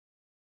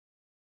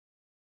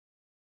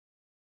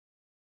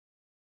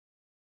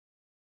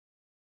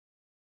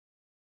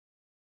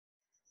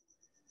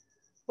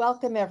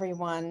Welcome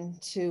everyone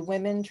to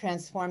Women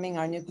Transforming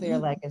Our Nuclear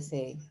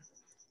Legacy.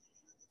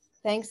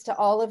 Thanks to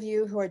all of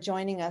you who are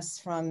joining us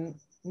from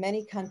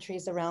many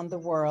countries around the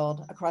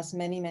world across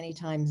many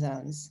time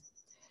zones.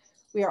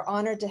 We are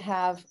honored to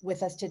have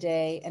with us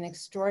today an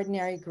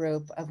extraordinary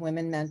group of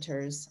women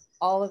mentors,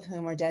 all of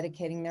whom are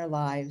dedicating their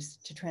lives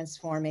to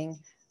transforming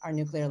our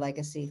nuclear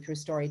legacy through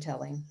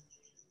storytelling.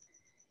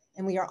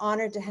 And we are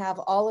honored to have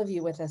all of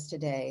you with us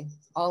today,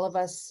 all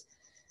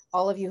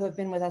of you who have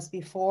been with us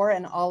before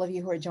and all of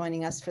you who are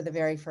joining us for the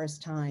very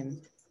first time.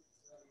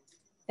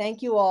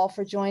 Thank you all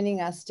for joining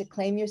us to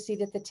claim your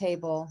seat at the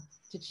table,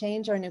 to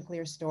change our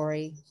nuclear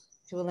story,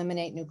 to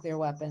eliminate nuclear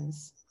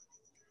weapons.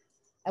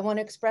 I want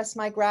to express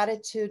my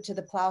gratitude to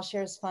the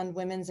Plowshares Fund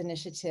Women's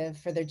Initiative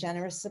for their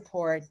generous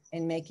support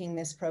in making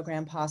this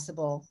program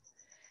possible.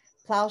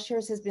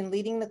 Plowshares has been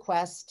leading the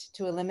quest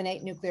to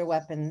eliminate nuclear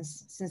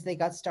weapons since they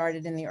got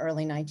started in the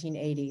early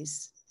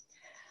 1980s.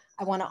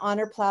 I want to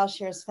honor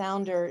Plowshares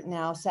founder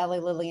now, Sally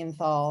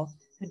Lilienthal,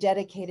 who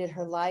dedicated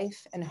her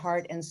life and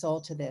heart and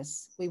soul to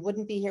this. We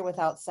wouldn't be here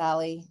without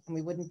Sally, and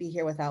we wouldn't be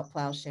here without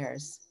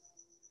Plowshares.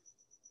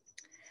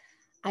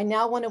 I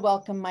now want to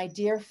welcome my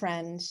dear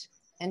friend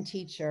and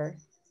teacher,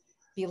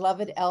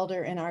 beloved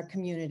elder in our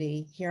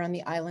community here on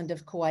the island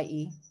of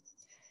Kauai,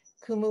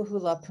 Kumu,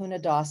 Hula, Puna,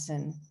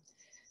 Dawson,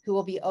 who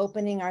will be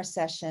opening our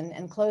session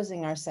and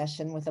closing our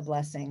session with a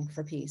blessing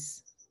for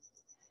peace.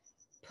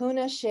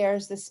 Puna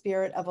shares the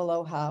spirit of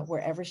aloha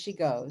wherever she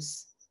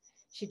goes.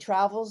 She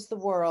travels the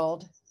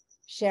world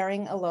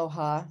sharing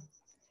aloha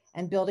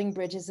and building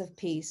bridges of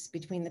peace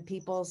between the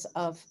peoples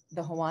of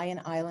the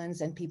Hawaiian Islands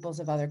and peoples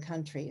of other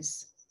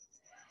countries.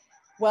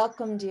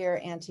 Welcome,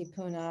 dear Auntie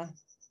Puna.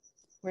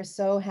 We're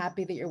so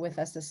happy that you're with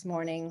us this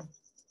morning.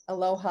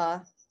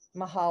 Aloha,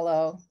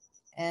 mahalo,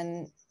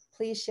 and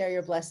please share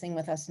your blessing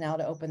with us now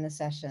to open the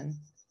session.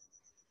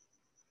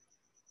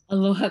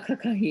 Aloha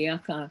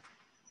kakahiaka.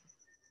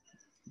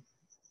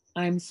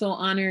 I'm so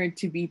honored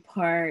to be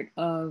part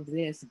of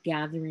this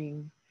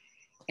gathering,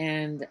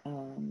 and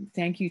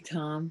thank you,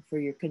 Tom, for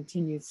your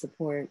continued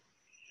support.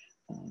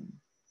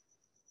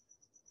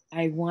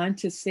 I want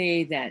to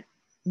say that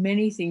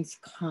many things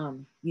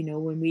come, you know,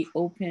 when we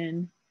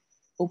open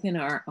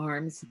our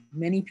arms,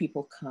 many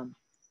people come.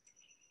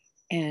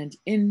 And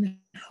in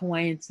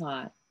Hawaiian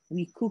thought,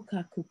 we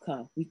kuka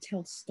kuka, we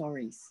tell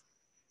stories.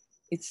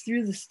 It's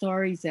through the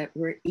stories that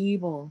we're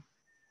able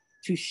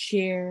to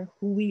share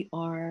who we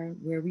are,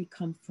 where we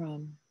come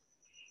from,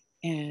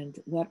 and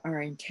what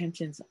our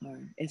intentions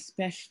are,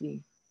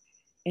 especially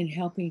in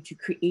helping to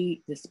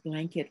create this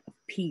blanket of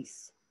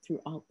peace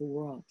throughout the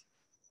world.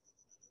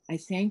 I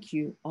thank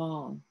you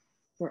all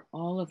for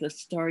all of the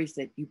stories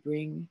that you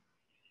bring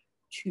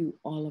to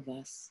all of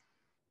us,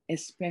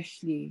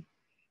 especially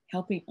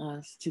helping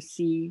us to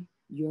see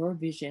your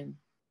vision,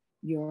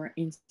 your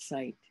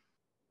insight.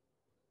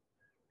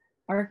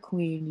 Our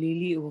queen,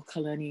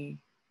 Liliuokalani,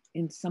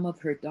 in some of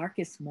her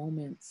darkest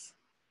moments,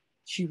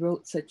 she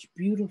wrote such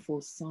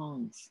beautiful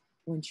songs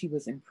when she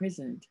was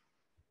imprisoned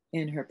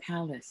in her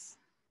palace.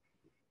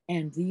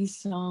 And these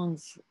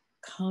songs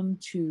come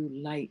to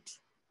light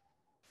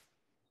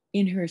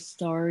in her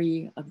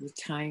story of the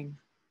time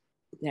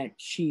that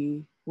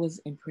she was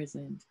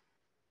imprisoned.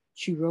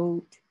 She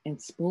wrote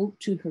and spoke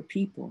to her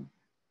people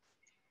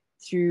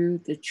through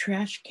the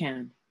trash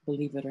can,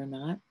 believe it or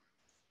not.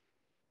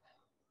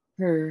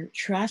 Her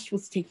trash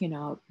was taken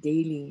out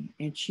daily,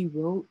 and she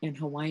wrote in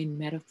Hawaiian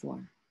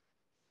metaphor.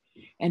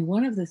 And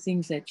one of the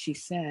things that she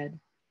said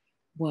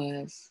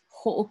was,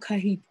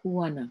 Ho'okahi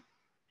puana,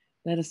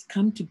 let us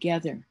come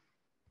together,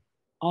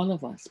 all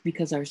of us,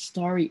 because our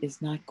story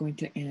is not going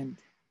to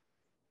end.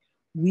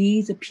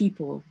 We, the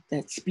people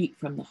that speak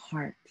from the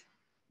heart,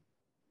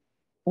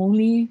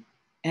 only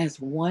as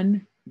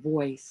one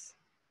voice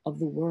of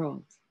the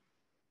world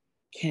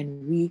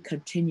can we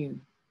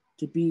continue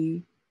to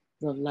be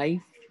the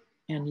life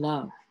and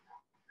love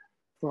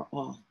for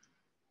all.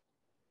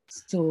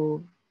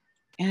 So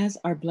as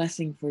our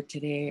blessing for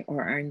today,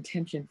 or our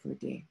intention for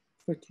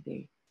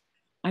today,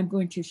 I'm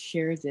going to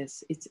share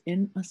this. It's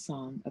in a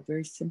song, a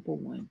very simple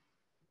one.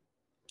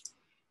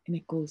 And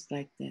it goes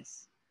like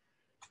this.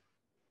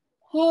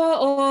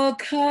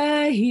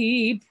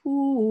 Ho'okahi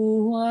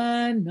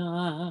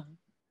puana,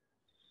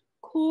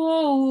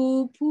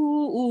 ko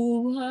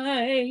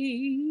pu'ai,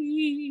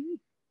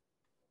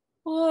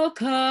 o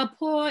ka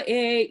po'e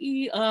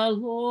I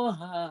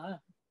aloha,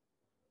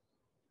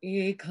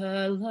 e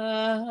ka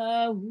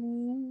lau.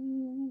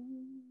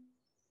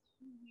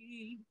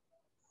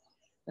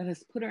 Let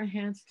us put our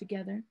hands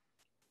together,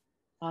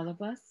 all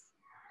of us,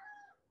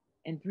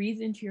 and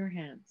breathe into your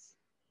hands.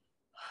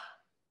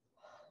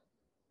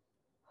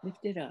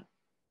 Lift it up.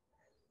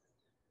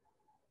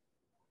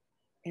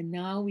 And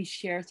now we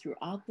share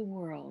throughout the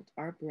world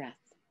our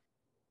breath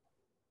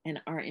and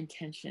our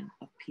intention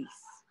of peace.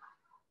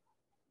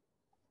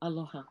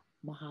 Aloha,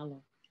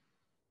 mahalo.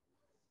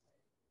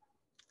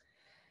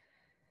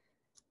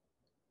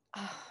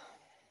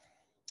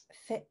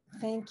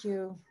 Thank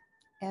you,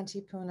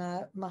 Auntie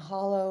Puna.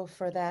 Mahalo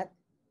for that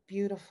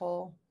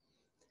beautiful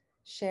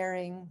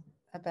sharing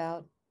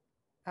about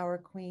our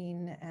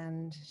queen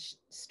and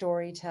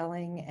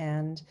storytelling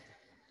and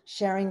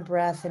sharing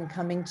breath and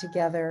coming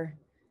together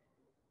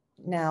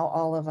now,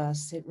 all of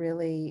us. It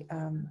really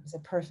is a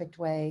perfect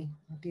way,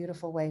 a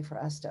beautiful way for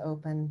us to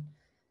open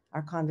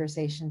our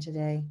conversation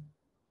today.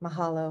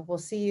 Mahalo. We'll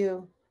see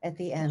you at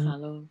the end.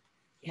 Mahalo.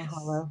 Yes.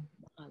 Mahalo.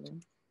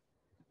 Mahalo.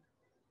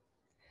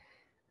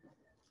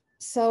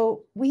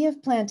 So we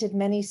have planted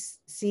many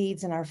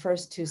seeds in our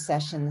first two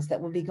sessions that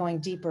we'll be going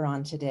deeper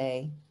on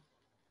today.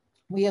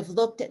 We have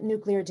looked at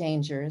nuclear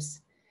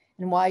dangers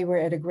and why we're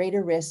at a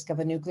greater risk of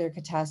a nuclear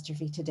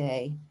catastrophe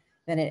today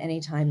than at any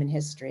time in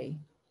history.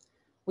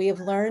 We have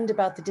learned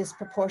about the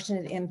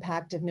disproportionate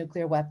impact of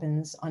nuclear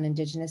weapons on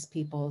Indigenous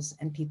peoples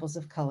and peoples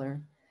of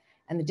color,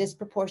 and the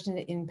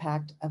disproportionate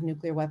impact of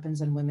nuclear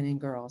weapons on women and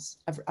girls,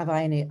 of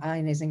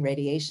ionizing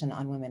radiation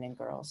on women and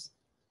girls.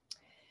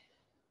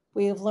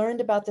 We have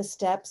learned about the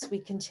steps we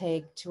can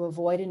take to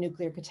avoid a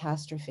nuclear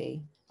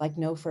catastrophe, like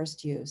no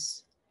first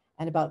use,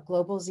 and about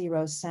Global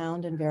Zero's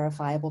sound and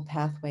verifiable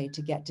pathway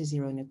to get to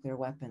zero nuclear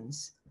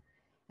weapons.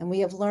 And we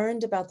have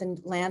learned about the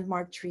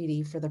landmark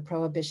treaty for the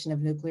prohibition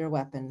of nuclear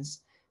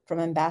weapons from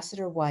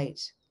Ambassador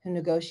White, who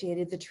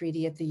negotiated the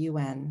treaty at the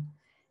UN,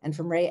 and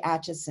from Ray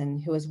Atchison,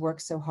 who has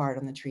worked so hard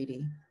on the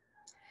treaty.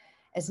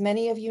 As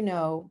many of you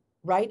know,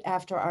 right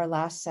after our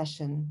last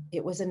session,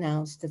 it was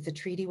announced that the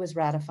treaty was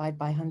ratified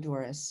by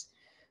Honduras,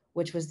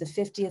 which was the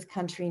 50th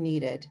country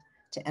needed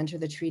to enter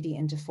the treaty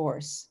into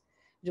force,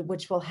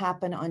 which will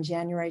happen on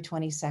January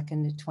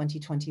 22nd,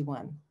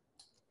 2021.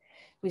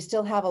 We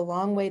still have a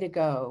long way to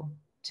go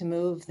to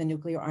move the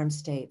nuclear armed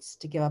states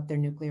to give up their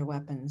nuclear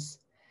weapons.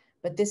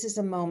 But this is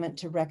a moment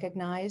to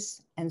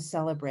recognize and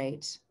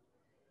celebrate.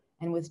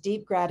 And with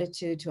deep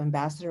gratitude to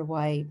Ambassador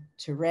White,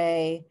 to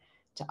Ray,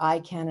 to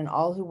ICANN, and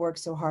all who worked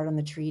so hard on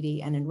the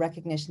treaty, and in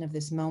recognition of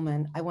this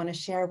moment, I want to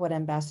share what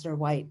Ambassador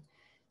White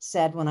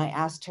said when I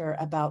asked her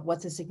about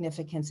what the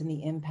significance and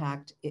the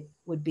impact it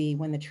would be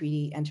when the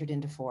treaty entered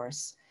into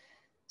force.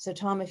 So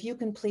Tom, if you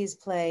can please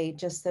play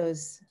just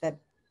that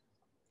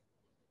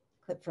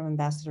clip from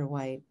Ambassador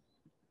White.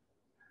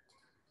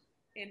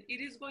 And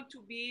it is going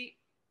to be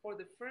for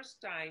the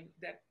first time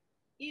that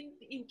in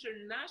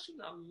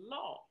international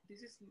law,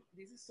 this is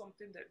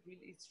something that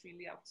really is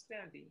really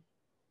outstanding.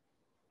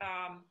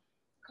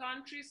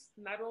 Countries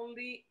not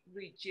only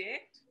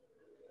reject,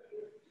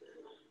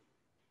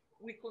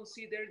 we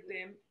consider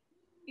them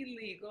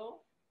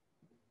illegal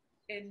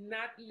and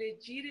not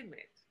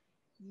legitimate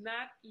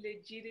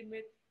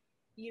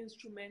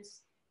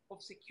instruments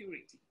of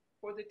security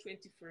for the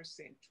 21st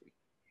century.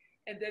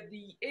 And that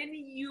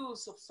any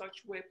use of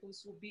such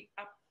weapons will be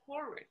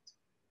abhorrent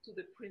to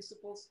the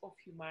principles of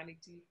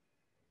humanity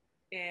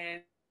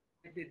and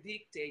the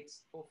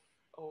dictates of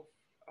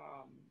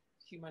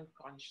human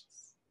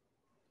conscience.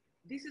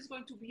 This is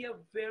going to be a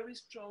very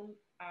strong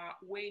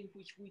way in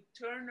which we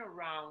turn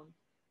around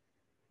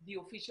the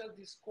official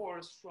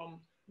discourse from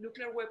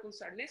nuclear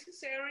weapons are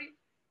necessary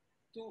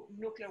to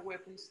nuclear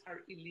weapons are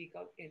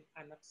illegal and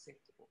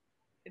unacceptable.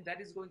 And that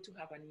is going to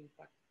have an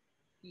impact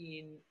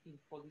in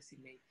policy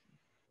making.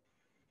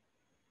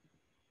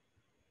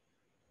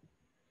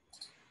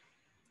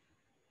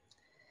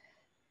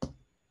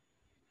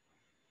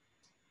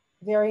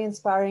 Very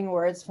inspiring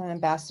words from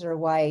Ambassador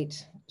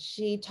White.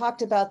 She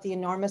talked about the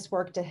enormous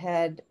work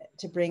ahead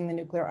to bring the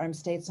nuclear armed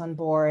states on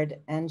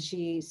board. And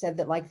she said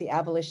that like the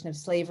abolition of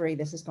slavery,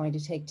 this is going to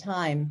take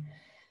time.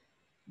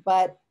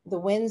 But the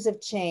winds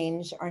of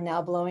change are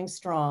now blowing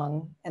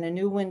strong, and a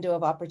new window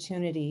of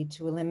opportunity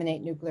to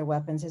eliminate nuclear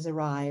weapons has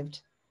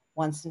arrived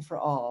once and for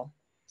all.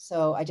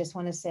 So I just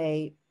want to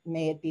say,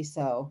 may it be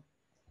so.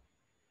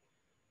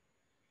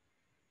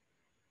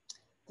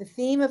 The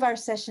theme of our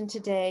session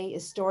today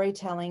is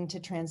storytelling to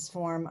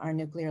transform our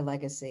nuclear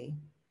legacy.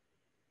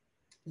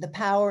 The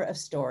power of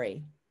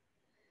story.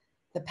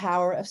 The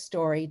power of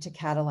story to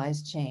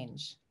catalyze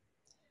change.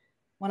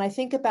 When I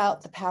think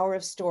about the power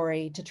of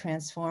story to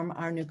transform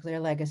our nuclear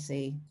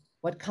legacy,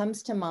 what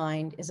comes to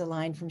mind is a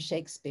line from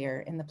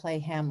Shakespeare in the play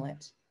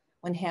Hamlet,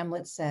 when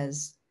Hamlet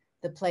says,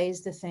 "The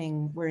play's the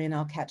thing wherein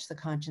I'll catch the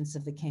conscience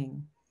of the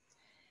king."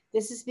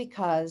 This is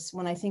because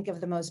when I think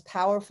of the most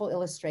powerful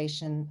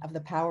illustration of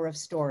the power of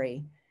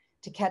story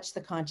to catch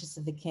the conscience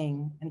of the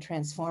king and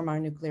transform our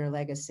nuclear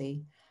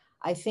legacy,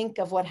 I think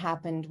of what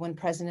happened when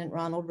President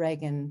Ronald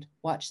Reagan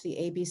watched the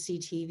ABC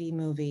TV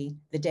movie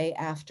The Day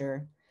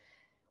After,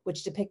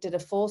 which depicted a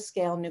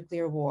full-scale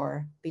nuclear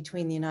war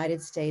between the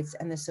United States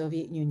and the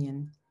Soviet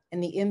Union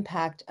and the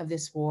impact of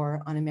this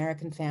war on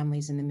American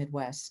families in the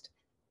Midwest.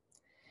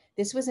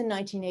 This was in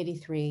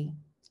 1983,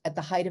 at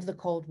the height of the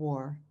Cold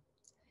War.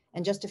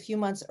 And just a few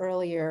months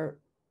earlier,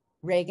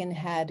 Reagan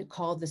had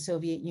called the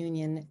Soviet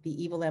Union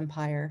the evil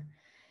empire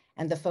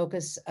and the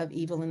focus of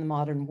evil in the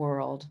modern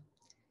world.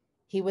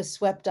 He was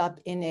swept up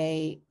in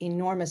an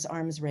enormous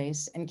arms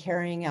race and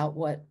carrying out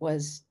what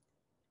was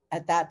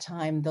at that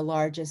time the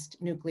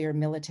largest nuclear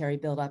military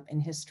buildup in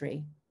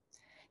history.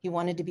 He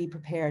wanted to be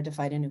prepared to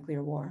fight a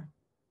nuclear war.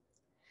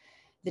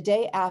 The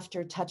Day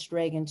After touched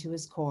Reagan to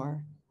his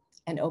core,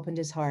 and opened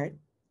his heart,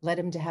 led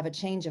him to have a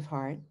change of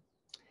heart.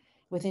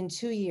 Within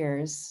 2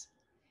 years,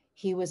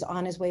 he was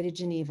on his way to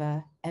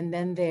Geneva and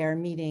then there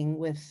meeting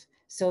with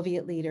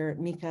Soviet leader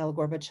Mikhail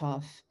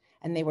Gorbachev,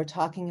 and they were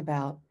talking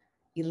about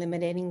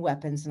eliminating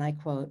weapons, and I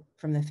quote,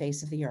 from the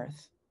face of the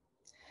earth.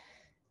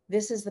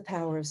 This is the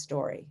power of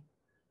story.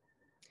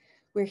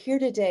 We're here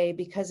today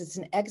because it's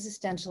an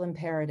existential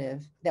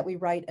imperative that we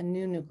write a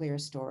new nuclear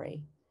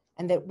story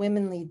and that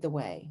women lead the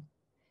way,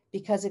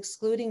 because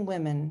excluding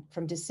women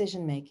from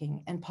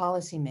decision-making and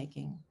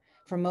policy-making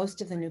for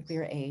most of the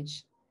nuclear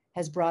age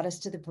has brought us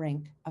to the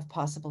brink of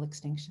possible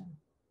extinction.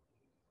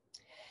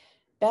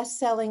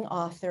 Best-selling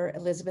author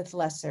Elizabeth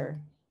Lesser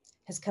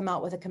has come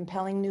out with a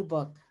compelling new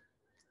book,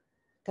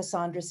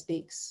 Cassandra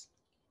Speaks.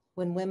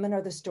 When women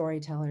are the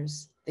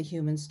storytellers, the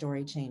human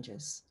story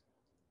changes.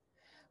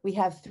 We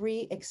have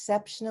 3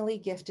 exceptionally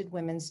gifted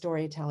women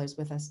storytellers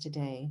with us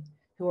today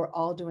who are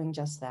all doing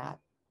just that,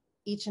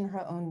 each in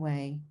her own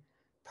way,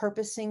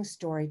 purposing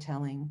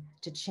storytelling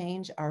to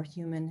change our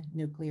human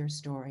nuclear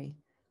story,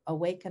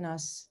 awaken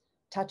us,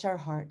 touch our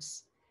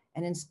hearts,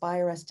 and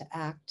inspire us to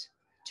act,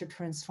 to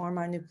transform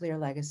our nuclear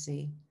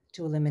legacy,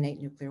 to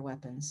eliminate nuclear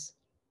weapons.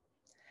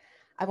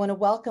 I want to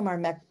welcome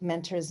our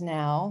mentors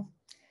now.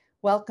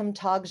 Welcome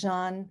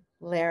Togzhan,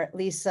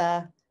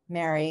 Lisa,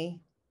 Mary.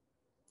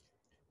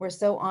 We're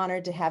so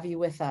honored to have you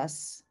with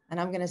us. And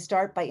I'm going to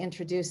start by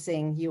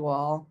introducing you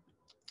all.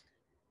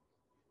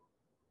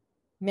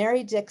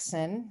 Mary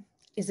Dixon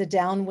is a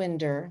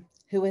downwinder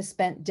who has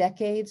spent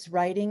decades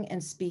writing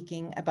and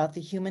speaking about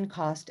the human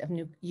cost of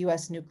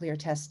US nuclear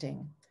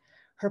testing.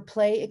 Her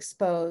play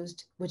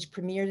Exposed, which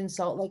premiered in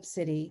Salt Lake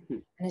City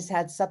and has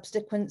had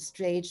subsequent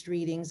staged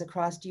readings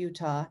across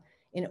Utah,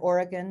 in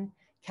Oregon,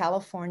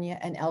 California,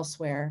 and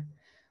elsewhere,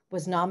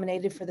 was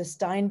nominated for the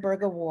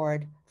Steinberg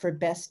Award for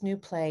Best New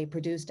Play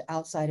produced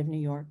outside of New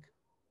York.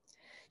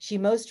 She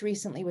most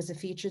recently was a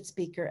featured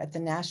speaker at the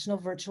national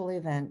virtual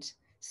event,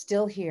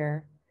 Still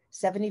Here,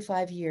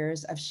 75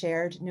 Years of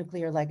Shared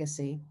Nuclear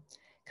Legacy,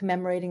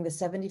 commemorating the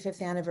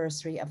 75th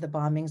anniversary of the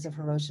bombings of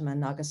Hiroshima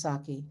and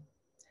Nagasaki.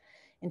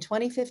 In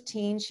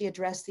 2015, she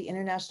addressed the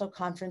International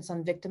Conference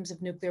on Victims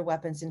of Nuclear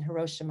Weapons in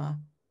Hiroshima.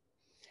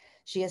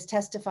 She has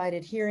testified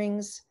at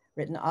hearings,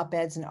 written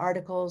op-eds and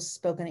articles,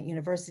 spoken at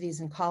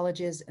universities and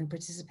colleges, and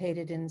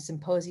participated in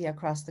symposia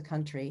across the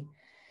country.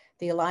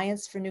 The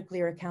Alliance for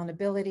Nuclear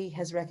Accountability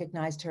has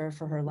recognized her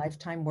for her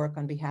lifetime work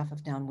on behalf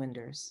of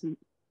downwinders.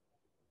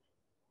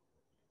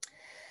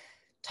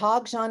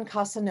 Togzhan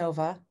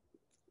Kassenova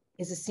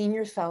is a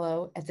senior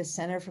fellow at the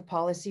Center for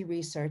Policy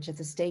Research at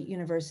the State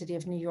University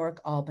of New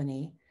York,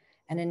 Albany,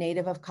 and a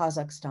native of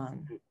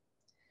Kazakhstan.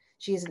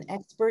 She is an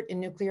expert in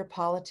nuclear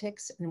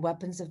politics and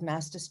weapons of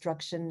mass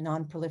destruction,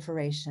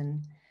 nonproliferation,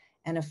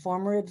 and a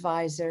former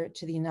advisor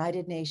to the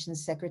United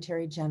Nations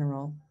Secretary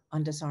General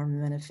on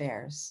Disarmament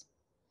Affairs.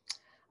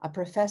 A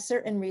professor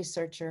and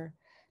researcher,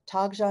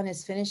 Togzhan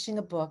is finishing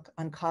a book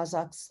on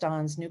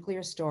Kazakhstan's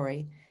nuclear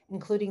story,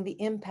 including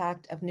the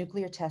impact of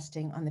nuclear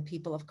testing on the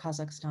people of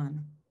Kazakhstan.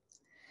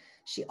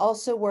 She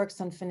also works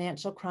on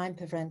financial crime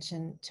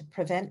prevention to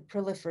prevent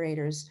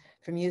proliferators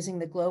from using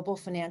the global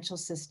financial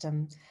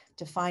system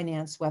to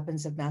finance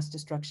weapons of mass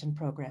destruction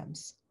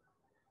programs.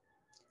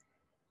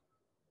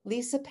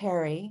 Lisa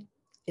Perry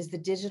is the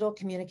Digital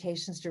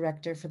Communications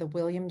Director for the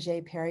William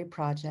J. Perry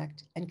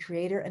Project and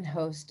creator and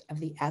host of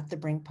the At the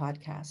Brink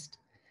podcast.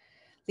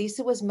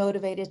 Lisa was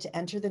motivated to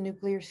enter the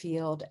nuclear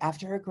field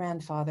after her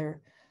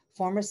grandfather,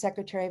 former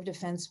Secretary of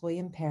Defense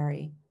William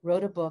Perry,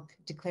 wrote a book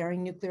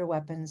declaring nuclear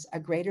weapons a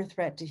greater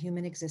threat to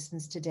human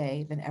existence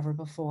today than ever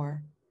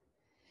before.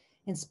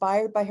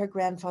 Inspired by her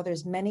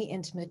grandfather's many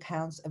intimate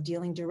accounts of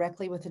dealing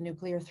directly with the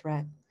nuclear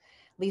threat,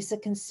 Lisa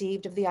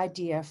conceived of the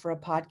idea for a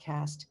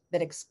podcast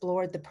that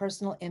explored the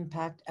personal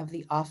impact of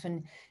the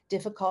often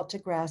difficult to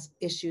grasp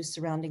issues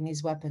surrounding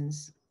these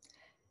weapons.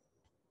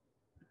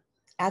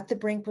 At the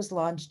Brink was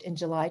launched in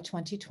July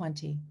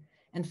 2020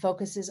 and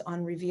focuses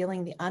on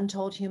revealing the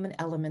untold human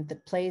element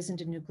that plays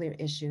into nuclear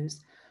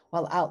issues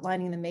while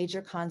outlining the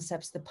major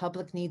concepts the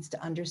public needs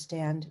to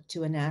understand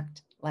to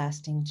enact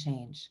lasting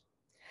change.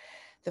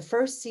 The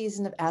first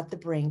season of At the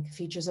Brink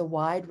features a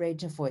wide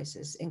range of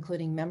voices,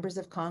 including members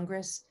of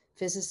Congress,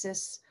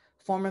 physicists,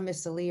 former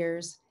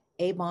missileers,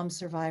 A-bomb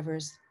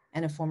survivors,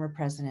 and a former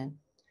president.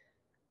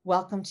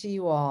 Welcome to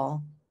you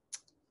all.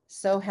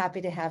 So happy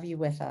to have you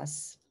with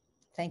us.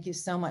 Thank you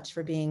so much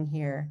for being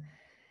here.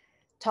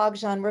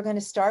 Togzhan, we're going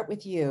to start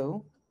with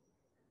you.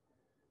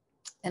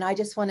 And I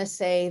just want to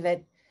say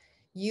that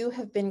you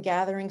have been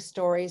gathering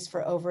stories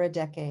for over a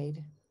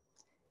decade,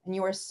 and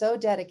you are so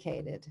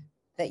dedicated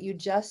that you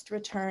just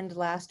returned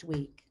last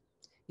week.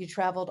 You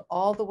traveled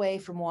all the way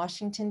from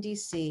Washington,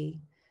 D.C.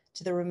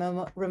 to the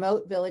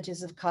remote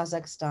villages of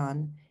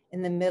Kazakhstan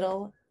in the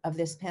middle of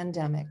this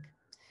pandemic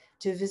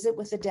to visit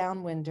with the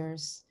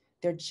downwinders,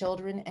 their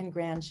children and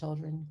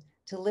grandchildren,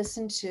 to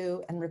listen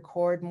to and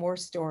record more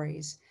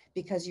stories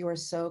because you are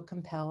so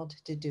compelled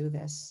to do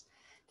this.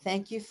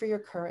 Thank you for your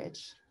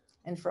courage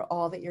and for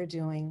all that you're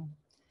doing.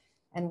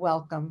 And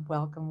welcome,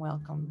 welcome,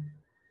 welcome.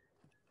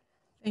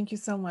 Thank you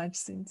so much,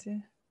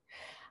 Cynthia.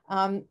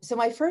 So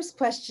my first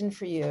question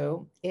for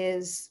you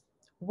is,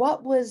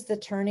 what was the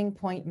turning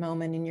point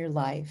moment in your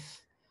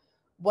life?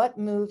 What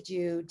moved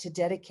you to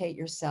dedicate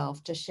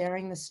yourself to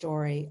sharing the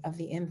story of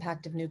the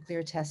impact of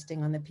nuclear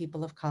testing on the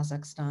people of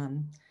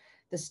Kazakhstan,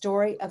 the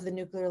story of the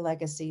nuclear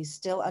legacy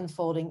still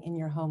unfolding in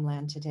your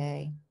homeland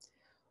today?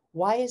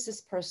 Why is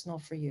this personal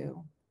for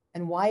you?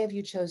 And why have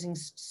you chosen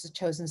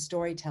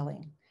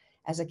storytelling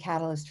as a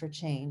catalyst for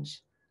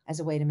change, as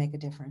a way to make a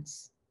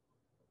difference?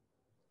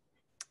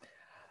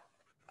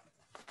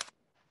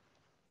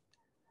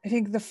 I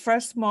think the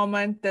first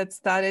moment that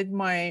started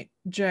my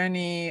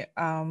journey,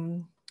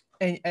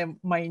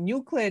 my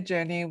nuclear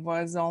journey,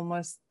 was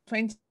almost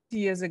 20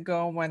 years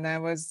ago when I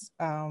was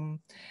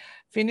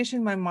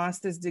finishing my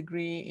master's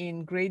degree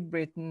in Great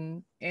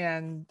Britain.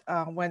 And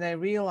when I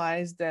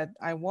realized that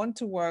I want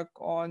to work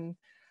on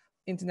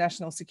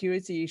international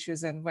security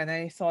issues, and when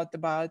I thought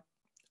about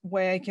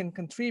where I can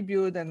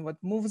contribute and what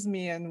moves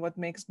me and what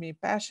makes me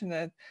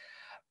passionate,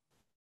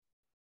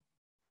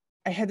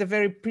 I had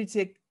a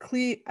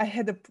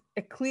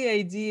clear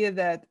idea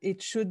that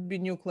it should be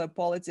nuclear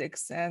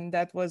politics. And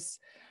that was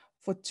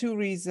for two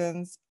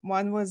reasons.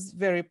 One was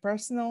very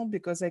personal,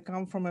 because I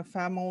come from a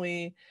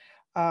family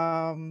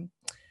in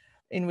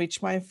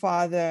which my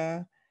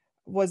father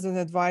was an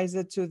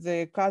advisor to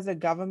the Kazakh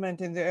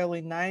government in the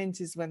early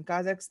 90s when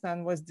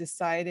Kazakhstan was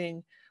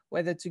deciding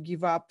whether to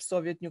give up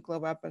Soviet nuclear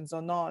weapons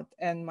or not.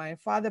 And my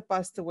father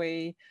passed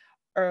away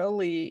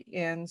early.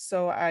 And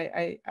so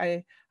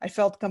I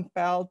felt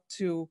compelled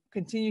to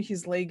continue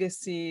his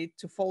legacy,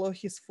 to follow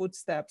his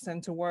footsteps,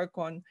 and to work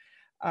on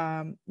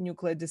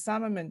nuclear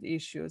disarmament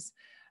issues.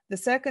 The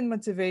second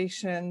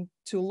motivation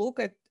to look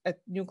at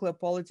nuclear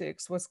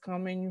politics was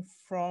coming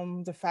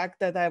from the fact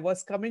that I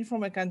was coming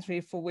from a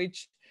country for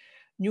which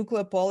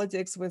nuclear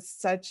politics was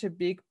such a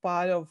big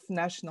part of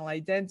national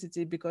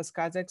identity, because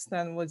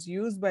Kazakhstan was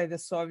used by the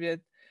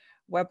Soviet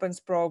weapons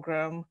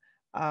program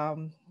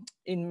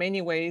in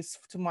many ways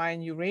to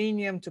mine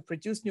uranium, to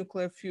produce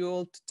nuclear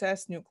fuel, to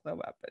test nuclear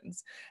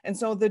weapons. And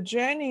so the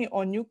journey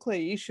on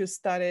nuclear issues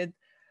started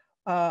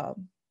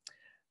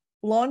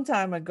long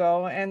time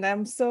ago. And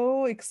I'm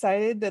so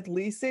excited that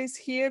Lisa is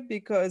here,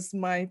 because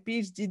my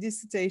PhD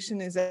dissertation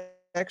is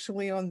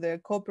actually on the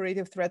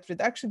Cooperative Threat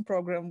Reduction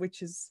Program,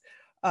 which is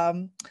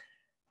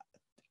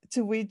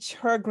to which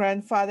her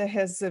grandfather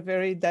has a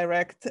very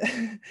direct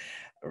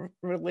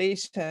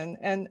relation.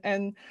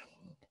 And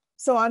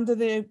so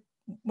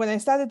when I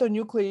started on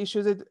nuclear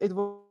issues, it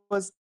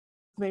was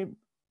maybe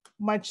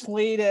much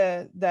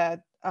later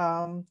that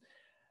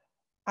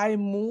I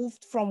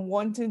moved from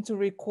wanting to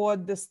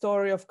record the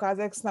story of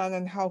Kazakhstan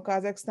and how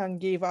Kazakhstan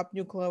gave up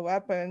nuclear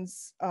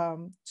weapons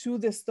to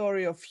the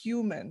story of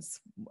humans.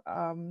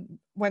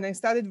 When I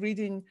started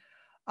reading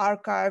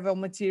archival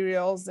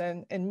materials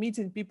and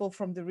meeting people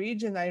from the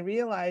region, I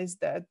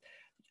realized that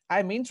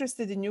I'm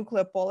interested in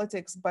nuclear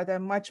politics, but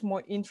I'm much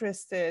more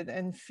interested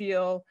and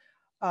feel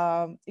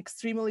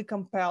extremely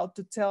compelled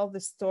to tell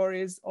the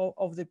stories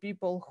of the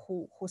people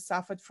who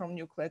suffered from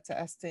nuclear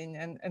testing.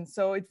 And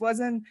so it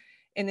wasn't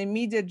an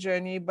immediate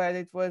journey, but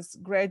it was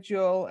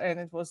gradual and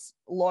it was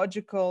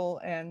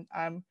logical. And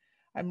I'm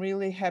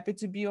really happy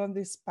to be on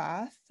this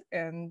path.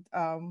 And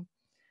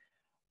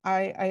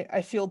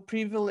I feel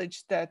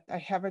privileged that I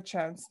have a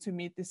chance to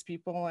meet these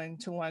people and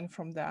to learn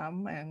from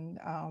them.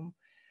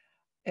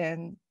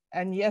 And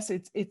yes,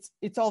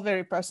 it's all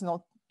very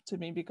personal to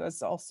me,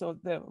 because also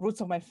the roots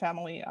of my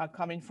family are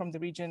coming from the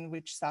region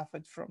which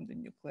suffered from the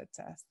nuclear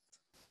test.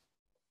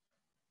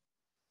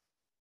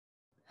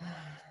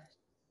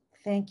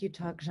 Thank you,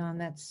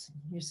 Togzhan.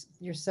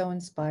 You're so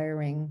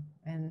inspiring,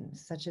 and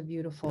such a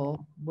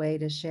beautiful way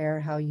to share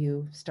how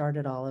you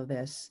started all of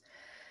this.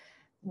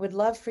 Would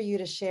love for you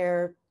to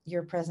share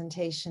your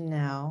presentation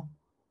now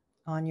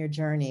on your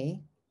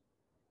journey,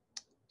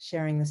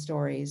 sharing the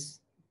stories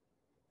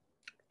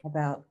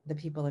about the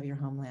people of your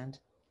homeland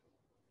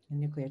and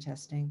nuclear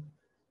testing.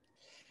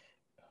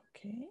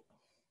 Okay.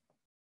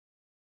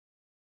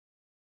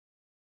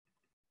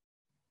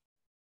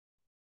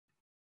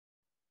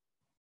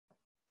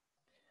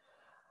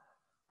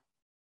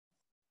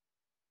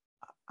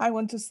 I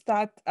want to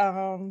start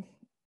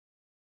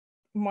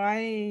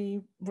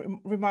my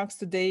remarks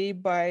today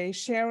by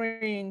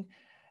sharing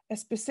a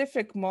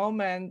specific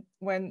moment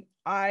when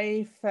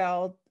I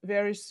felt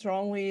very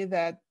strongly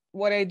that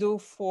what I do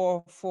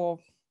for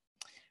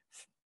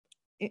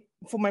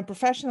my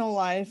professional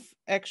life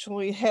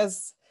actually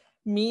has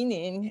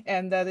meaning,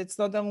 and that it's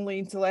not only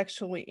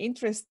intellectually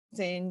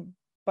interesting,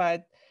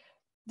 but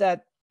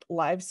that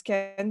lives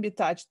can be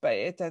touched by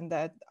it, and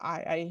that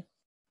I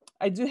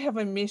do have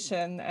a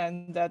mission,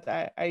 and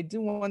that I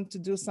do want to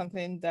do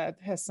something that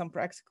has some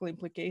practical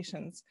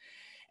implications.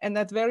 And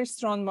that very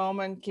strong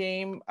moment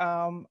came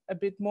a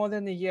bit more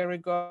than a year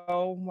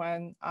ago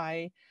when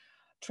I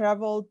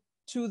traveled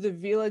to the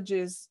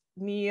villages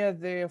near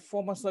the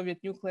former Soviet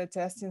nuclear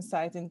testing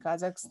site in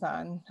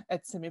Kazakhstan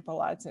at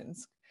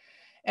Semipalatinsk.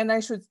 And I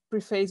should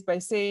preface by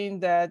saying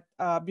that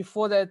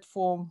before that,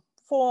 for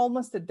for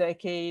almost a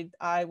decade,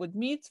 I would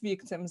meet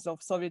victims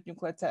of Soviet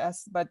nuclear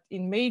tests, but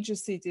in major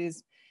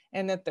cities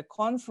and at the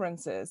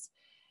conferences.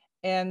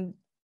 And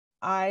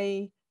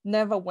I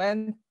never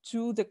went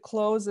to the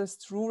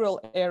closest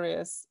rural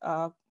areas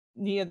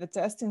near the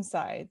testing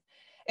site.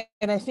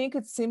 And I think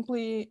it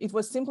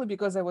was simply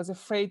because I was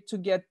afraid to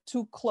get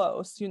too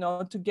close,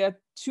 to get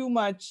too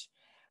much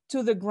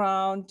to the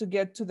ground, to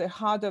get to the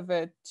heart of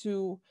it,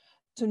 to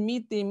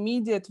meet the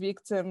immediate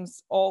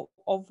victims of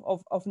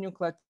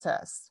nuclear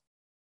tests.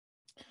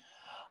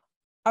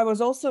 I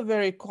was also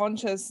very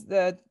conscious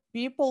that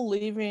people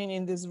living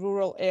in these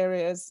rural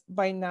areas,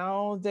 by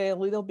now, they're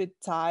a little bit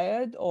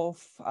tired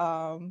of,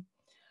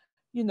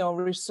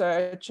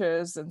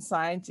 researchers and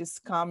scientists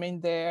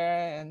coming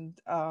there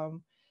and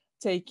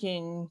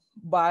taking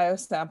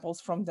biosamples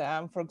from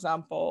them, for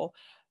example,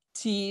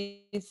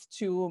 teeth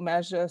to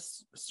measure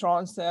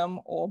strontium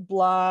or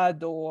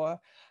blood or,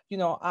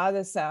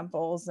 other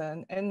samples.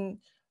 And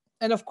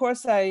of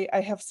course, I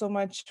have so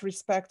much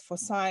respect for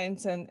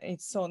science and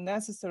it's so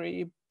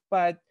necessary,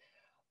 but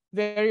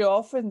very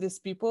often these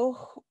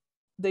people,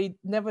 they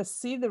never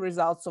see the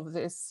results of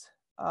this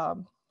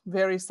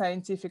very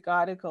scientific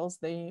articles.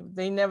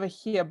 They never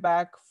hear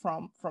back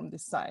from the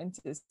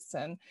scientists.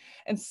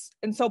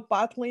 And so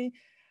partly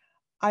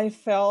I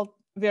felt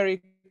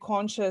very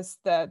conscious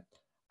that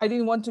I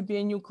didn't want to be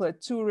a nuclear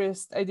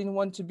tourist. I didn't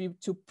want to be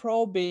too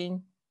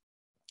probing,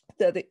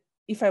 that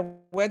if I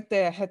went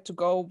there, I had to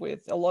go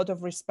with a lot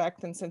of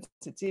respect and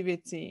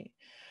sensitivity.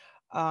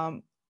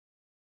 And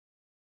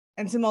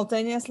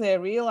simultaneously, I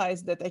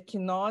realized that I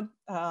cannot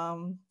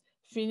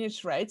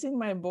finish writing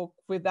my book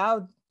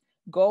without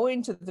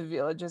going to the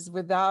villages,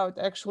 without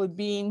actually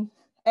being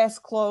as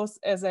close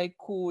as I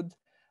could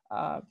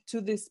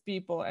to these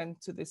people and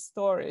to these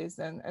stories.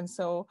 And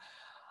so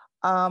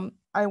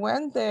I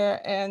went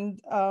there,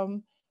 and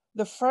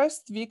the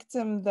first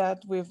victim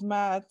that we've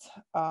met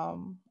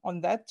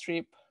on that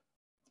trip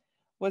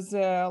was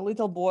a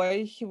little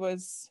boy. He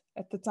was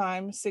at the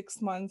time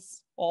 6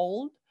 months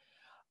old.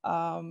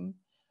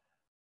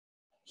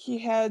 He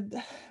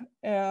had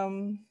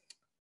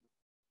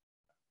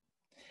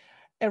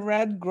a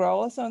red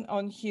growth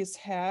on his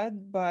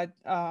head, but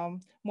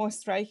more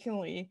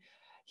strikingly,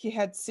 he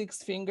had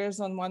 6 fingers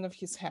on one of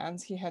his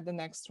hands. He had an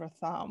extra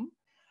thumb.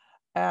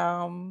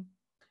 And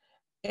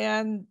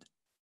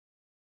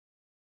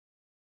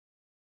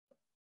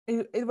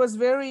it was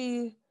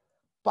very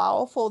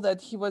powerful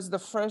that he was the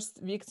first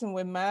victim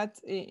we met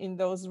in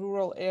those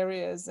rural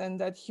areas, and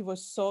that he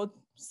was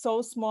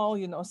so small, a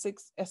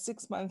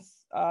 6-month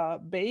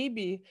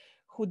baby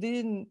who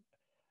didn't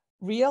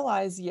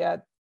realize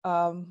yet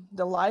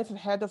the life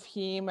ahead of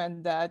him,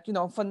 and that,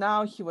 for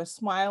now he was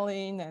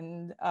smiling,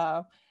 and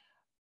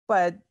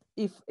but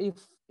if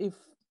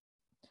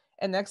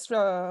an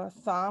extra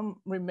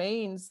thumb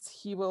remains,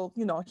 he will,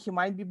 he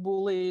might be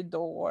bullied,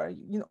 or,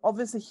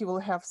 obviously he will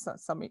have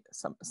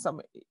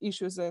some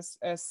issues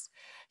as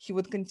he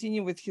would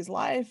continue with his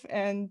life.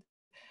 And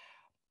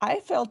I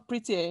felt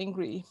pretty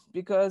angry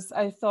because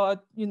I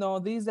thought,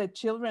 these are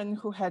children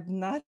who had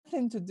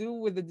nothing to do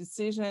with the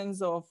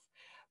decisions of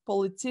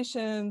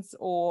politicians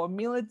or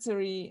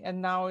military,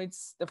 and now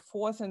it's the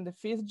 4th and the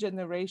 5th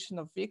generation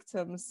of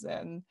victims,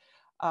 and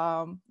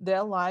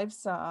their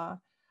lives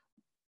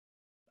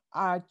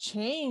are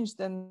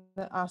changed and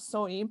are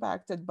so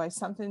impacted by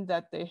something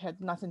that they had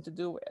nothing to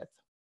do with.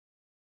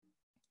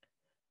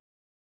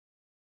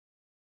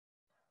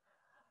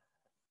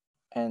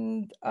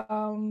 And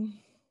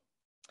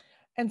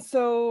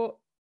so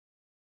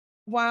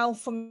while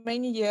for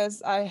many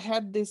years I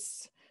had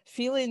this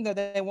feeling that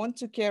I want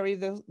to carry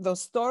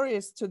those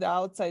stories to the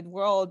outside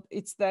world,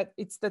 it's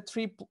the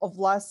trip of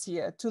last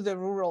year to the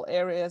rural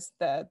areas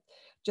that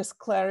just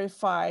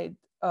clarified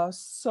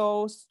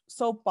so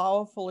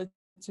powerfully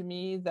to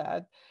me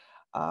that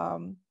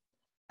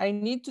I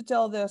need to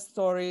tell their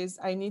stories.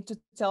 I need to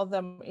tell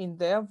them in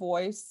their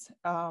voice,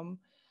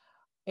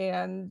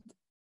 and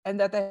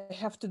that I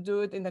have to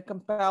do it in a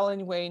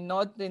compelling way,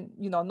 not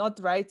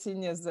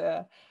writing as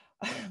a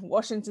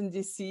Washington,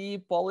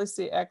 D.C.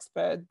 policy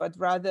expert, but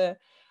rather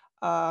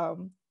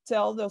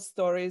tell those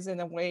stories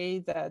in a way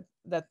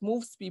that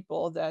moves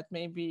people, that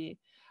maybe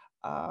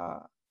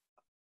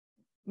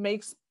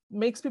makes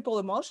people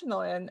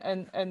emotional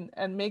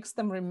and makes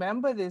them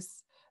remember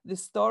these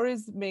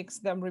stories, makes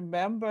them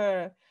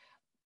remember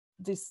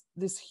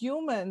these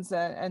humans,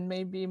 and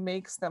maybe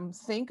makes them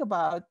think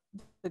about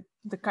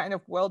the kind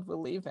of world we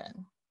live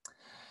in.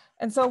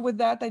 And so with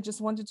that, I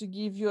just wanted to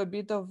give you a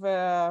bit of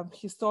a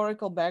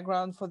historical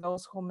background for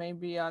those who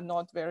maybe are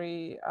not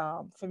very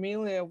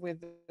familiar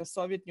with the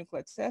Soviet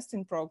nuclear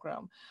testing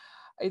program.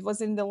 It was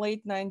in the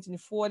late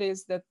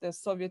 1940s that the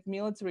Soviet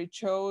military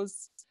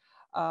chose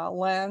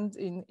land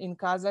in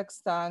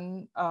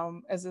Kazakhstan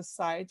as a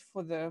site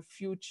for the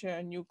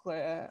future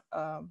nuclear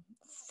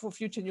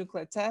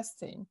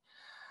testing.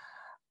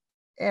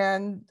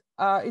 And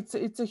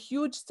it's a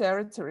huge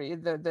territory.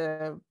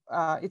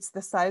 It's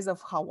the size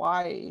of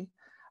Hawaii,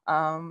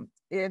 and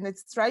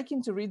it's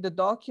striking to read the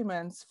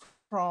documents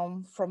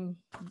from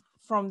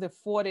from the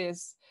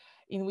 40s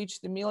in which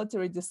the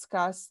military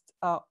discussed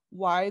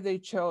why they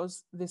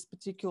chose this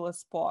particular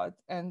spot.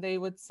 And they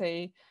would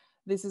say,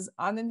 this is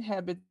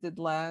uninhabited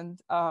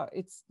land.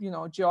 It's,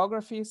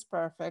 geography is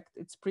perfect.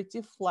 It's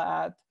pretty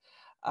flat.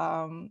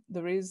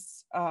 There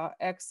is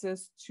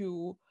access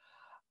to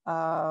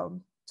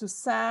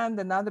sand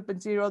and other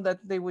material that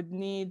they would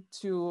need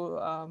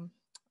for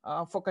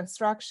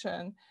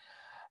construction.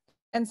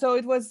 And so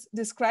it was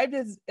described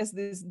as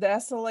this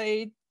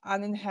desolate,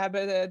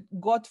 uninhabited,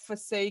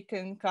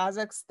 God-forsaken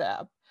Kazakh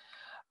steppe.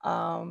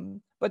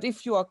 But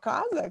if you are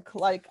Kazakh,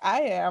 like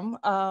I am,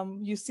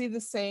 you see the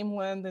same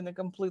land in a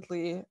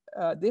completely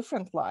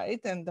different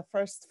light. And the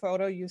first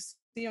photo you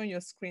see on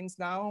your screens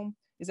now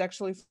is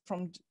actually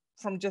from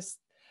just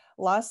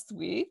last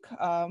week,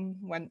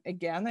 when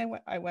again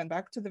I went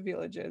back to the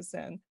villages,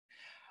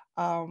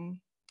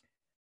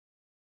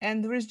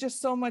 and there is just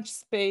so much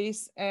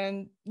space.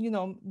 And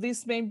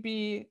this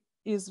maybe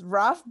is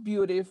rough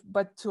beauty,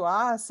 but to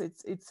us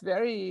it's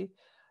very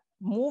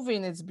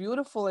moving, it's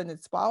beautiful, and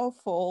it's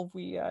powerful.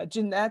 We are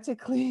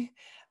genetically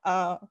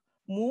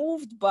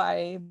moved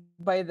by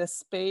the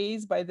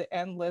space, by the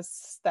endless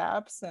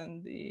steppes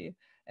and the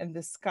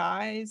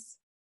skies.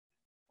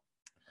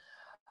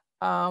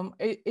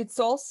 It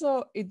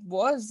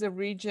was a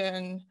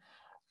region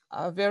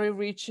very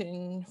rich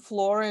in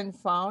flora and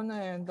fauna.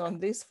 And on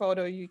this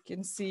photo, you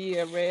can see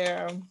a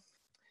rare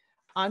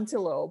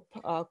antelope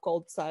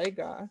called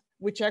saiga,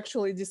 which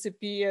actually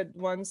disappeared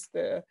once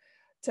the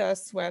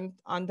tests went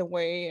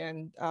underway,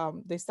 and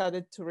they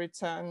started to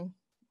return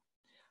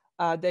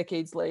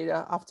decades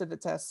later after the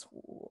tests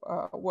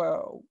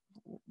were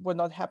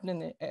not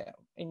happening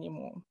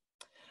anymore.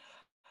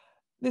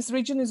 This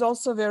region is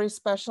also very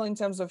special in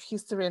terms of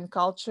history and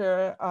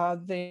culture.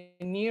 The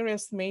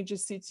nearest major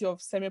city of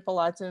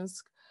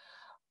Semipalatinsk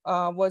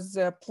was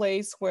a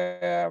place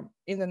where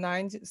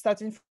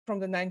starting from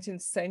the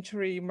 19th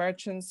century,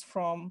 merchants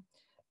from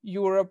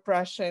Europe,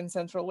 Russia, and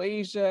Central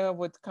Asia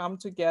would come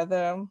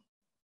together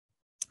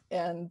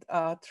and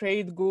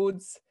trade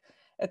goods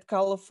at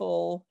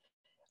colorful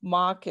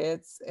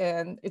markets.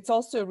 And it's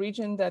also a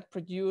region that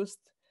produced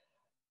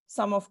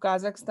some of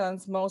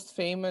Kazakhstan's most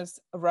famous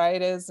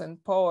writers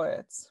and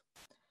poets.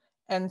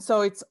 And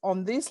so it's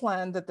on this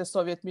land that the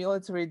Soviet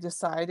military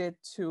decided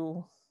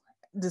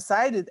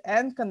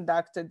and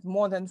conducted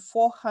more than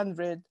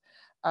 400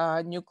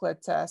 nuclear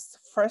tests,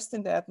 first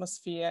in the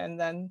atmosphere and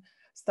then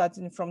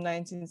starting from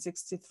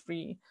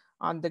 1963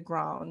 on the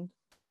ground.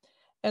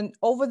 And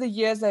over the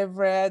years, I've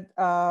read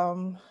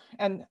and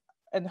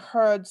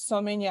heard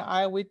so many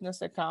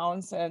eyewitness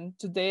accounts. And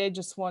today I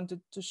just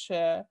wanted to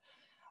share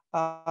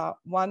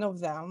one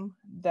of them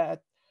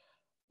that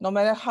no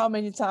matter how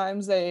many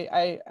times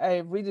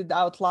I read it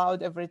out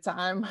loud, every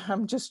time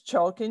I'm just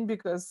choking,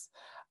 because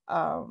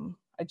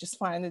I just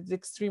find it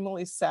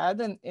extremely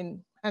sad and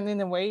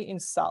in a way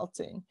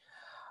insulting.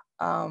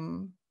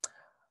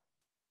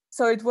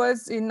 So it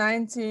was in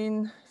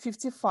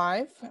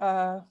 1955,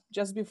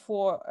 just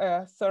before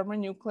a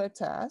thermonuclear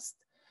test,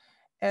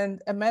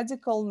 and a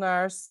medical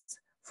nurse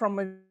from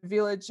a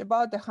village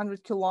about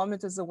 100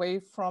 kilometers away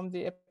from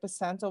the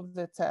epicenter of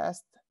the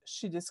test,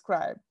 she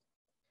described.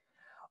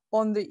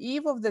 On the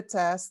eve of the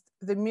test,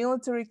 the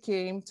military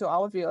came to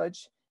our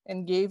village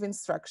and gave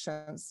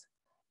instructions.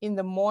 In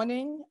the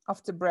morning,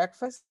 after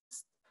breakfast,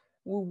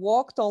 we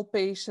walked all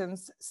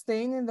patients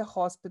staying in the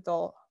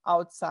hospital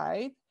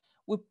outside.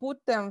 We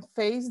put them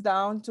face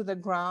down to the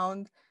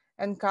ground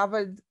and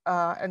covered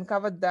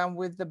them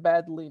with the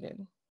bed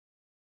linen.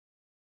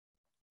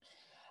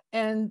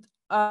 And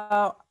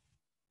I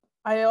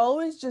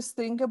always just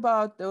think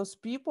about those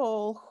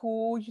people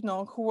who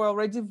were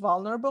already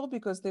vulnerable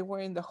because they were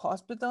in the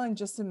hospital, and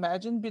just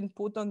imagine being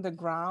put on the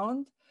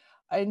ground,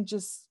 and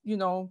just,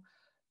 the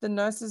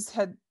nurses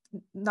had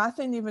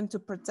nothing even to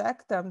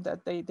protect them,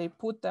 that they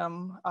put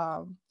them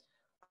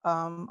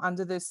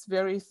under this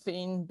very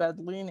thin bed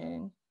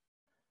linen.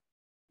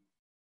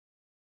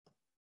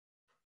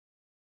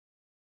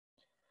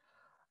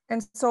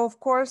 And so, of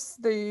course,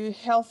 the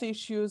health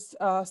issues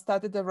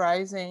started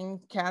arising,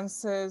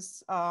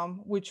 cancers,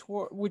 which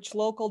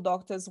local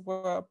doctors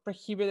were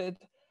prohibited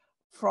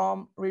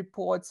from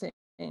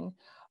reporting.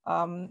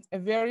 A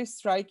very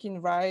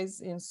striking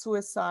rise in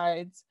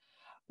suicides.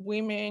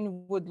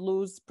 Women would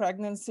lose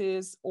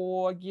pregnancies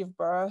or give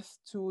birth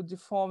to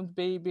deformed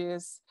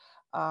babies.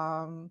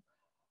 The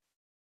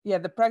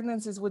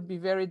pregnancies would be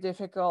very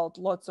difficult,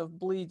 lots of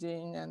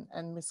bleeding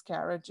and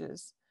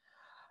miscarriages.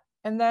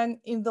 And then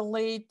in the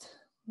late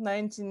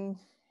 1980s,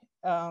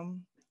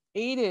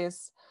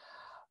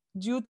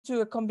 due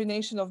to a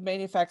combination of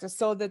many factors,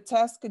 so the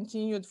test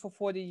continued for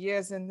 40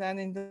 years, and then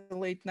in the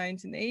late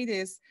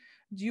 1980s,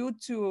 due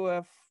to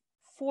a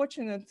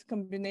fortunate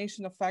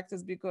combination of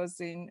factors,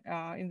 because in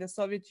the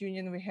Soviet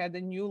Union, we had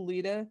a new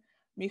leader,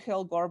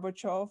 Mikhail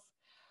Gorbachev,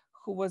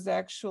 who was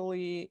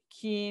actually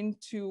keen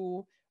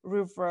to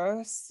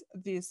reverse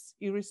this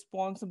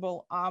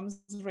irresponsible arms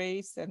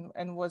race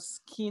and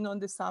was keen on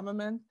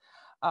disarmament.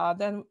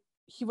 Then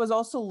he was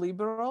also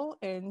liberal,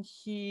 and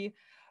he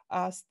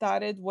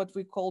started what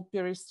we call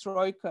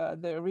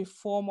perestroika, the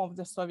reform of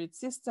the Soviet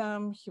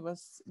system. He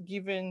was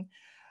given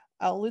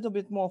a little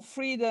bit more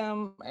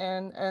freedom,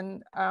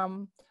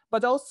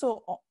 but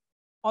also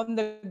on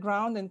the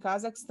ground in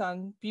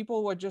Kazakhstan,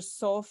 people were just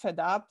so fed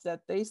up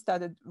that they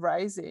started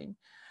rising.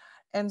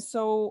 And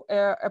so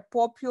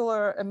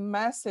a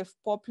massive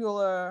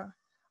popular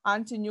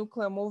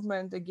anti-nuclear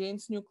movement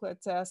against nuclear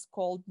tests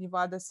called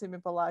Nevada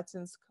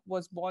Semipalatinsk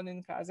was born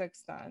in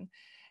Kazakhstan.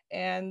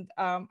 And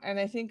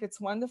I think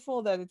it's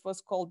wonderful that it was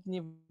called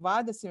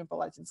Nevada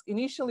Semipalatinsk.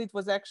 Initially, it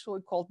was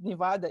actually called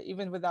Nevada,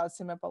 even without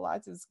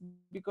Semipalatinsk,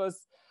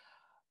 because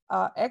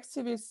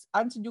activists,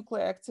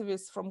 anti-nuclear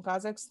activists from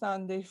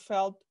Kazakhstan, they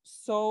felt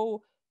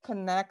so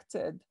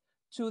connected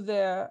to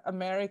their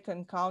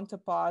American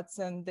counterparts,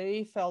 and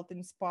they felt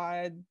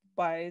inspired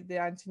by the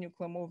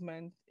anti-nuclear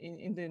movement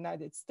in the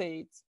United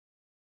States.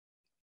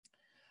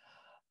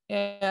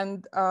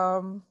 And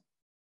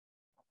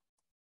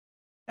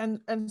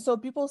so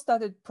people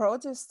started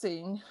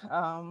protesting,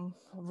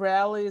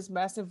 rallies,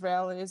 massive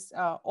rallies.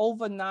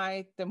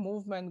 Overnight, the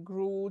movement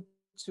grew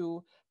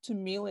to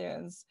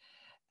millions.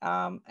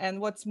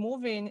 And what's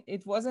moving,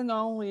 it wasn't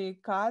only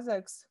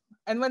Kazakhs.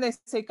 And when I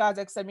say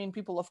Kazakhs, I mean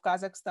people of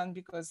Kazakhstan,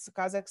 because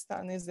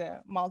Kazakhstan is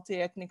a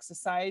multi-ethnic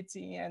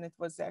society, and it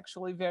was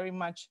actually very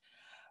much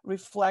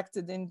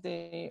reflected in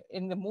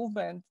the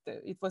movement.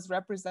 It was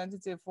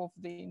representative of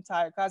the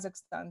entire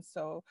Kazakhstan.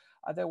 So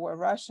there were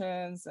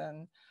Russians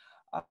and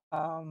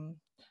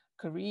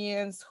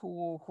Koreans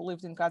who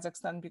lived in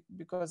Kazakhstan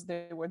because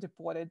they were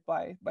deported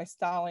by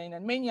Stalin,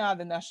 and many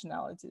other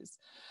nationalities.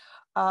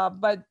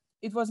 But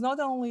it was not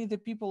only the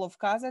people of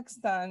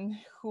Kazakhstan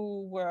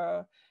who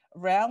were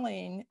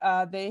rallying,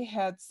 they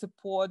had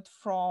support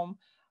from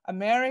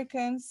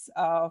Americans,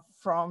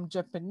 from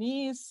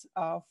Japanese,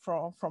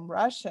 from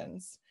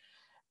Russians.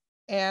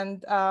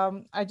 And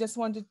I just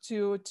wanted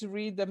to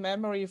read the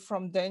memory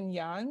from Deng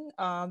Yan.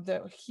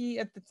 He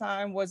at the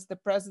time was the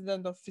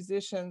president of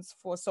Physicians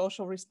for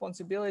Social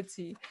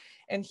Responsibility.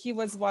 And he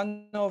was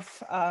one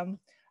of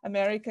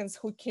Americans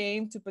who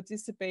came to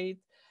participate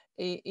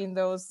in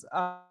those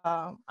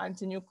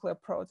anti-nuclear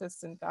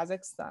protests in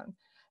Kazakhstan.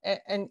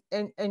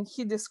 And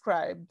he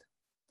described,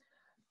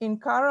 in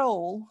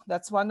Karaul,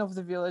 that's one of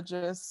the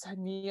villages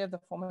near the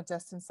former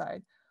testing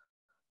site,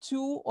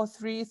 2,000 or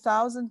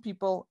 3,000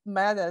 people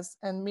met us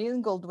and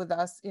mingled with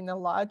us in a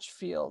large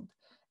field,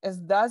 as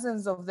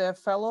dozens of their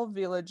fellow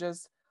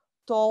villagers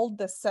told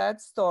the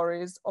sad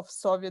stories of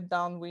Soviet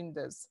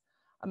downwinders.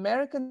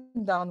 American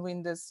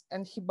downwinders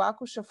and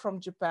hibakusha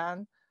from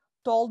Japan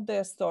told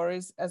their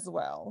stories as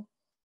well.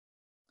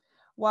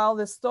 While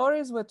the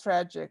stories were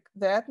tragic,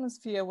 the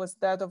atmosphere was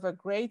that of a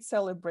great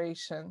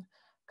celebration.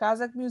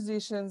 Kazakh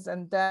musicians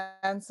and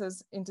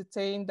dancers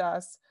entertained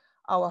us.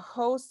 Our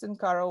host in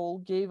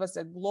Karaul gave us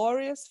a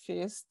glorious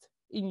feast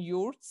in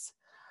yurts,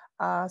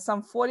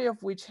 some 40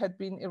 of which had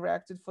been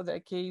erected for the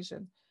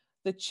occasion.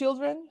 The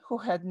children, who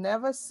had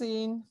never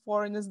seen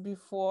foreigners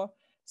before,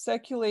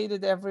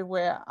 circulated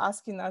everywhere,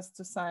 asking us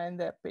to sign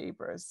their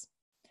papers.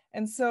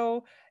 And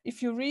so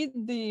if you read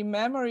the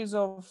memories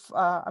of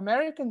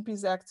American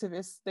peace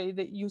activists,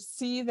 you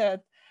see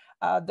that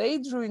they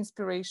drew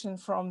inspiration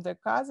from the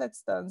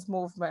Kazakhstan's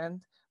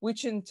movement,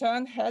 which in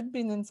turn had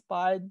been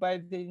inspired by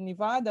the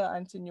Nevada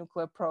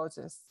anti-nuclear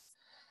protests.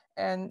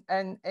 And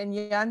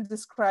Jan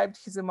described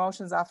his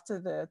emotions after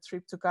the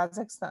trip to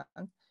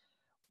Kazakhstan.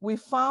 We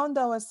found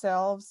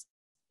ourselves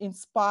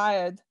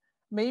inspired,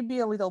 maybe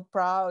a little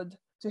proud,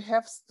 to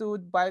have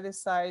stood by the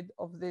side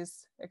of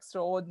these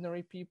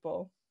extraordinary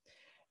people.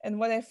 And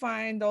what I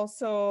find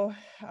also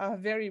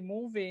very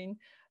moving,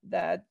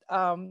 that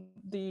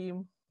the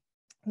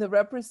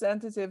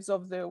representatives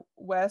of the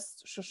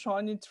West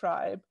Shoshone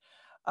tribe,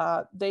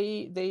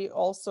 they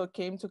also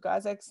came to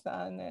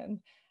Kazakhstan,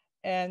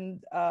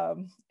 and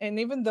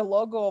even the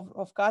logo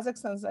of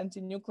Kazakhstan's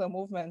anti-nuclear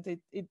movement,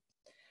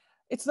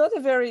 it's not a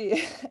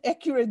very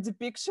accurate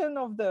depiction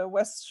of the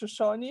West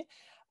Shoshone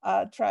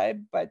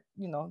tribe, but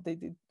they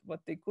did what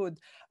they could.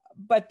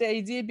 But the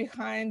idea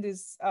behind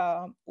this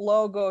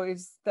logo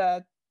is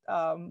that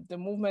the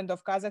movement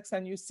of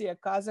Kazakhstan, you see a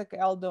Kazakh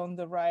elder on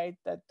the right,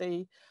 that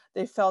they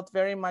felt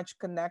very much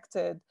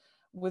connected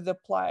with the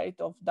plight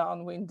of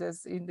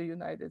downwinders in the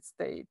United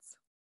States.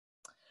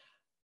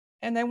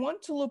 And I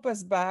want to loop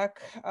us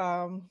back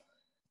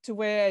to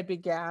where I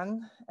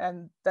began,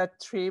 and that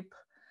trip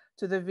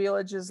to the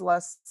villages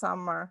last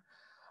summer.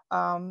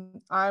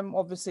 I'm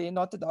obviously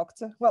not a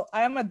doctor. Well,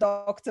 I am a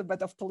doctor,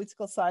 but of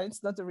political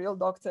science, not a real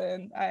doctor.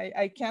 And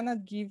I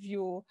cannot give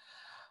you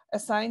a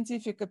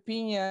scientific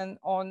opinion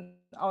on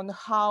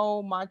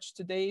how much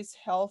today's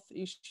health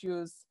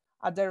issues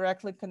are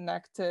directly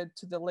connected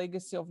to the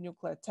legacy of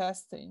nuclear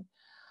testing.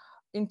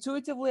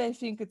 Intuitively, I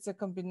think it's a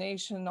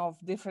combination of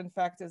different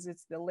factors.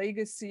 It's the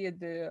legacy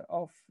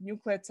of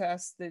nuclear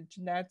tests, the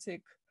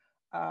genetic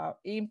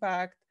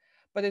impact,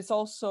 but it's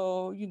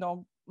also,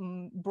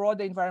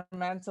 broader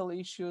environmental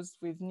issues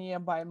with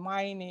nearby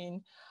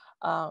mining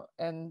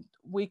and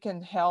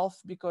weakened health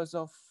because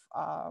of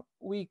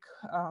weak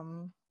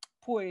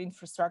poor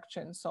infrastructure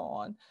and so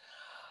on.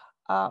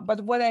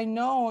 But what I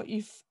know,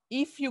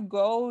 if you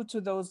go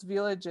to those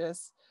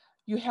villages,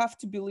 you have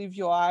to believe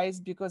your eyes,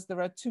 because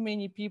there are too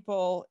many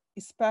people,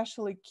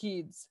 especially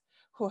kids,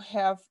 who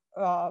have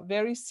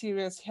very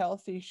serious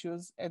health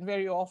issues and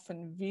very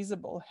often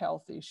visible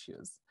health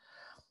issues.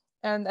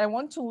 And I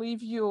want to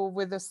leave you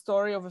with the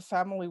story of a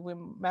family we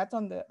met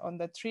on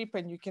the trip,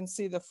 and you can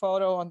see the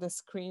photo on the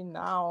screen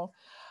now,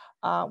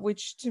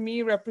 which to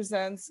me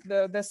represents,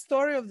 the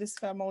story of this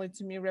family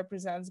to me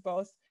represents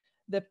both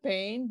the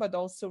pain but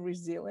also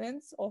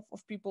resilience of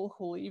people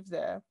who live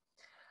there.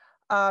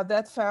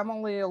 That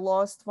family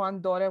lost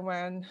one daughter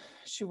when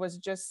she was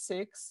just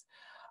 6.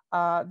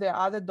 The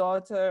other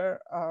daughter,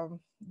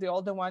 the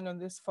older one on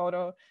this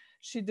photo,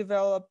 she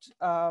developed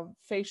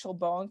facial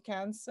bone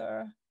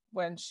cancer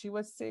when she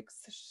was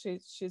 6.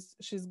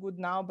 She's good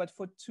now, but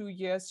for 2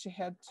 years she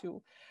had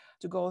to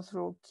go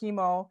through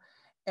chemo.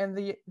 And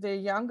the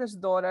youngest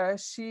daughter,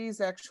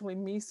 she's actually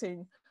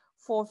missing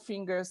 4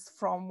 fingers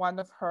from one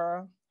of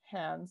her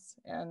hands.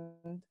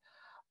 And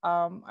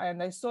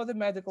I saw the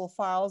medical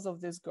files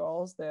of these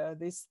girls. They're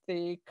this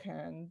thick,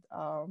 and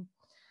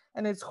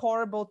it's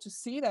horrible to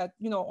see that,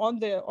 you know, on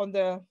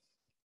the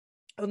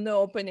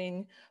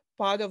opening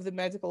part of the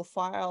medical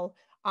file,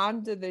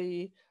 under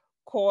the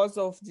cause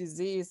of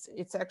disease,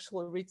 it's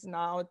actually written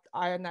out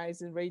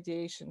ionizing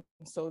radiation.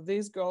 So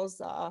these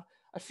girls are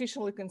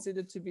officially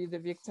considered to be the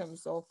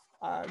victims of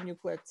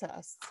nuclear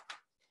tests.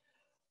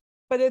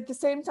 But at the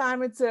same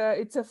time, it's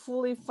a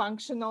fully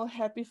functional,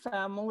 happy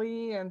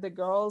family, and the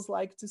girls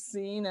like to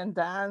sing and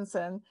dance,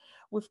 and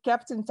we've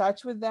kept in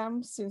touch with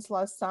them since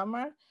last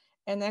summer.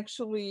 And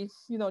actually,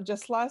 you know,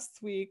 just last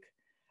week,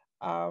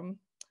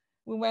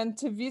 we went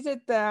to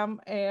visit them,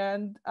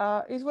 and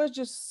it was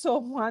just so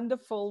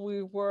wonderful.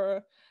 We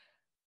were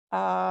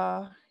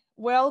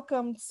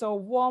welcomed so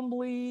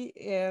warmly,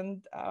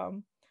 and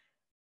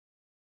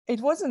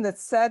it wasn't a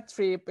sad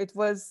trip. It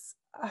was,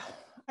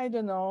 I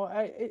don't know,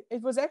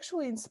 it was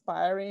actually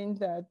inspiring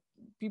that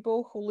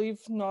people who live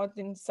not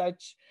in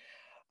such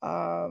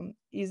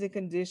easy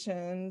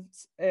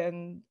conditions,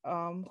 and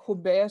who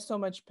bear so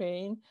much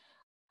pain,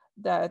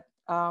 that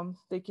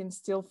they can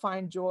still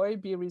find joy,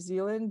 be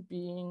resilient,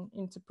 being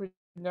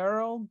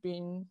entrepreneurial,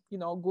 being, you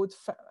know,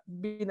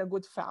 being a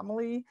good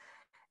family.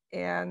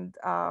 And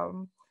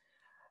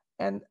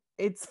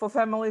it's for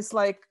families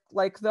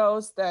like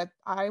those that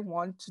I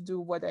want to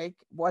do what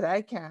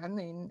I can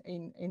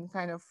in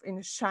kind of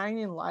in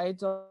shining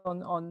light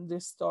on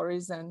these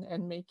stories,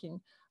 and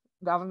making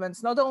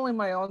governments, not only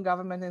my own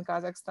government in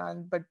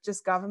Kazakhstan, but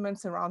just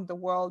governments around the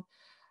world,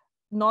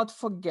 not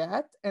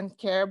forget and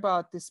care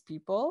about these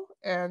people.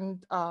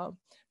 And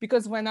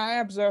because when I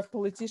observe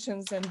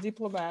politicians and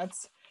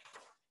diplomats,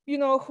 you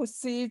know, who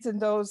sit in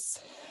those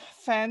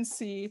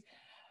fancy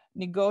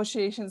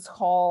negotiations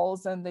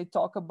halls, and they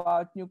talk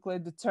about nuclear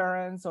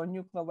deterrence or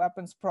nuclear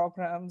weapons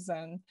programs,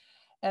 and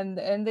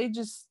they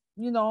just,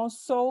 you know,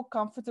 so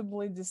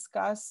comfortably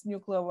discuss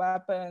nuclear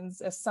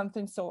weapons as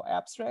something so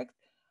abstract.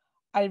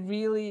 I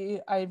really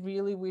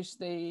wish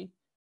they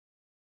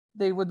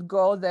would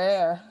go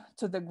there,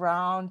 to the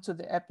ground, to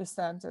the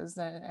epicenters,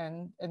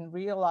 and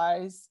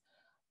realize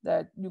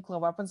that nuclear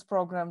weapons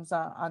programs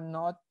are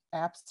not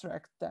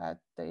abstract, that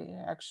they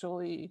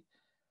actually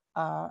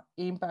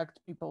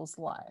impact people's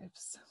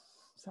lives.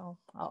 So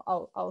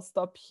I'll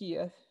stop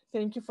here.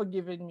 Thank you for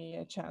giving me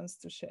a chance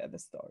to share the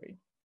story.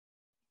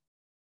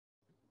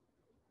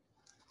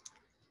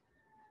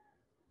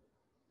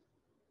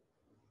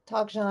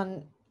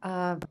 Togzhan,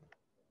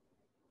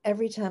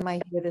 every time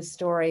I hear this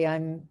story,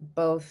 I'm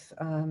both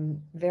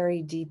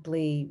very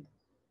deeply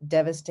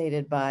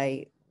devastated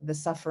by the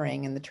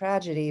suffering and the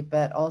tragedy,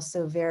 but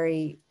also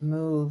very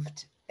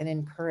moved and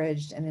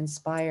encouraged and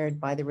inspired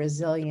by the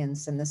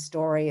resilience and the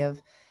story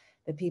of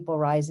the people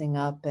rising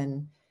up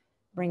and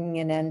bringing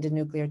an end to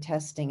nuclear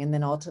testing, and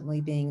then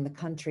ultimately being the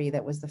country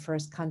that was the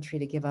first country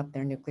to give up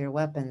their nuclear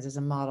weapons as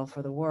a model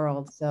for the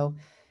world. So,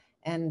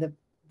 and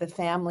the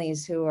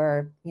families who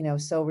are, you know,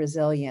 so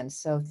resilient.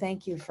 So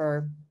thank you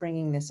for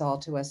bringing this all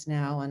to us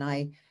now. And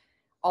I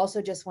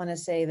also just want to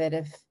say that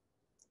if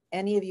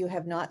any of you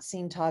have not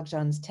seen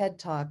Togzhan's TED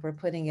Talk, we're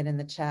putting it in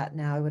the chat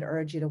now. I would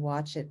urge you to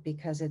watch it,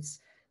 because it's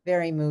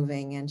very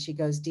moving, and she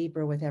goes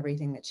deeper with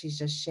everything that she's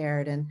just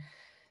shared. And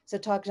so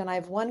Togzhan, I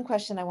have one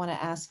question I want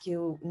to ask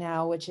you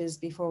now, which is,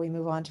 before we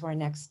move on to our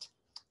next,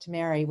 to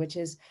Mary, which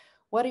is,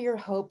 what are your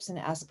hopes and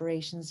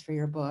aspirations for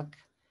your book?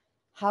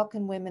 How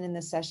can women in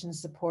the session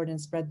support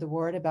and spread the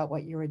word about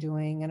what you are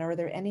doing? And are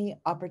there any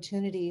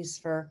opportunities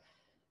for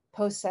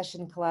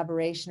post-session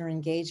collaboration or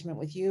engagement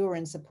with you, or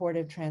in support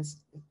of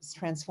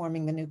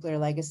transforming the nuclear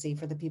legacy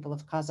for the people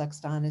of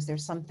Kazakhstan? Is there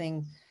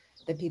something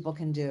that people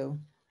can do?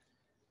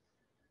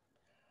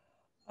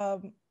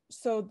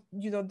 So,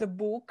 you know, the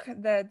book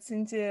that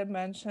Cynthia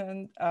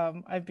mentioned,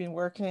 I've been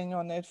working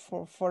on it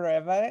for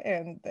forever,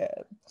 and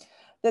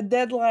the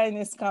deadline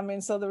is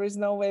coming, so there is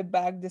no way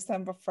back.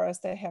 December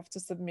 1st, I have to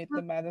submit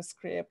the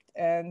manuscript.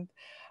 And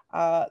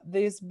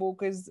this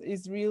book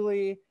is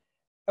really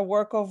a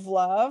work of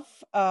love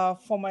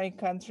for my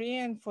country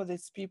and for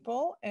these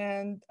people.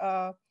 And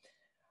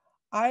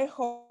I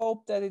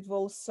hope that it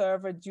will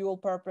serve a dual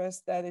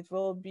purpose, that it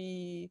will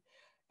be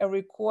a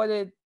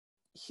recorded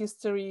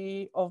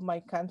history of my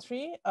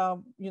country, a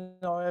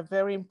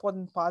very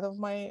important part of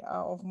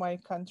my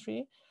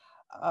country.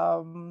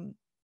 Um,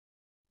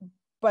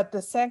 but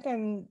the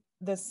second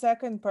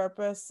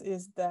purpose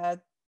is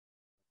that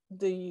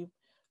the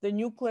the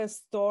nuclear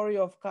story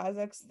of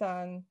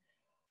Kazakhstan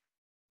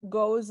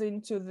goes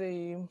into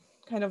the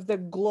kind of the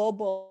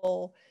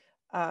global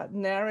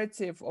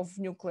narrative of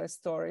nuclear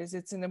stories.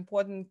 It's an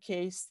important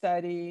case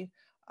study,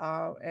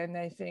 and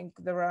I think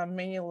there are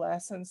many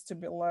lessons to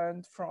be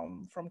learned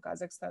from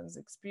Kazakhstan's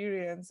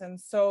experience. And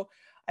so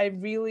I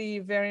really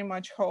very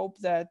much hope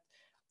that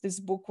this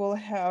book will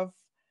have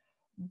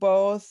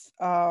both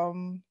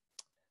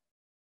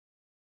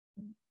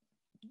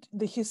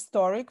the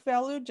historic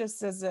value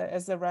just as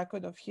a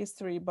record of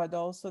history, but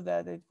also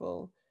that it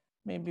will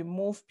maybe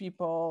move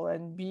people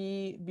and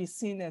be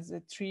seen as a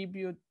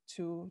tribute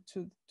to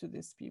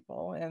these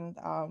people. And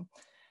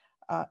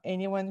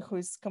anyone who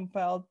is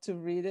compelled to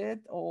read it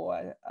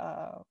or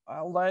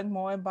learn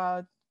more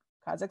about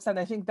Kazakhstan,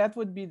 I think that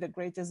would be the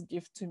greatest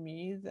gift to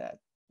me. That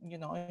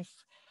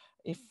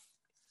if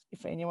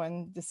if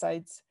anyone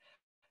decides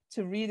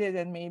to read it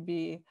and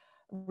maybe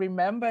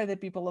remember the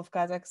people of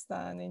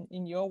Kazakhstan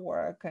in your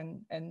work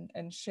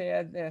and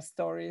share their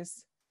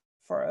stories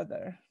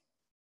further.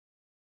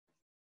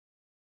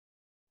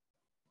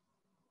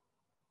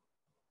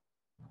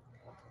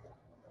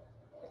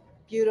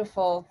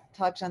 Beautiful,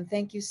 Togzhan.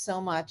 Thank you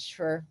so much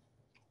for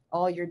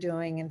all you're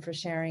doing and for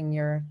sharing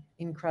your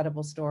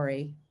incredible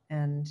story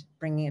and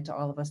bringing it to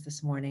all of us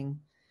this morning.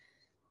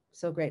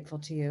 So grateful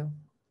to you.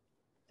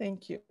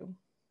 Thank you.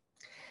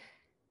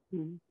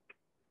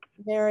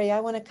 Mary, I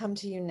want to come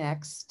to you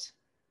next.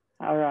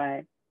 All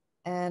right.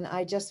 And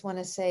I just want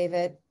to say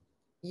that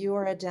you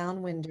are a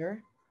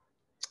downwinder.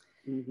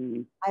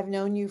 Mm-hmm. I've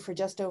known you for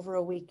just over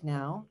a week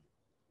now.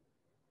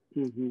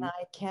 Mm-hmm. And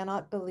I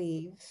cannot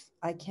believe,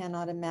 I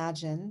cannot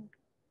imagine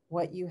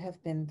what you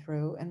have been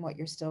through and what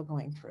you're still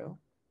going through.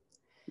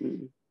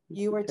 Mm-hmm.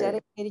 You are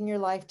dedicating your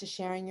life to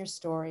sharing your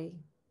story,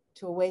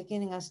 to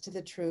awakening us to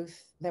the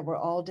truth that we're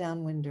all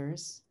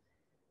downwinders,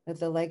 that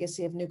the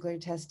legacy of nuclear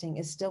testing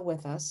is still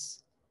with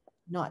us,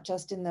 not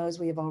just in those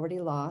we have already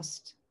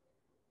lost,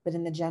 but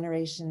in the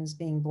generations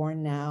being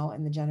born now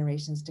and the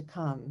generations to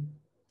come.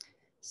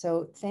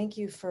 So thank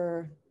you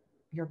for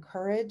your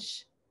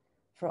courage,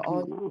 for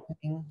all you're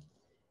doing.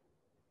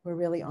 We're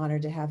really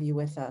honored to have you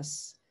with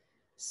us.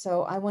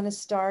 So I want to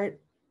start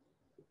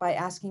by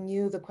asking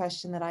you the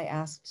question that I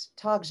asked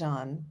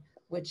Togzhan,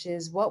 which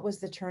is, what was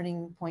the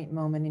turning point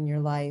moment in your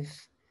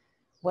life?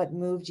 What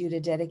moved you to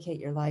dedicate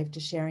your life to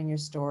sharing your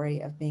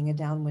story of being a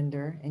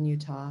downwinder in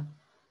Utah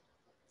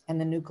and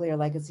the nuclear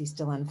legacy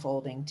still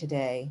unfolding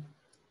today?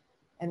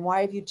 And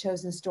why have you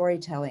chosen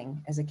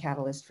storytelling as a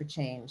catalyst for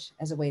change,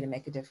 as a way to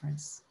make a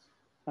difference?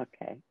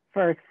 Okay.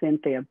 First,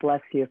 Cynthia,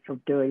 bless you for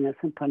doing this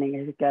and putting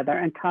it together.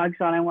 And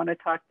Togzhan, I want to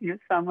talk to you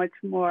so much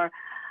more.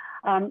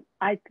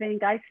 I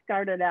think I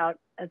started out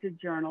as a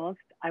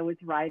journalist. I was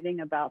writing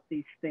about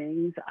these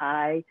things.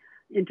 I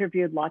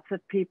interviewed lots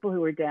of people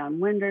who were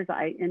downwinders.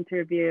 I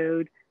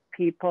interviewed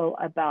people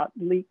about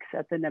leaks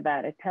at the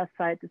Nevada test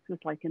site. This was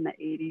like in the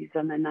 80s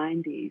and the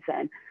 90s.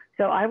 And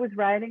so I was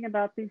writing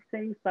about these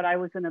things, but I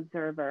was an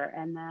observer.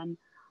 And then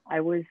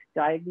I was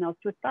diagnosed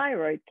with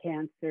thyroid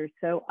cancer.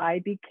 So I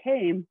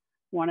became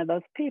one of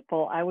those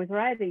people I was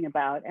writing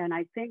about. And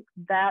I think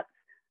that's,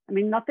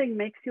 nothing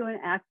makes you an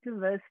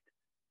activist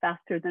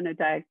faster than a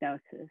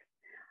diagnosis.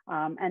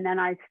 And then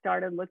I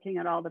started looking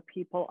at all the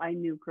people I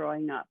knew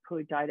growing up who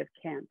had died of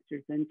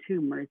cancers and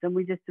tumors. And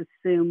we just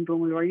assumed when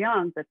we were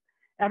young that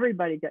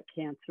everybody got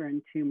cancer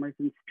and tumors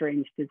and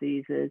strange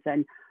diseases.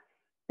 And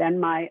then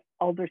my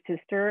older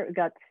sister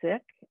got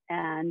sick,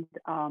 and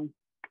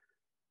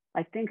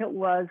I think it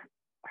was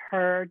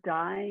her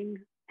dying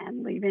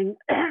and leaving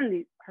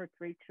her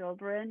 3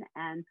 children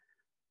and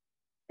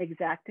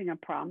exacting a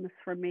promise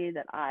for me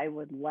that I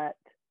would let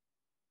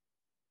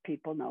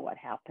people know what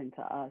happened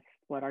to us,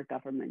 what our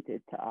government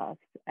did to us.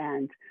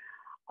 And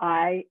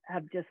I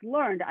have just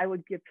learned I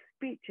would give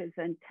speeches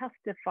and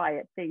testify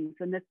at things.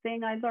 And the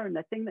thing I learned,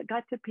 the thing that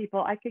got to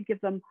people, I could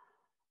give them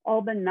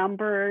all the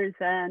numbers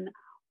and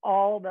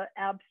all the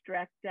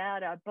abstract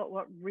data, but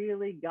what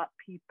really got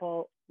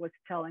people was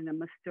telling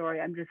them a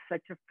story. I'm just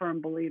such a firm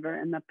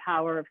believer in the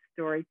power of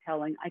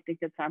storytelling. I think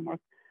it's our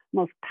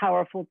most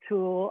powerful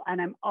tool.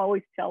 And I'm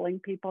always telling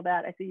people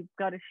that. I say, you've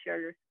got to share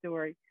your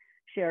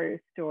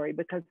story,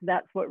 because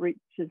that's what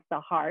reaches the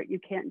heart. You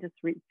can't just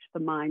reach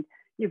the mind.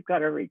 You've got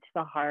to reach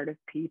the heart of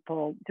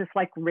people, just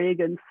like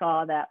Reagan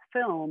saw that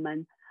film.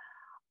 And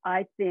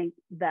I think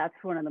that's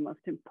one of the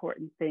most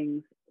important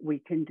things we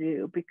can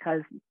do,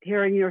 because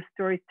hearing your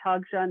stories,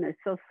 Togzhan, are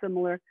so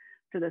similar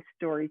to the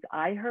stories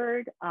I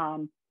heard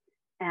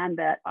and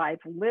that I've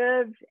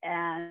lived.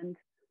 And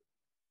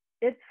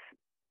it's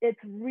it's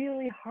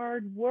really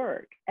hard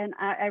work. And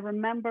I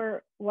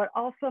remember what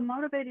also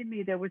motivated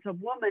me, there was a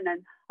woman,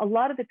 and a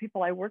lot of the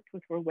people I worked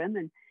with were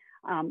women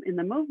in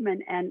the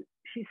movement. And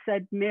she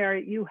said,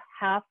 Mary, you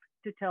have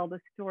to tell the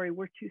story.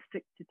 We're too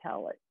sick to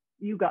tell it.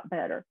 You got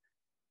better.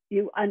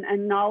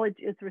 And knowledge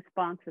is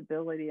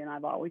responsibility. And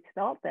I've always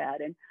felt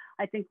that. And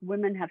I think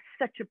women have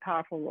such a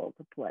powerful role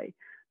to play.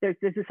 There's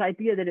this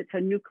idea that it's a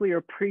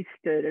nuclear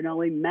priesthood and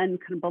only men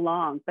can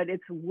belong, but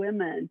it's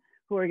women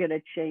who are going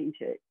to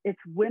change it.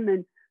 It's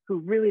women who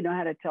really know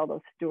how to tell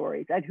those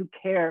stories and who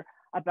care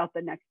about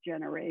the next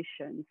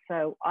generation.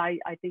 So I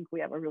think we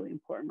have a really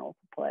important role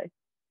to play.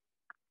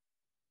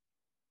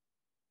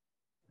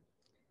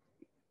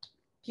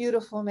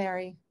 Beautiful,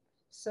 Mary.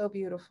 So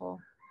beautiful.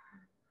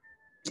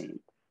 Thanks.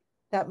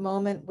 That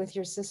moment with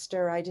your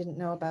sister, I didn't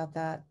know about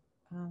that.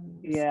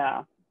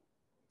 Yeah.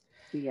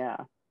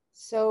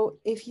 So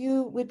if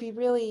you would be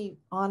really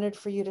honored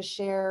for you to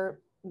share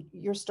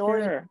your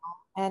story. Sure.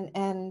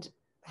 and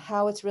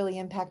how it's really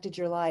impacted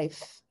your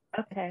life.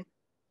 Okay,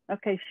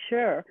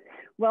 sure.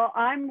 Well,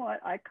 I'm what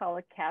I call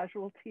a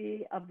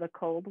casualty of the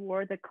Cold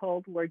War. The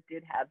Cold War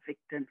did have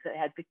victims. It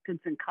had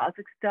victims in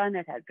Kazakhstan.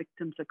 It had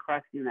victims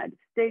across the United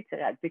States. It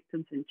had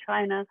victims in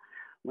China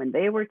when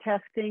they were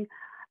testing.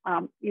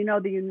 You know,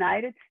 the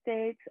United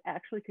States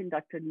actually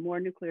conducted more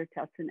nuclear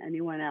tests than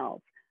anyone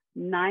else,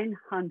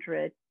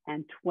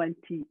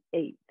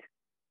 928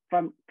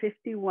 from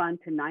 51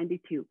 to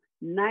 92,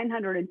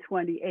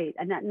 928.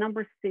 And that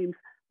number seems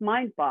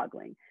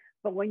mind-boggling.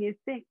 But when you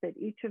think that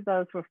each of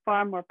those were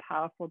far more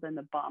powerful than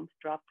the bombs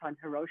dropped on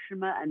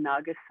Hiroshima and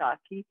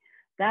Nagasaki,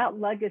 that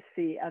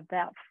legacy of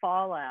that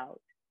fallout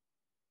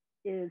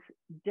is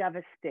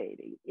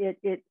devastating.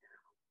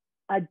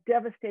 A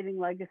devastating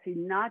legacy,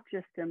 not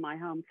just in my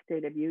home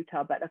state of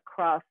Utah, but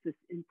across this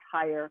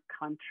entire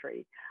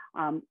country.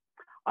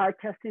 Our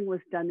testing was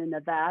done in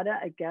Nevada,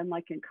 again,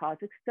 like in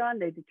Kazakhstan.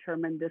 They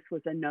determined this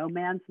was a no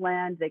man's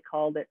land. They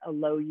called it a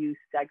low use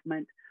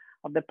segment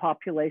of the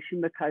population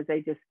because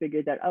they just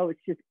figured that, oh, it's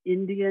just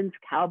Indians,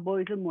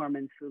 cowboys, and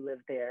Mormons who live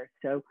there.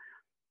 So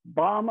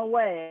bomb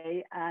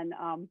away. And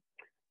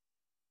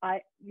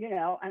I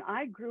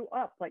grew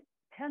up like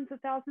tens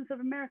of thousands of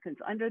Americans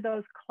under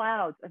those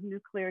clouds of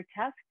nuclear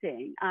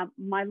testing.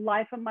 My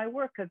life and my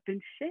work have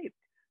been shaped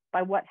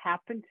by what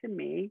happened to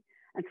me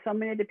and so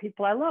many of the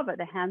people I love at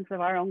the hands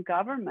of our own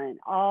government,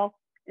 all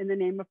in the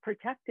name of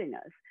protecting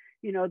us.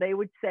 You know, they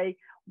would say,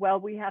 well,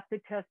 we have to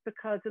test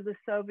because of the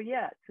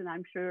Soviets. And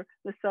I'm sure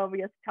the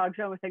Soviets,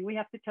 Togzhan was saying, we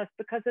have to test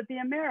because of the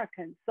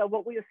Americans. So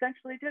what we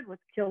essentially did was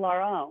kill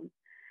our own.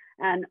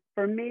 And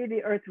for me,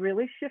 the earth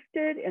really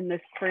shifted in the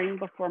spring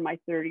before my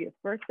 30th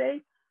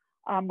birthday,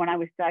 when I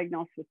was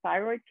diagnosed with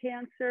thyroid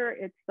cancer.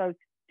 It's those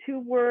two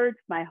words.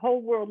 My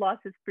whole world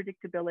lost its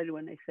predictability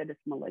when they said it's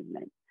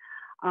malignant.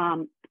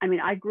 I mean,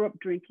 I grew up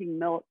drinking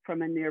milk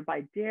from a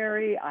nearby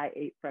dairy. I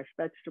ate fresh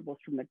vegetables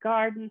from the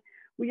garden.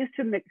 We used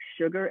to mix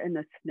sugar in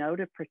the snow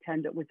to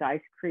pretend it was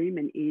ice cream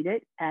and eat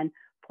it and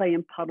play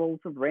in puddles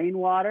of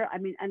rainwater. I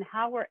mean, and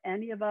how were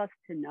any of us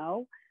to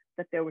know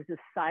that there was a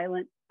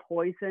silent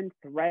poison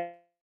threading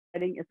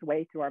its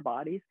way through our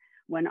bodies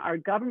when our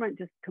government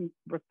just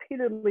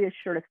repeatedly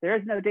assured us there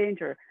is no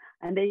danger?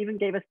 And they even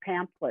gave us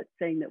pamphlets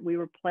saying that we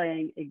were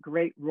playing a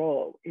great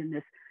role in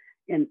this,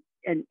 in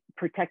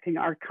protecting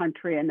our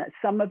country, and that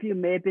some of you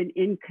may have been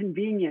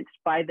inconvenienced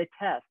by the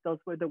test. Those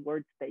were the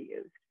words they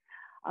used.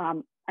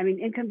 I mean,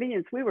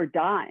 inconvenience, we were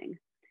dying.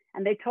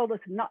 And they told us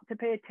not to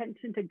pay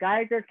attention to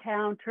Geiger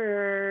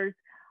counters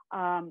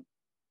and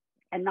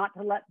not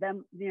to let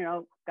them, you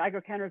know, Geiger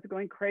counters are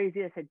going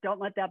crazy. I said,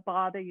 don't let that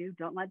bother you.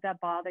 Don't let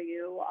that bother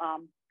you.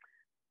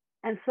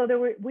 And so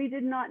we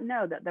did not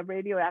know that the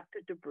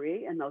radioactive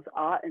debris and those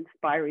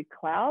awe-inspiring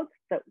clouds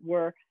that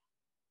were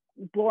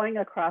blowing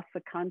across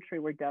the country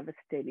were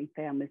devastating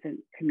families and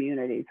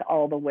communities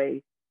all the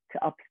way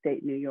to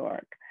upstate New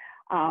York.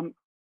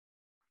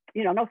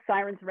 You know, no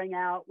sirens rang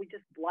out. We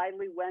just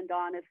blindly went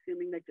on,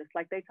 assuming that just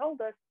like they told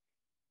us,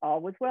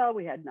 all was well.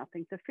 We had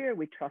nothing to fear.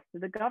 We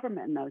trusted the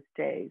government in those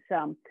days.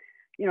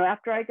 You know,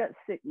 after I got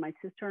sick, my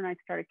sister and I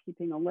started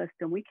keeping a list,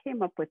 and we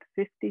came up with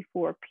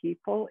 54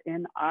 people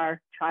in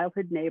our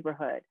childhood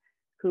neighborhood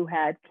who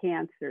had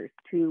cancers,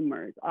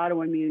 tumors,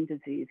 autoimmune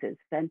diseases.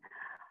 And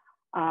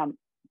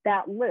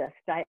that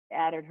list, I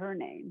added her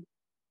name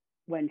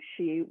when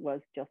she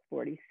was just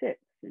 46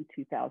 in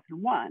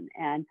 2001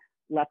 and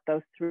left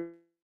those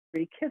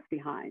three kids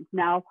behind.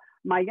 Now,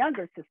 my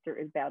younger sister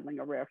is battling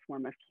a rare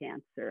form of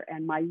cancer,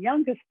 and my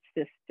youngest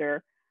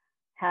sister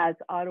has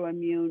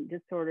autoimmune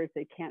disorders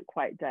they can't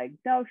quite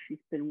diagnose. She's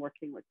been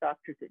working with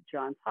doctors at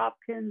Johns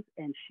Hopkins,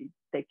 and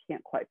they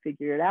can't quite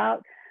figure it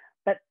out.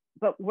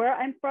 But where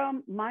I'm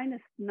from, mine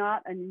is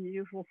not an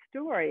unusual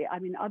story. I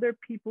mean, other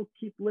people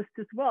keep lists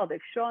as well.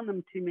 They've shown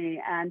them to me,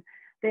 and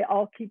they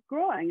all keep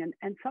growing.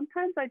 And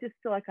sometimes I just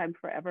feel like I'm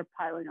forever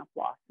piling up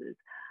losses.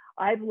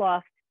 I've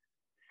lost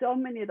so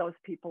many of those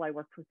people I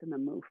worked with in the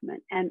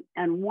movement. And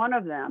one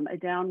of them, a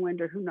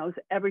downwinder who knows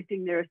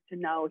everything there is to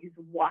know, he's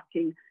a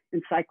walking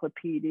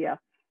encyclopedia.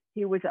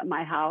 he was at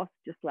my house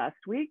just last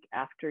week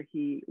after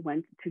he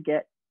went to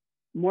get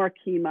more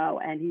chemo,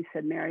 and he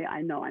said, Mary,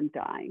 I know I'm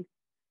dying.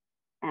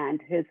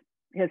 And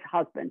his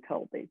husband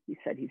told me, he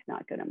said he's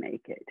not going to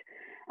make it.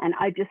 And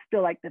I just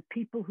feel like the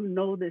people who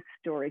know this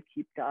story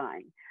keep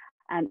dying.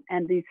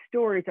 And these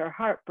stories are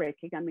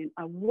heartbreaking. I mean,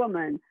 a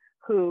woman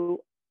who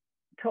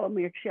told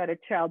me she had a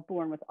child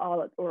born with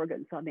all its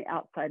organs on the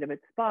outside of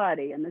its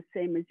body. And the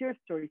same as your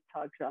story,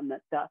 Togzhan,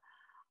 that the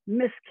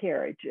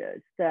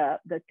miscarriages, the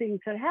things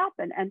that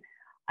happen. And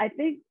I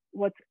think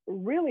what's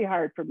really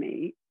hard for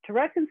me to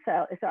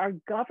reconcile is our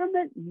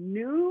government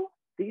knew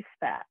these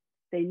facts.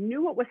 They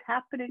knew what was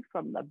happening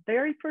from the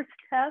very first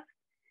test,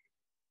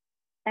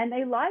 and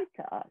they lied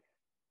to us.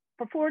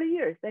 For 40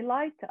 years, they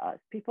lied to us.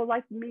 People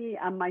like me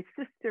and my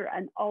sister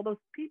and all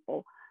those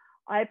people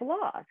I've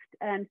lost.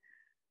 And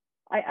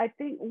I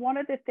think one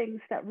of the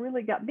things that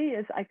really got me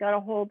is I got a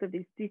hold of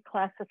these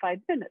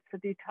declassified minutes of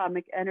the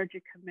Atomic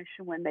Energy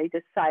Commission when they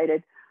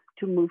decided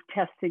to move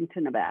testing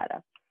to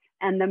Nevada.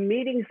 And the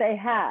meetings they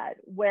had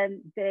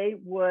when they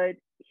would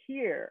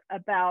hear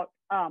about,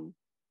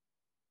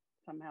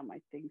 somehow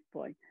my thing's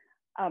going,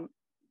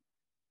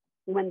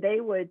 when they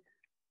would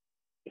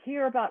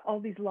hear about all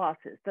these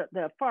losses,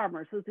 the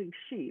farmers losing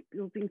sheep,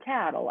 losing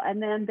cattle,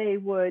 and then they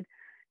would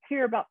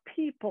hear about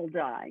people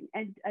dying.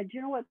 And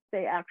you know what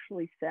they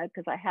actually said?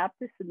 Because I have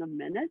this in the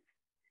minutes.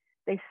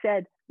 They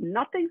said,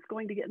 nothing's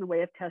going to get in the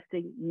way of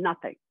testing,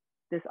 nothing.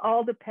 This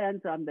all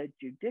depends on the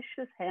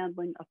judicious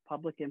handling of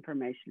public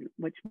information,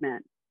 which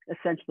meant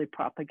essentially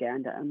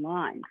propaganda and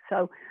lying.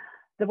 So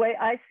the way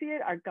I see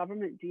it, our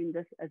government deemed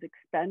this as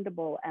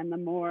expendable. And the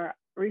more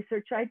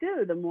research I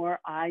do, the more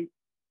I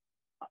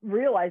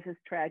realize this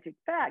tragic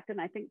fact.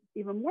 And I think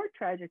even more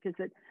tragic is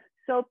that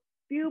so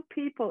few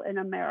people in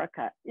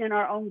America, in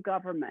our own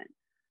government,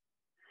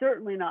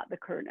 certainly not the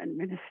current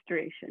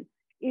administration,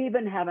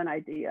 even have an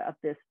idea of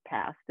this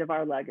past, of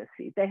our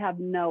legacy. They have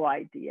no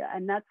idea.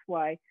 And that's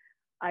why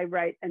I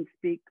write and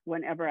speak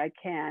whenever I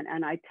can,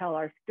 and I tell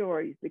our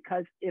stories,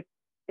 because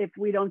if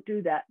we don't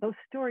do that, those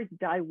stories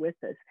die with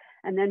us.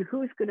 And then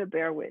who's going to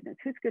bear witness?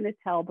 Who's going to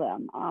tell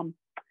them?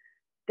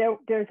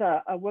 There's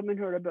a woman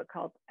who wrote a book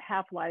called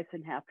Half Lies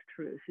and Half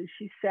Truths, and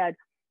she said,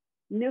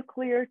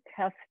 nuclear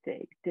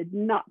testing did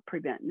not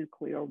prevent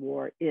nuclear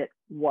war. It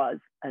was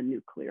a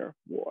nuclear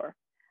war.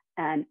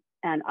 And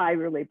I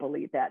really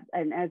believe that.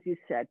 And as you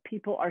said,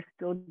 people are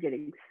still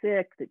getting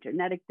sick, the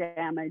genetic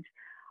damage.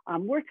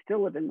 We're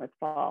still living with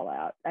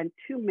fallout. And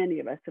too many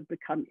of us have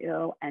become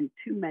ill, and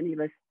too many of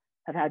us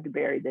have had to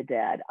bury the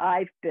dead.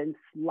 I've been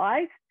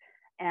sliced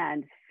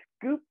and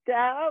scooped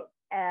out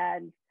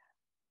and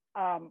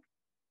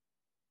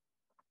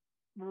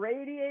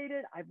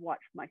radiated. I've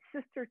watched my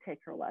sister take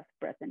her last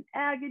breath in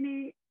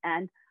agony,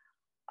 and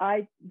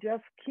I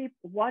just keep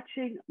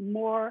watching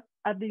more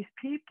of these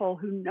people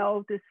who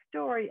know this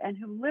story and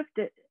who lived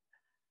it,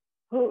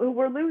 who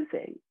we're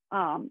losing.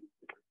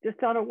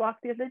 Just on a walk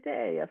the other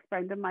day, a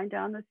friend of mine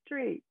down the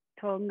street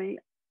told me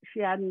she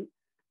hadn't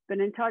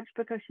been in touch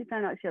because she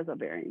found out she has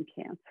ovarian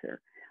cancer.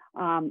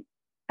 And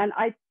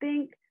I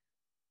think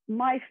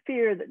my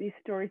fear that these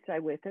stories die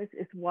with us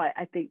is why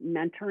I think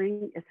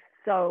mentoring is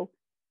so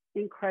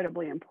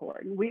incredibly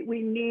important.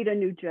 We need a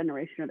new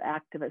generation of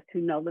activists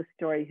who know the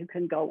story, who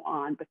can go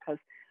on, because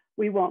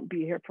we won't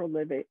be here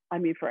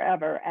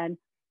forever. And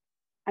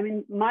I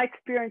mean, my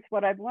experience,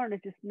 what I've learned,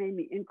 has just made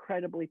me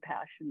incredibly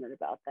passionate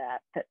about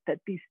that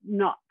these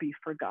not be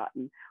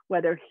forgotten,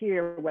 whether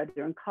here,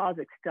 whether in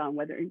Kazakhstan,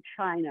 whether in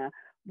China,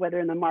 whether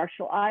in the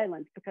Marshall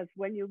Islands, because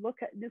when you look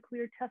at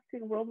nuclear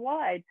testing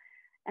worldwide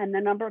and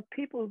the number of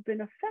people who've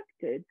been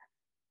affected,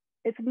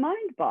 it's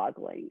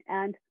mind-boggling.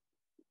 And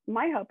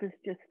my hope is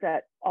just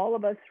that all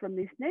of us from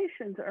these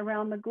nations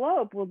around the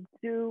globe will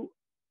do,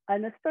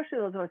 and especially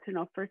those of us who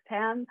know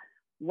firsthand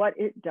what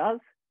it does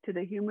to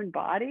the human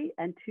body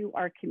and to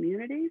our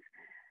communities,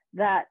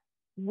 that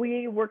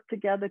we work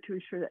together to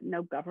ensure that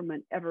no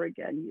government ever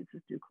again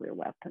uses nuclear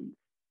weapons.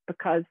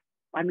 Because,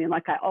 I mean,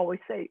 like I always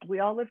say, we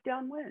all live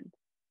downwind.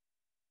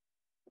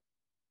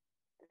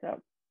 So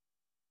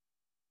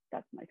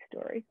that's my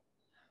story.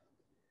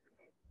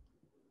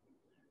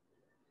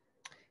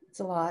 It's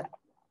a lot.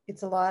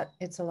 It's a lot.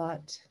 It's a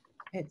lot.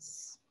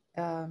 It's,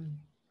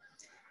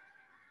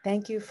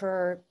 thank you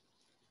for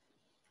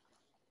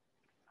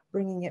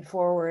bringing it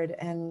forward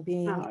and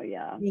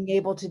being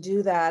able to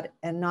do that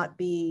and not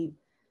be,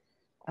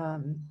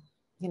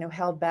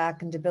 held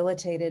back and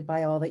debilitated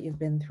by all that you've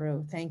been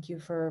through. Thank you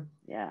for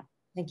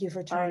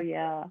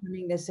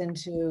turning this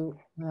into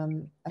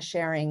a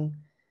sharing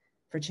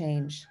for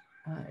change.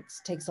 It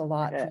takes a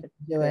lot to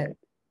do it.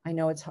 I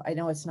know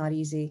it's not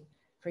easy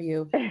for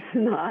you. It's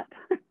not.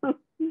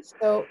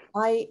 So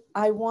I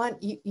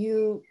want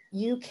you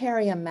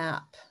carry a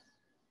map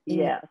in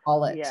your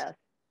wallet. Yes.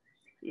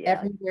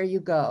 Everywhere you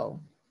go.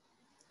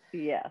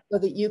 Yes. So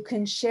that you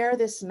can share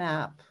this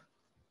map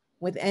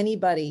with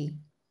anybody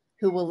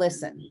who will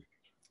listen.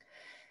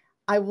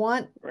 I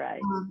want,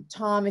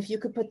 Tom, if you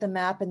could put the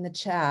map in the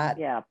chat.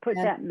 Yeah, put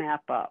that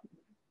map up.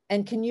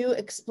 And can you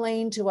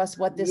explain to us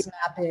what this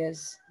map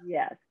is?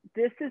 Yes.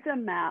 this is a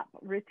map.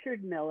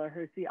 Richard Miller,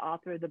 who's the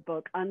author of the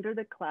book Under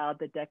the Cloud,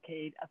 the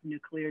Decades of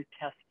Nuclear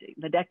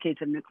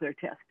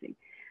Testing.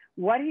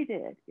 What he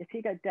did is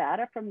he got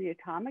data from the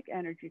Atomic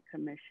Energy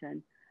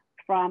Commission,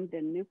 from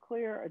the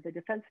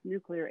Defense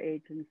Nuclear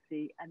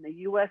Agency, and the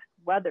U.S.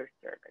 Weather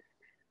Service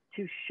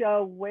to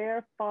show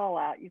where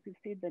fallout, you can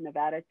see the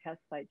Nevada test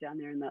site down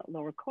there in the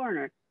lower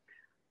corner,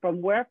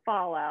 from where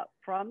fallout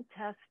from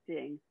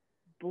testing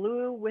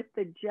blew with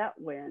the jet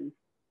winds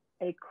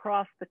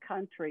across the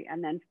country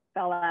and then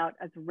fell out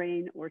as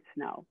rain or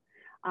snow.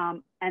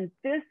 And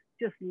this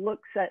just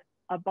looks at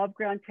above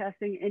ground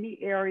testing, any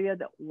area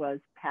that was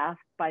passed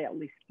by at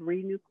least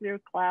 3 nuclear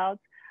clouds.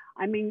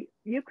 I mean,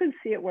 you can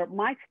see it where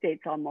my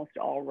state's almost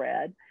all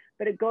red,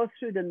 but it goes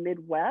through the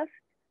Midwest.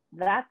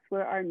 That's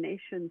where our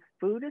nation's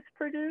food is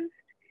produced.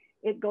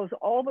 It goes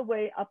all the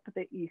way up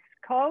the East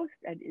Coast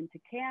and into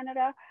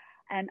Canada.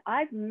 And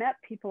I've met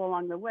people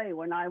along the way.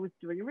 When I was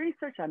doing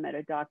research, I met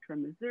a doctor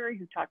in Missouri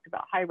who talked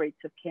about high rates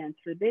of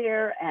cancer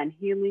there, and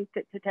he linked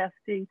it to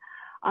testing.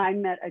 I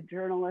met a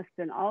journalist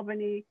in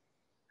Albany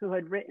who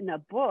had written a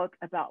book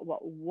about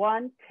what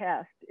one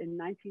test in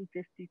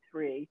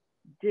 1953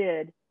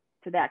 did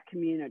to that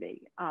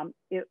community.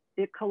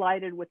 It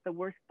collided with the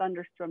worst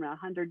thunderstorm in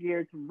 100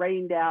 years,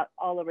 rained out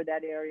all over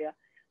that area.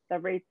 The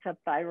rates of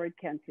thyroid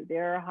cancer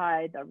there are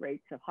high, the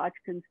rates of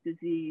Hodgkin's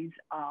disease,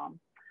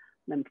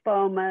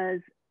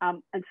 lymphomas.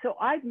 And so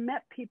I've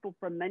met people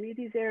from many of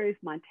these areas,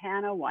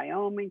 Montana,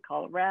 Wyoming,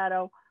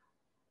 Colorado,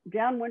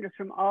 downwinders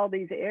from all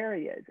these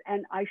areas.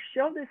 And I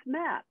show this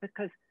map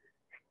because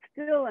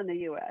still in the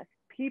US,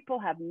 people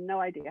have no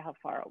idea how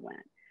far it went.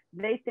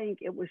 They think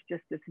it was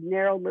just this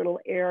narrow little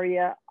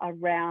area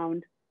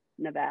around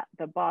Nevada,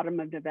 the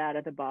bottom of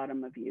Nevada, the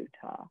bottom of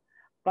Utah.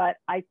 But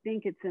I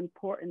think it's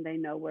important they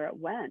know where it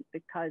went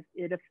because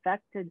it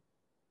affected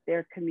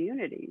their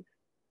communities.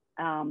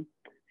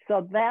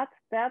 So that's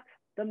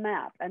the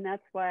map, and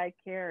that's why I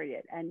carry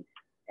it. And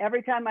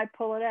every time I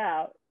pull it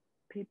out,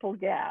 people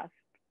gasp.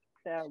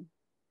 So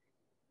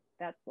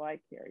that's why I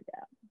carry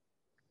that.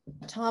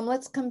 Tom,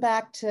 let's come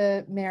back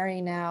to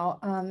Mary now.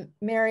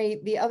 Mary,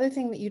 the other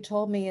thing that you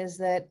told me is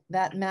that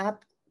that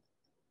map,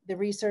 the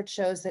research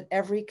shows that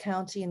every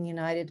county in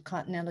the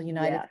continental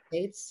United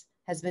States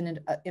has been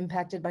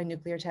impacted by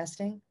nuclear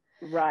testing.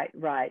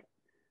 Right.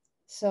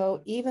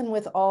 So even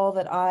with all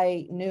that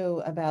I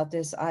knew about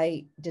this,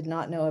 I did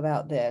not know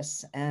about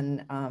this.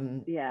 And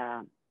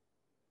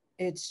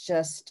it's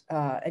just,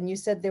 and you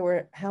said there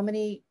were how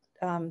many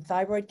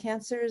thyroid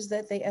cancers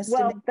that they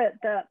estimate?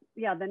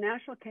 Well, the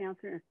National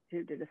Cancer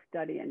Institute did a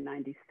study in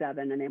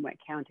 '97, and they went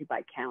county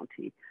by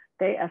county.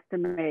 They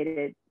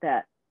estimated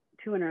that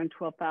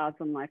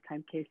 212,000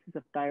 lifetime cases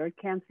of thyroid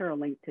cancer are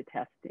linked to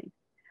testing.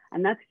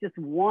 And that's just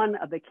one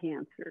of the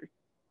cancers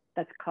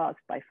that's caused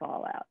by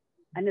fallout.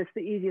 And it's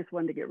the easiest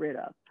one to get rid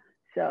of.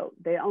 So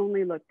they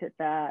only looked at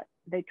that.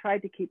 They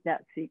tried to keep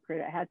that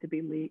secret. It had to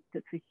be leaked.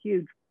 It's a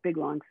huge, big,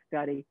 long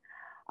study.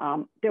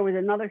 There was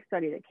another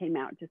study that came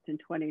out just in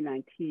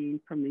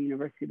 2019 from the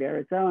University of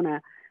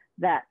Arizona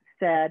that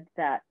said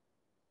that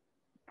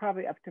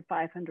probably up to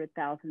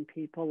 500,000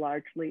 people,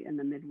 largely in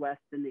the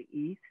Midwest and the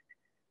East,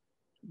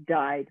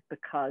 died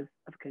because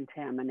of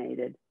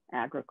contaminated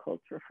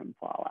agriculture from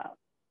fallout.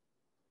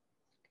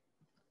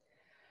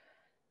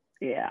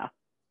 Yeah.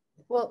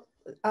 Well,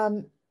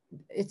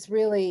 it's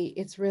really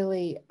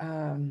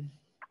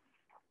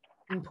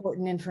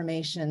important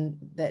information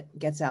that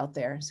gets out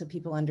there so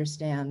people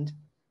understand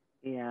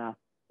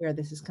where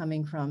this is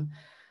coming from.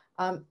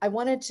 I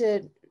wanted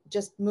to,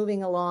 just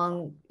moving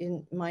along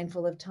in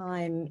mindful of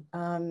time,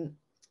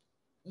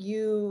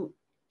 you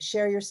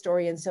share your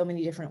story in so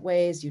many different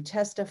ways. You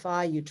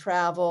testify, you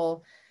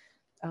travel.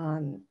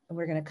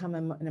 We're going to come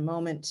in a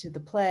moment to the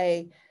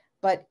play,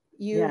 but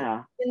you've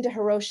been to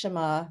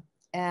Hiroshima,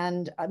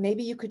 and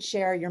maybe you could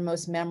share your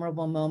most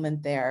memorable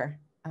moment there.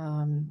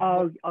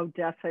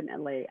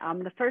 Definitely.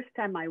 The first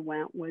time I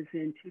went was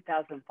in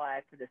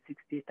 2005 for the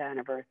 60th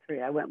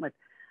anniversary. I went with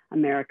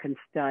American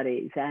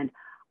Studies, and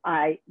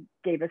I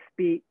gave a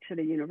speech at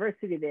a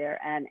university there,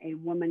 and a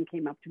woman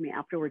came up to me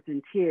afterwards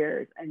in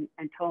tears and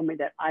told me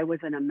that I was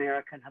an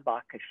American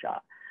Habakasha.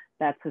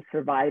 That's a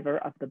survivor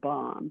of the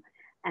bomb.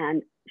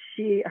 And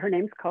her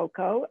name's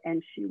Coco,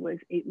 and she was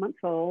 8 months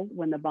old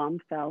when the bomb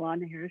fell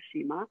on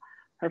Hiroshima.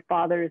 Her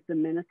father is the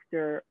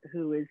minister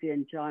who is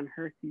in John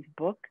Hersey's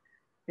book,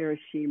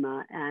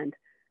 Hiroshima, and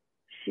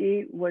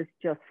she was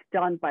just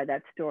stunned by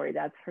that story.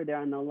 That's her there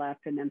on the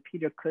left. And then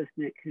Peter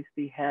Kuznick, who's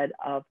the head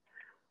of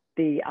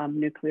the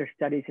Nuclear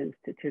Studies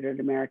Institute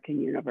at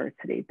American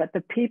University. But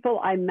the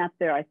people I met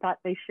there, I thought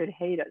they should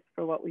hate us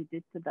for what we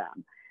did to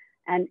them.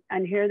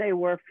 And here they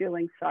were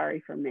feeling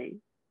sorry for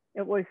me.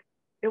 It was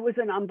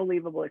an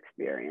unbelievable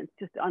experience,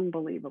 just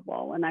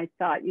unbelievable. And I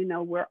thought,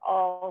 we're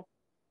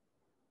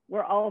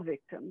all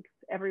victims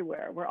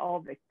everywhere. We're all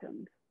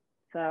victims.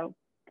 So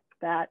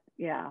that,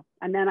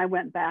 And then I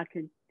went back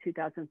in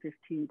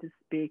 2015 to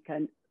speak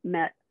and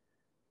met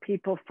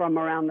people from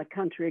around the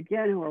country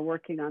again who are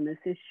working on this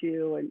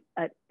issue and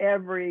at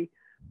every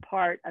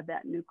part of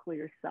that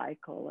nuclear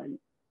cycle. And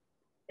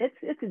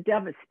it's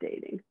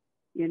devastating,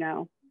 you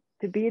know,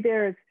 to be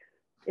there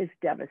is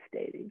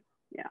devastating.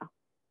 Yeah.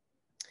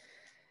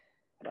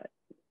 But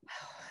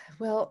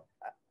well,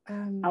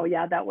 oh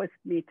yeah, that was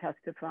me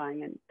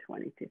testifying in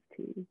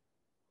 2015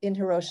 in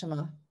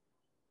Hiroshima.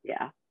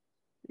 Yeah.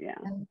 Yeah.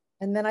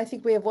 And then I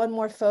think we have one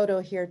more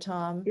photo here,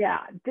 Tom. Yeah,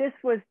 this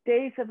was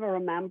Days of a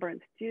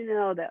Remembrance. Do you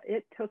know that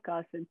it took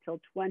us until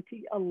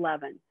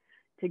 2011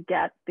 to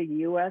get the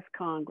US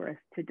Congress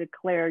to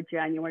declare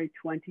January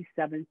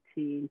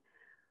 2017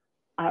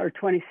 or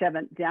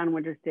 27th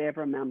Downwinter's Day of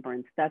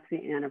Remembrance? That's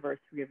the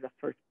anniversary of the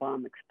first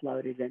bomb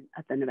exploded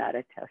at the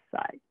Nevada test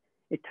site.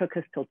 It took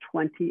us till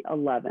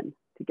 2011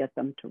 to get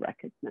them to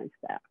recognize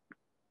that.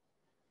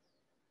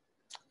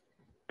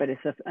 But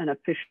it's an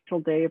official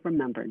day of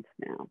remembrance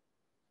now.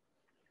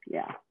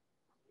 Yeah.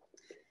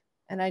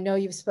 And I know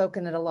you've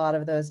spoken at a lot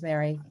of those,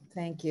 Mary.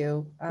 Thank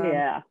you.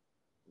 Yeah.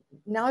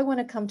 Now I want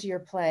to come to your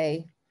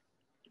play.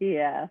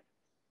 Yeah.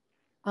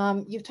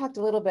 You've talked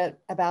a little bit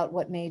about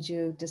what made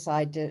you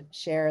decide to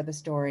share the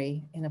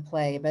story in a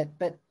play,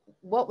 but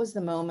what was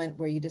the moment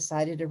where you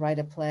decided to write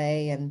a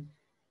play, and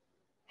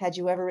had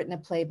you ever written a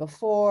play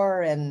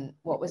before, and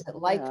what was it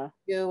like for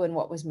you, and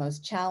what was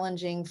most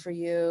challenging for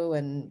you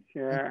and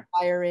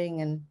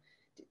inspiring, and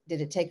did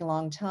it take a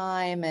long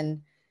time,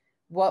 and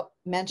what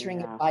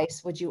mentoring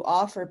advice would you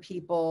offer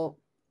people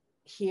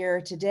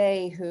here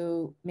today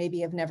who maybe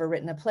have never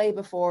written a play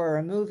before or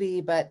a movie,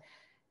 but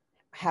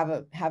have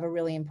a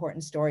really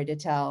important story to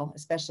tell,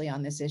 especially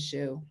on this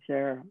issue?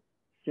 Sure.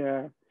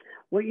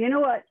 Well, you know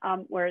what,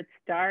 where it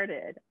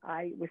started,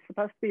 I was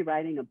supposed to be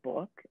writing a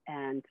book,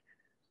 and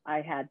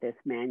I had this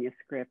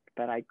manuscript,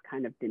 but I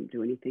kind of didn't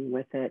do anything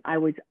with it. I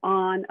was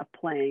on a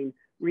plane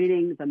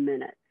reading the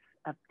minutes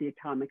of the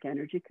Atomic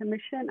Energy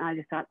Commission. I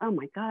just thought, oh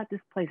my God, this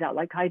plays out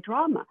like high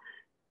drama.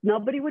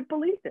 Nobody would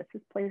believe this.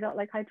 This plays out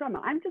like high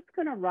drama. I'm just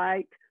going to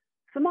write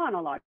some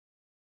monologues,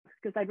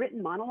 because I'd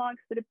written monologues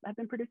that have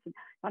been produced.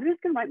 I'm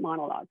just going to write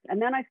monologues.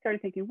 And then I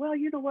started thinking, well,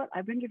 you know what?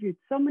 I've interviewed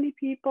so many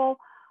people.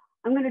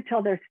 I'm going to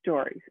tell their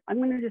stories. I'm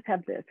going to just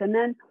have this. And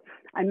then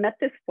I met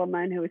this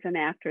woman who was an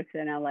actress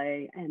in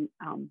LA, and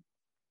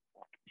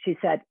she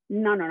said,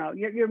 no,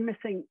 you're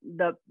missing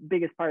the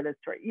biggest part of the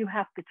story. You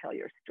have to tell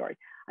your story.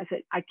 I said,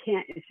 I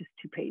can't, it's just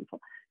too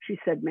painful. She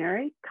said,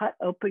 Mary, cut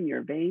open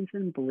your veins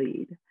and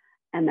bleed.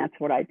 And that's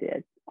what I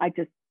did. I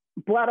just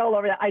blood all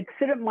over that. I'd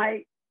sit at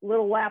my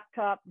little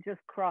laptop just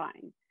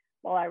crying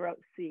while I wrote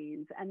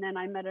scenes. And then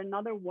I met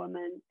another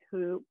woman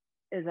who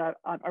is a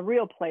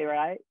real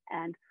playwright,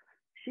 and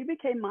she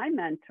became my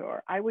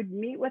mentor. I would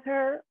meet with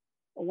her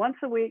once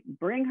a week,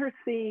 bring her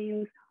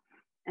scenes,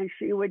 and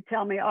she would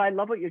tell me, oh, I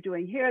love what you're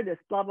doing here, this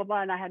blah, blah,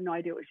 blah. And I had no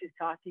idea what she was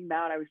talking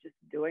about. I was just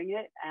doing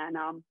it.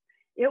 And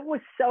it was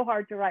so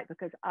hard to write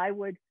because I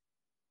would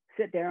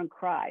sit there and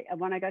cry. And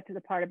when I got to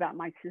the part about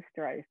my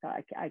sister, I just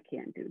thought, I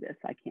can't do this.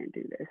 I can't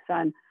do this.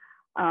 And,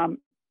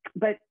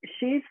 but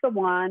she's the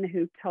one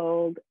who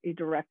told a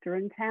director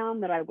in town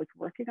that I was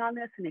working on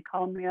this. And he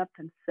called me up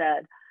and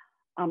said,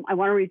 I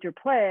want to read your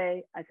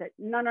play. I said,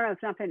 no,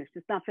 it's not finished.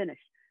 It's not finished.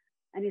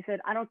 And he said,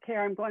 I don't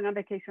care. I'm going on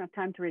vacation. I have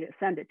time to read it.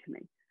 Send it to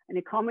me. And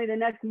he called me the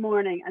next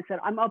morning and said,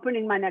 I'm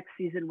opening my next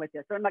season with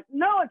this. So I'm like,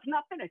 no, it's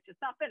not finished. It's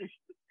not finished.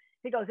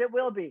 He goes, it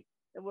will be.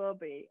 It will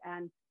be.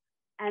 And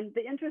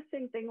the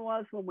interesting thing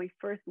was, when we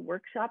first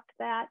workshopped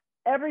that,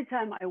 every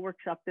time I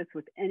workshop this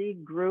with any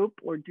group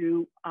or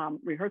do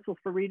rehearsals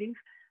for readings,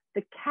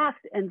 the cast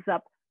ends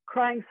up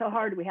crying so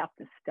hard we have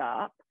to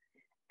stop,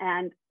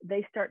 and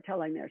they start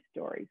telling their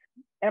stories.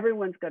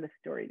 Everyone's got a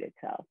story to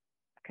tell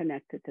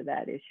connected to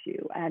that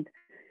issue.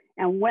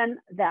 And when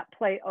that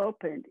play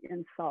opened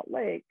in Salt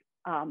Lake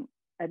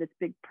at its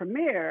big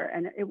premiere,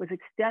 and it was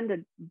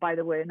extended, by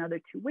the way, another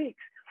 2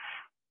 weeks,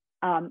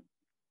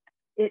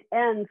 it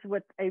ends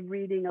with a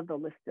reading of the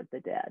List of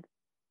the Dead.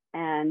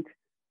 And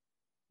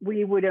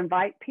we would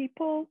invite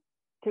people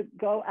to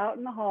go out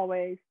in the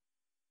hallways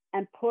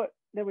and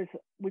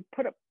we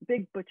put up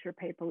big butcher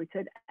paper. We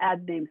said,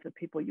 add names of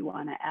people you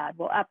want to add.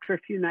 Well, after a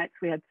few nights,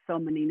 we had so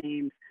many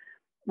names,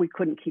 we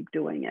couldn't keep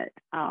doing it.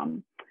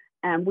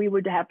 And we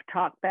would have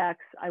talkbacks.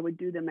 I would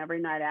do them every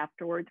night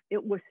afterwards.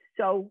 It was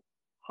so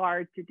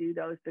hard to do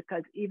those,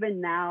 because even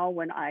now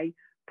when I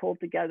pull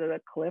together the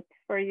clips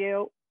for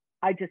you,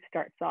 I just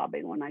start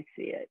sobbing when I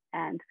see it.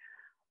 And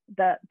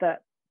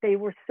they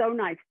were so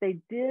nice. They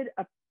did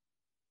a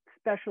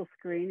special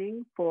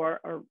screening for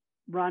a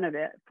run of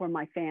it for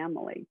my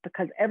family,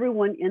 because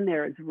everyone in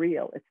there is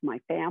real. It's my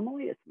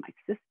family, it's my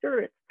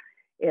sister,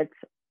 it's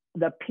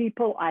the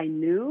people I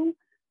knew.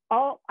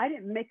 I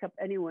didn't make up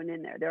anyone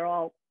in there. They're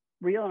all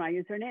real, and I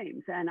use their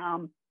names.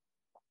 And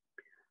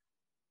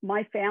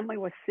my family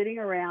was sitting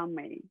around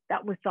me.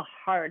 That was the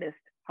hardest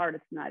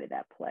night of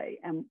that play.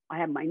 And I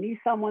had my niece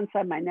on one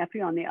side, my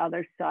nephew on the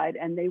other side,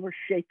 and they were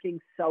shaking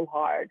so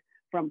hard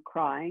from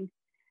crying.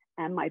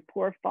 And my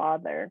poor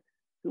father,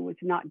 who was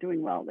not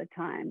doing well at the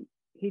time,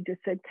 he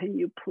just said, can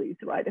you please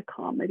write a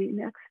comedy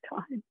next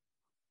time?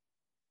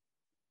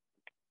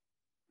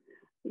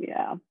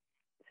 Yeah,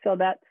 so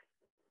that's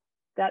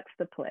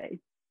the play.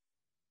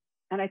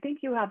 And I think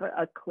you have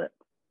a clip.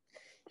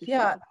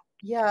 Yeah,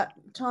 yeah.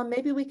 Tom,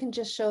 maybe we can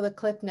just show the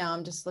clip now.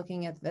 I'm just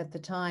looking at the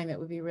time. It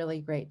would be really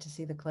great to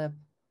see the clip.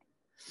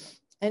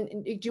 And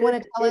do you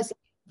want to tell us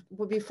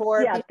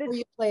before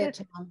you play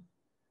it, Tom?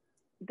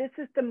 This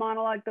is the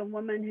monologue. The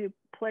woman who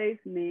plays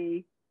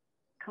me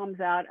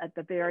comes out at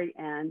the very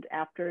end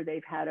after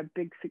they've had a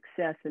big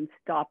success in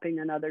stopping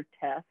another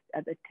test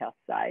at the test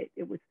site.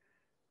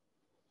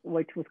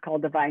 Which was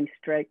called Divine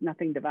Strike.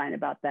 Nothing divine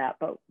about that,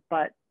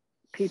 but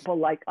people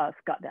like us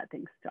got that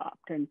thing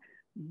stopped. And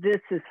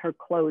this is her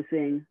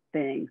closing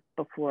thing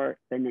before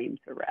the names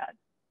are read.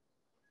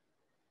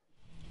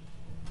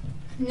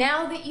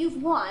 Now that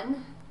you've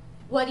won,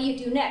 what do you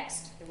do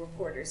next? The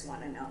reporters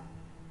want to know.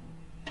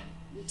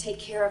 We take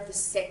care of the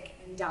sick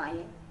and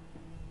dying.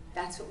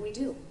 That's what we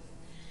do.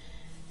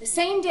 The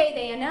same day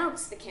they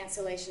announced the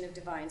cancellation of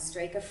Divine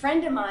Strike, a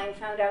friend of mine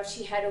found out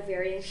she had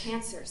ovarian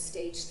cancer,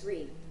 stage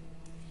 3.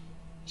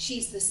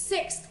 She's the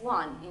 6th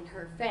one in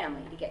her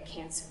family to get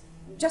cancer.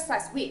 Just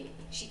last week,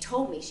 she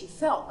told me she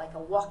felt like a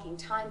walking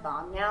time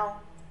bomb.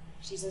 Now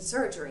she's in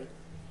surgery.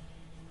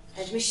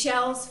 And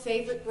Michelle's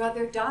favorite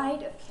brother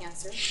died of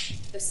cancer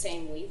the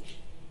same week.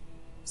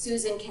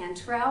 Susan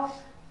Cantrell,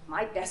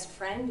 my best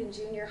friend in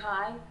junior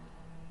high,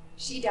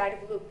 she died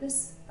of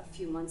lupus a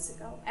few months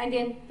ago. And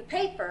in the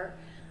paper,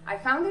 I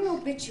found an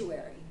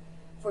obituary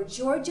for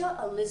Georgia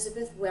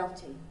Elizabeth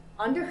Welty.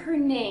 Under her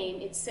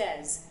name, it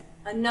says,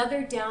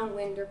 "Another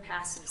downwinder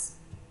passes."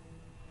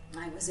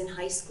 I was in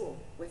high school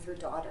with her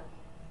daughter.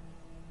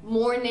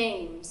 More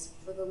names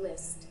for the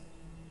list.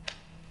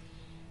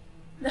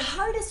 The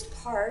hardest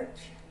part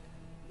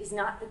is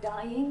not the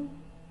dying.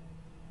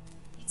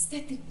 It's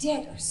that the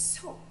dead are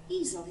so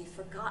easily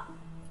forgotten.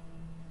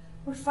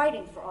 We're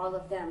fighting for all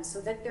of them so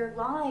that their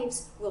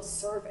lives will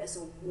serve as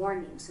a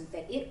warning so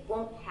that it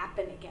won't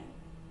happen again.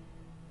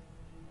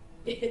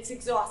 It's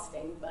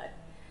exhausting, but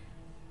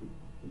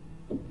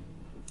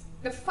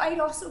the fight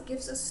also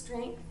gives us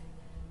strength.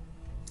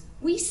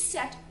 We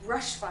set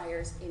brush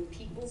fires in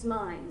people's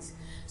minds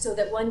so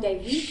that one day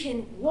we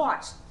can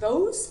watch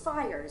those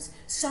fires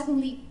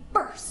suddenly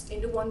burst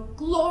into one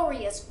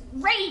glorious,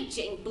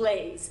 raging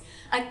blaze.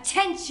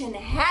 Attention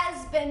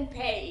has been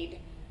paid.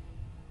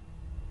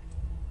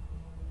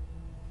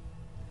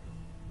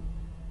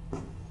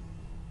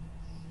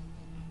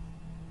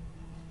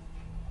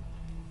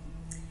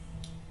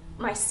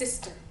 My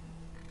sister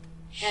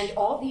and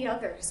all the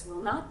others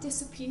will not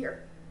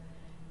disappear.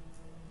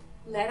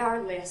 Let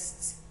our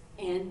lists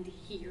end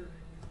here.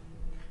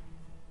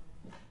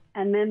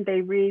 And then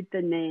they read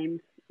the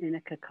names in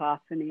a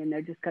cacophony, and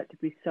there just got to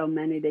be so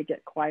many, they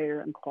get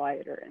quieter and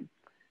quieter. And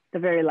the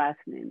very last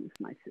name is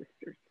my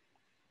sister's.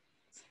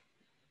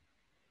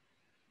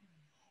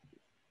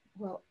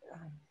 Well,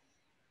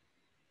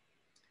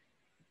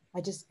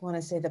 I just want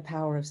to say the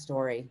power of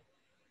story.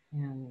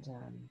 And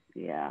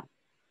yeah.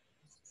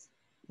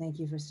 Thank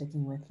you for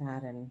sticking with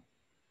that and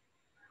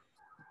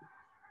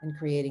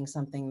creating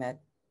something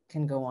that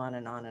can go on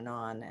and on and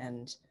on.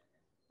 And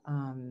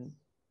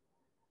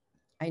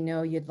I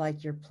know you'd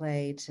like your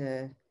play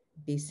to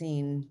be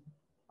seen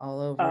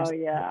all over. Oh,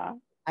 yeah.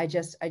 I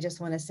just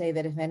want to say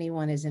that if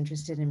anyone is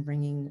interested in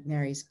bringing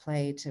Mary's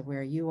play to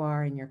where you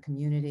are in your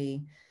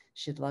community,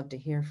 she'd love to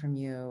hear from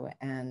you.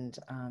 And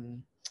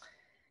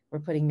we're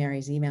putting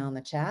Mary's email in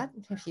the chat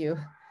if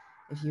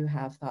you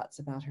have thoughts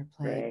about her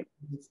play. Great.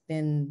 It's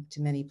been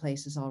to many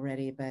places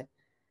already, but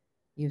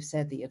you've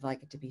said that you'd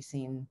like it to be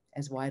seen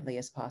as widely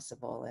as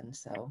possible. And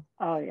so.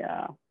 Oh,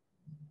 yeah.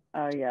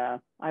 Oh, yeah,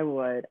 I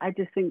would. I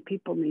just think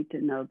people need to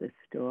know this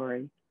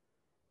story.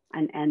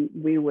 And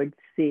we would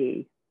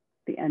see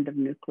the end of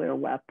nuclear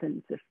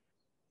weapons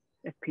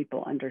if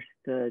people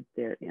understood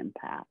their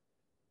impact.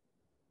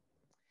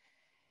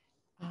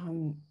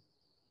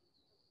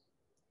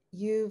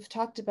 You've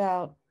talked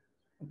about,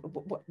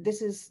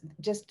 this is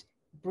just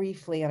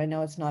briefly, and I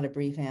know it's not a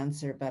brief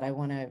answer, but I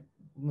want to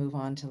move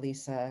on to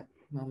Lisa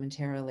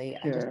momentarily.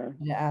 Sure. I just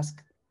wanted to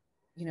ask,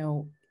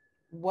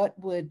 what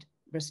would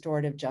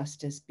restorative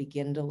justice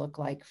begin to look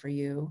like for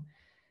you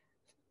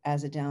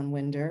as a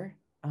downwinder?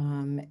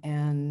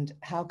 And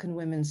how can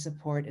women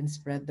support and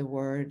spread the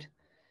word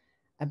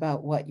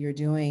about what you're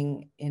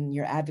doing in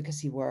your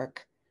advocacy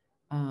work?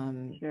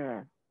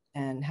 Sure.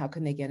 And how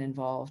can they get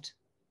involved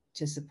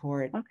to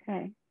support?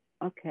 Okay.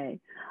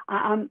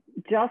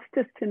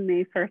 Justice to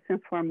me, first and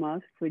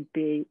foremost, would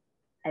be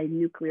a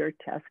nuclear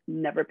test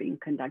never being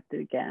conducted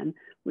again,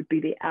 would be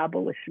the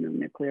abolition of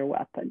nuclear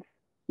weapons.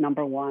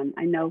 Number one.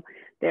 I know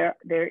there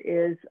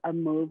is a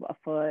move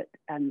afoot,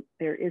 and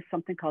there is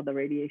something called the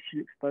Radiation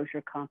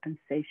Exposure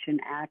Compensation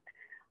Act.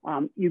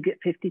 You get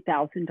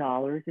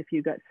 $50,000 if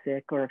you got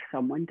sick or if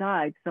someone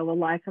died. So a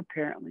life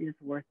apparently is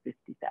worth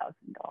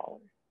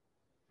 $50,000.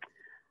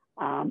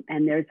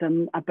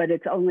 And but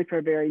it's only for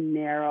a very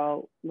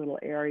narrow little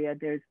area.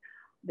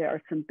 There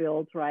are some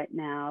bills right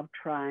now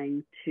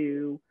trying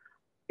to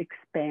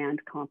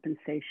expand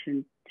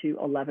compensation to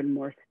 11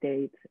 more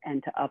states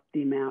and to up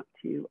the amount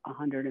to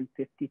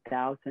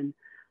 $150,000.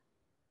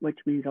 which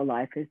means a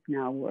life is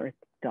now worth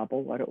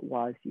double what it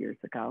was years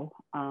ago,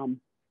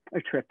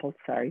 or triple,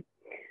 sorry.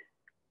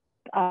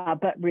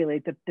 But really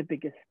the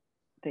biggest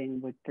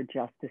thing for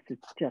justice is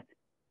just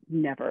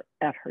never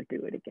ever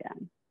do it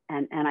again.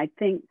 And I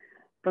think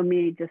for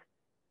me, just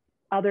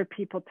other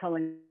people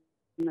telling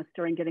the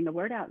story and getting the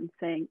word out and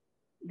saying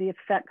the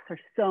effects are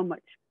so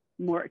much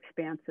more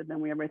expansive than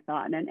we ever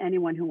thought. And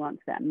anyone who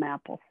wants that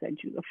map will send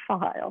you the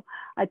file.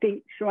 I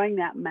think showing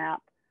that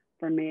map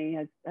for me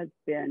has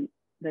been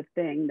the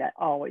thing that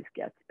always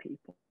gets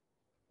people.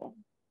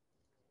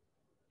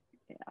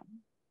 Yeah.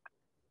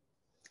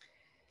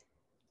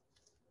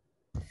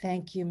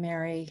 Thank you,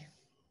 Mary.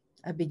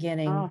 A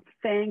beginning. Oh,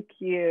 thank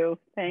you.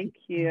 Thank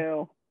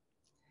you.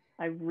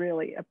 I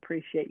really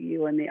appreciate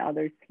you and the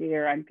others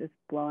here. I'm just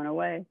blown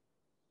away.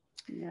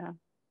 Yeah.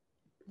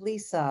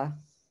 Lisa,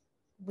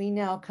 we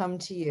now come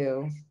to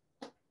you.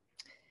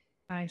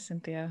 Hi,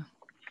 Cynthia.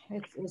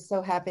 We're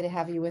so happy to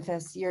have you with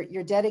us.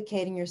 You're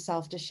dedicating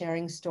yourself to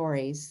sharing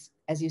stories,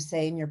 as you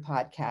say in your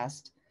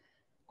podcast,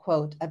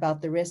 quote,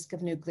 about the risk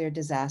of nuclear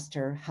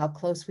disaster, how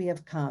close we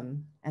have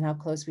come, and how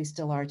close we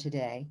still are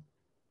today,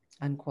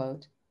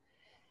 unquote.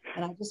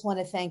 And I just want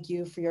to thank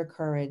you for your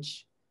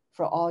courage,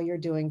 for all you're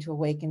doing to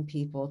awaken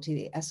people to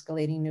the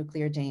escalating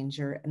nuclear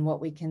danger and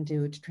what we can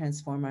do to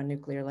transform our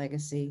nuclear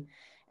legacy,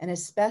 and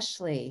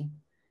especially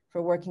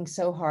for working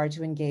so hard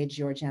to engage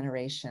your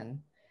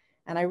generation.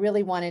 And I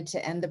really wanted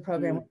to end the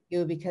program with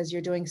you because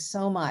you're doing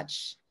so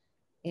much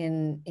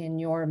in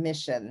your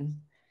mission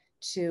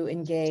to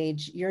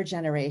engage your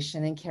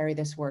generation and carry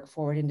this work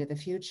forward into the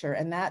future.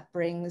 And that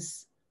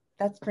brings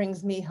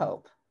me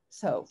hope.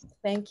 So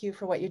thank you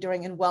for what you're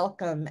doing and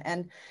welcome.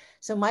 And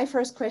so my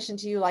first question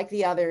to you, like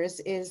the others,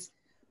 is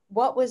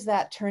what was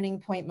that turning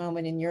point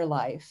moment in your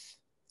life?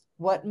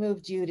 What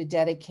moved you to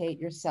dedicate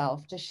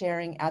yourself to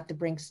sharing At the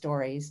Brink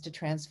stories to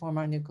transform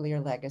our nuclear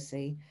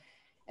legacy?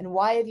 And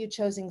why have you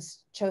chosen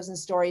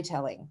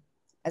storytelling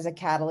as a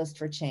catalyst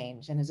for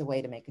change and as a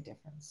way to make a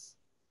difference?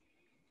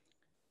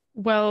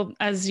 Well,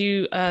 as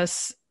you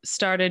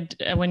started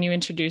when you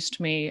introduced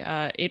me,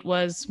 it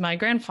was my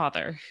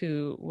grandfather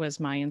who was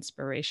my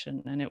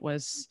inspiration. And it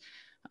was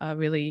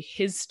really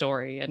his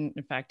story, and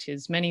in fact,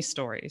 his many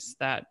stories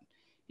that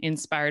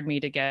inspired me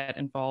to get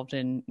involved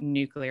in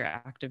nuclear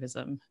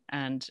activism.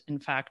 And in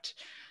fact,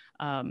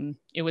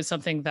 it was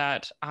something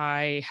that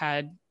I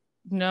had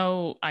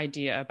no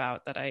idea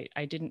about, that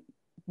I didn't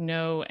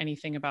know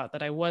anything about,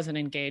 that I wasn't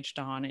engaged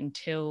on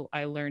until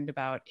I learned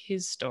about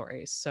his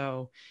stories.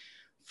 So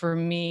for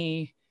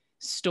me,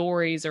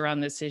 stories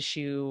around this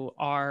issue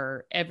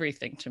are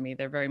everything to me.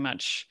 They're very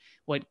much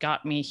what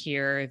got me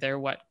here. They're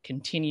what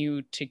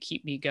continue to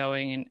keep me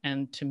going.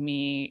 And to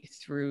me,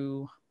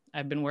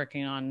 I've been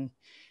working on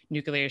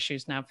nuclear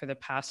issues now for the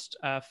past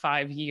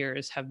 5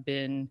 years, have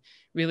been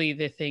really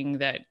the thing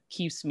that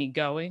keeps me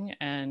going,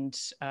 and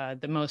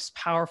the most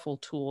powerful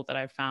tool that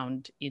I've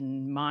found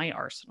in my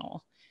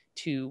arsenal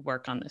to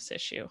work on this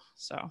issue.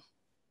 So.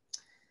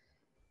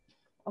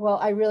 Well,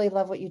 I really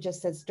love what you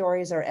just said.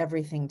 Stories are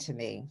everything to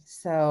me.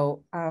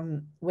 So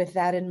with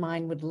that in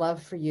mind, would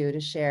love for you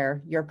to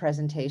share your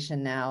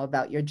presentation now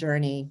about your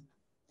journey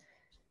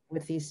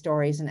with these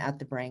stories and At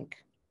the Brink.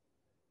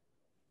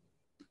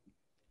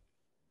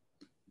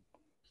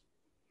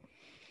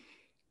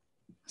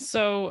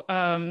 So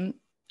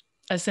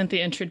as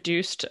Cynthia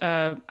introduced,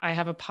 I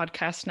have a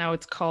podcast now.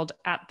 It's called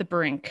At the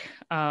Brink.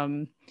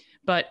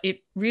 But it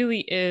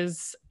really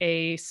is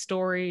a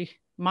story,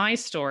 my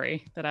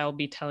story, that I'll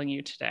be telling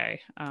you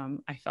today.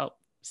 I felt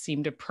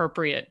seemed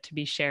appropriate to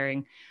be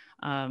sharing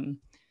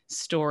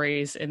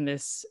stories in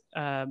this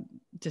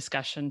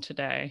discussion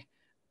today.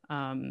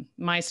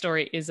 My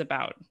story is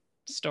about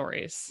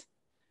stories.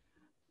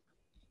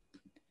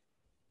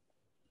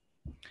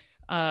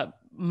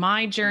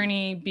 My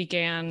journey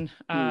began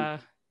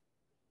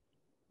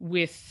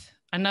with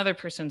another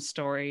person's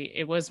story.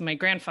 It was my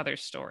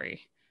grandfather's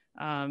story.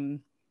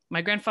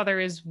 My grandfather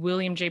is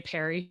William J.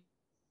 Perry.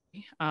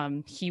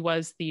 He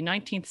was the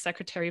 19th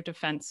Secretary of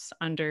Defense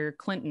under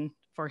Clinton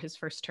for his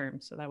first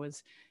term. So that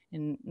was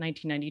in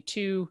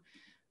 1992,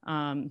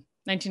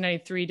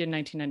 1993 to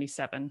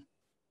 1997.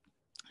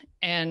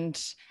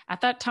 And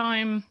at that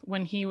time,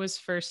 when he was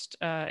first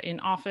in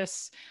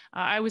office,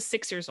 I was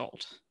 6 years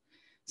old.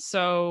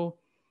 So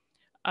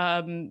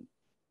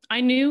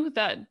I knew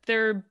that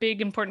there are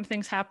big, important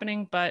things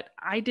happening, but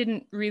I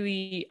didn't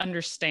really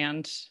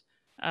understand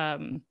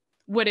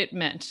what it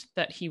meant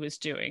that he was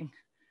doing.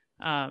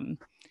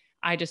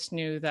 I just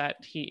knew that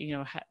he,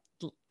 had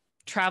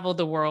traveled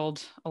the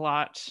world a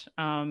lot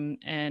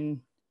and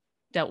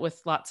dealt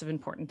with lots of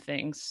important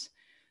things.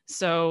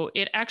 So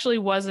it actually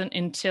wasn't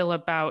until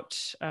about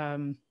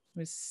it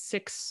was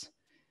six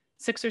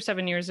or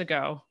 7 years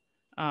ago,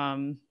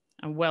 I'm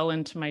well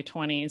into my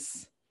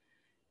 20s,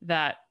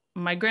 that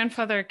my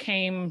grandfather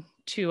came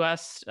to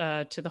us,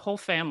 to the whole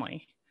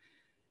family,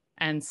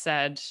 and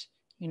said,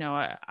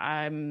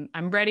 I'm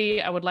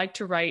ready. I would like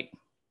to write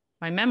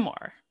my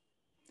memoir.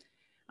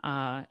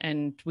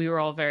 And we were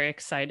all very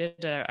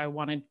excited. I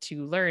wanted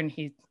to learn.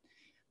 He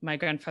My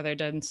grandfather had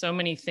done so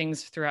many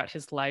things throughout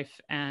his life,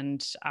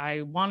 and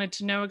I wanted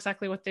to know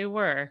exactly what they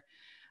were.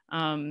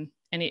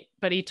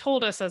 But he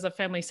told us as a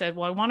family, said,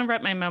 well, I want to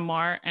write my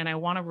memoir and I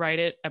want to write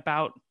it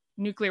about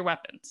nuclear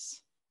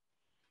weapons.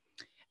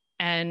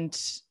 And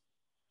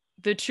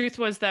the truth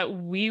was that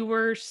we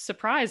were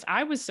surprised.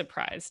 I was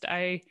surprised.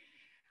 I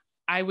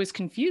was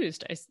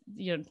confused.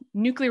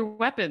 Nuclear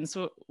weapons,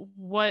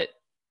 what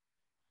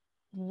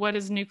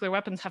does nuclear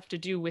weapons have to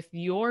do with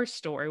your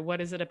story? What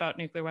is it about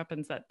nuclear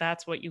weapons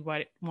that's what you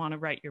want to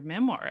write your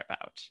memoir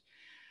about?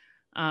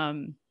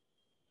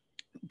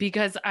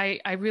 Because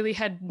I really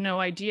had no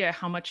idea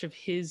how much of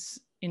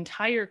his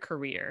entire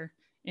career,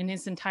 in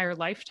his entire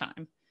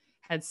lifetime,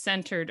 had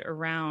centered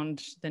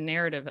around the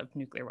narrative of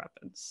nuclear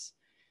weapons.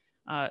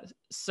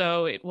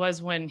 So it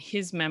was when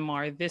his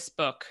memoir, this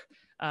book,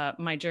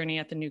 My Journey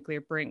at the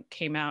Nuclear Brink,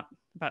 came out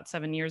about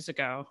 6 years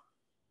ago,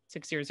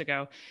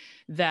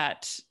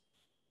 that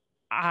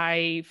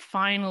I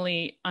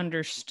finally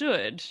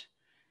understood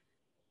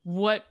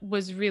what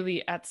was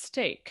really at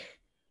stake.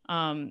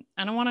 And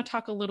I want to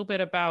talk a little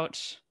bit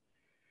about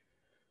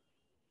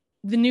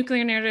the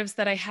nuclear narratives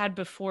that I had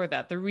before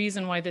that, the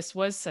reason why this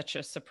was such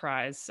a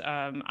surprise.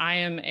 I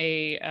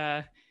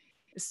am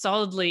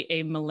solidly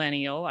a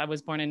millennial. I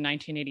was born in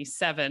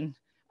 1987.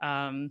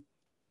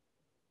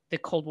 The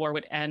Cold War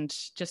would end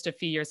just a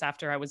few years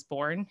after I was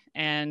born.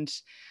 And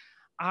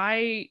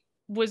I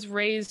was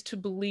raised to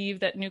believe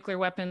that nuclear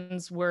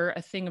weapons were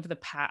a thing of the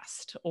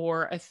past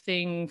or a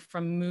thing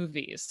from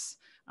movies.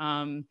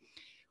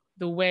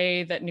 The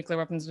way that nuclear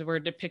weapons were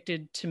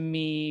depicted to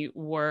me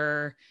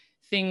were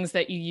things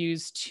that you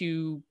use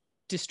to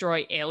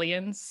destroy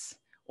aliens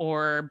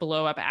or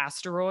blow up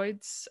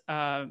asteroids.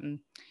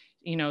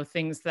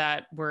 Things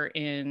that were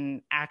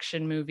in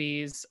action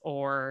movies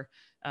or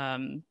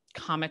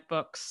comic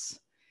books.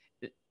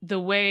 The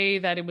way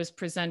that it was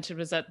presented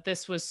was that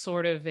this was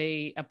sort of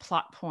a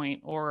plot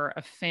point or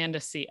a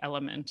fantasy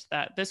element,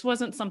 that this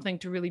wasn't something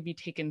to really be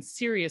taken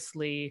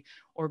seriously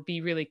or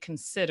be really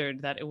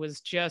considered, that it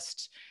was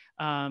just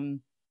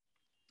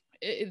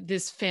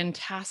this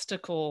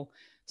fantastical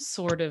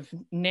sort of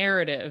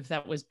narrative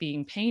that was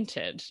being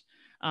painted.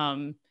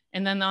 And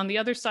then on the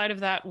other side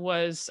of that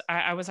was,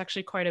 I was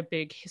actually quite a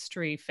big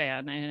history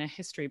fan and a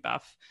history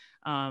buff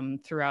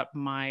throughout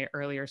my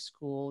earlier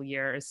school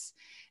years.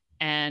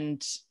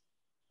 And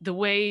the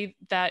way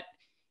that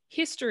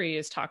history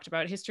is talked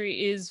about,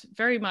 history is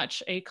very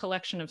much a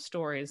collection of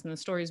stories, and the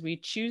stories we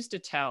choose to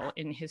tell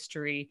in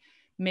history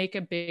make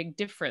a big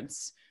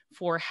difference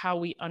for how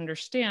we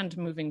understand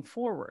moving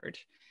forward.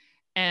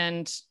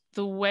 And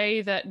the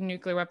way that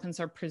nuclear weapons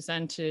are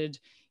presented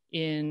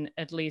in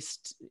at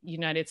least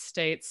United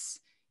States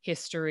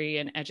history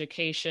and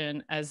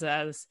education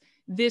as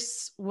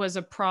this was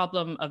a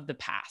problem of the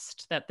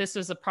past, that this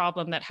was a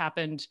problem that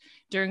happened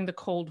during the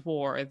Cold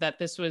War, that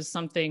this was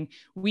something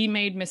we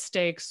made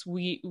mistakes.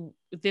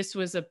 This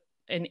was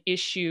an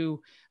issue.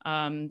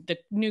 The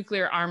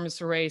nuclear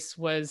arms race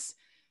was,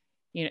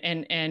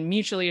 and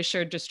mutually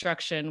assured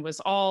destruction was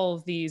all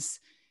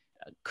these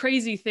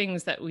crazy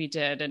things that we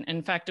did. And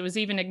in fact, it was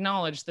even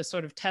acknowledged, the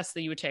sort of test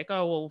that you would take,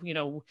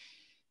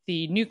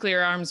 the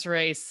nuclear arms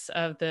race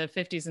of the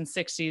 50s and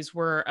 60s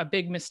were a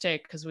big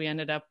mistake because we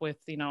ended up with,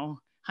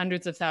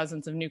 hundreds of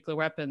thousands of nuclear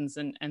weapons,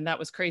 and that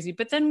was crazy.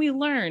 But then we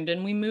learned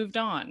and we moved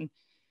on.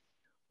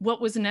 What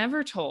was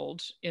never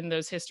told in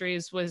those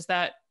histories was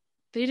that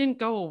they didn't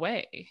go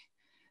away.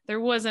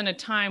 There wasn't a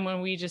time when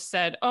we just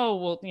said, oh,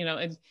 well,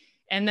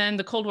 and then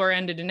the Cold War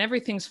ended and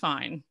everything's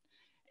fine.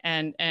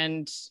 And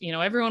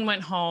everyone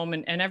went home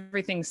and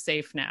everything's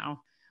safe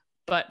now.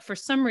 But for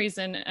some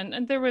reason,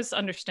 and there was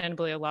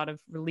understandably a lot of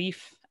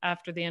relief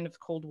after the end of the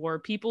Cold War,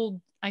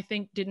 people, I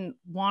think, didn't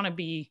want to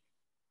be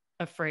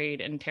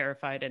afraid and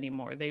terrified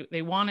anymore.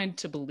 They wanted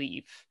to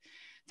believe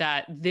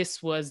that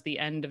this was the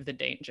end of the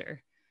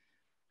danger.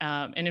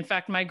 And in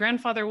fact, my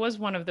grandfather was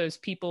one of those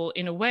people,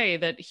 in a way,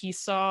 that he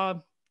saw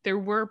there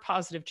were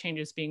positive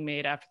changes being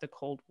made after the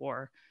Cold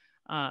War.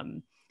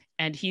 And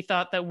he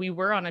thought that we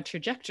were on a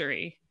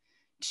trajectory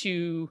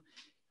to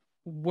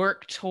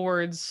work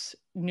towards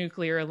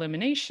nuclear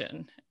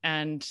elimination.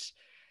 And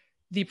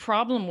the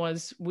problem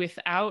was,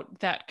 without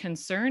that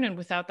concern and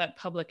without that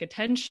public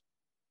attention,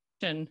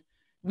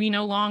 we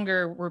no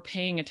longer were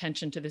paying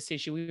attention to this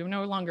issue. We were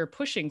no longer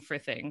pushing for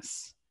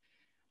things.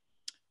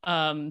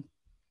 And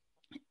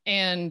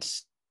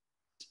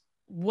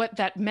what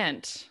that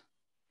meant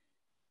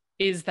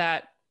is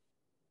that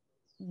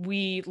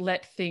we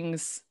let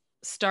things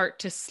start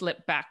to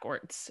slip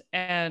backwards.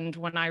 And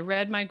when I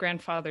read my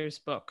grandfather's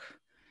book,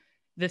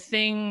 the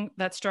thing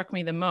that struck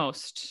me the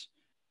most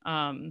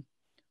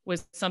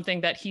was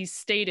something that he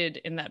stated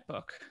in that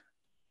book,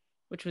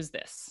 which was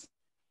this: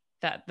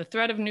 that the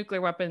threat of nuclear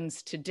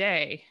weapons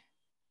today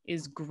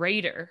is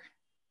greater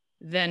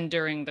than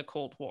during the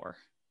Cold War.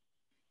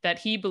 That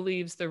he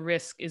believes the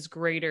risk is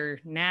greater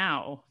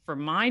now for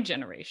my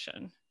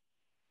generation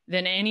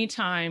than any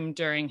time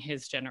during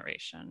his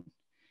generation.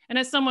 And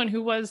as someone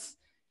who was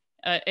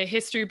a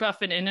history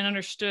buff and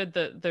understood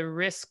the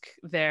risk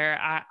there,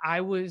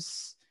 I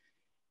was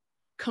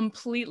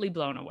completely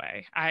blown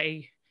away.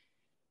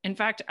 In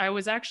fact, I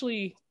was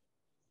actually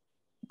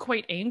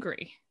quite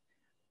angry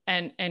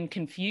and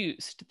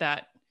confused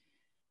that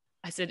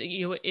I said,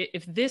 you know,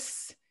 if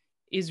this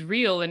is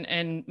real,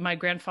 and my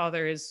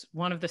grandfather is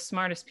one of the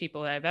smartest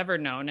people I've ever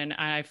known, and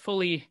I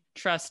fully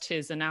trust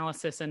his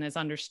analysis and his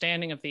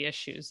understanding of the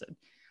issues,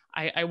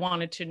 I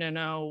wanted to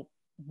know,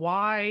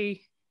 why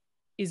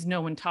is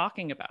no one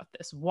talking about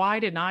this? Why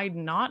did I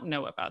not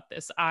know about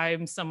this?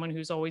 I'm someone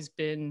who's always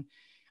been,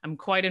 I'm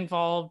quite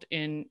involved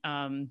in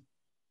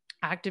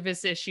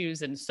activist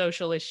issues and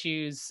social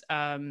issues.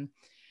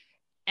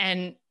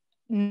 And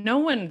no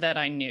one that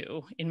I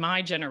knew in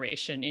my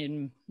generation,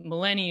 in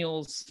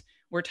millennials,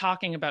 were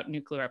talking about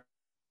nuclear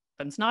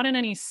weapons, not in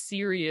any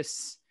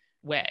serious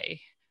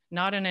way,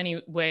 not in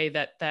any way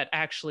that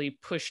actually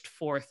pushed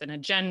forth an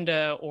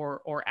agenda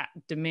or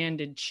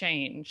demanded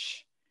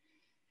change.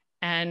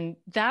 And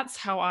that's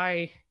how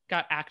I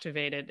got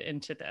activated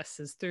into this,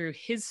 is through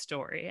his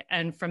story.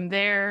 And from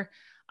there,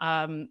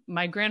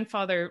 my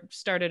grandfather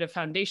started a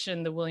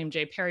foundation, the William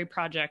J. Perry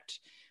Project,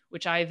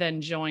 which I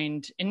then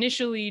joined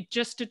initially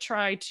just to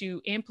try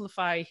to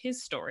amplify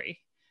his story.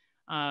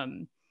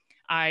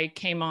 I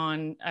came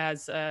on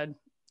as a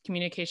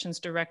communications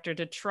director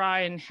to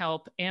try and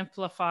help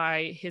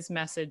amplify his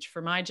message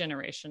for my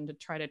generation, to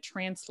try to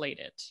translate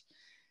it.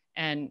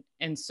 And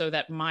so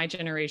that my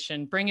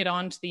generation, bring it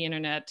onto the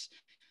internet,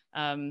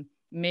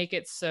 make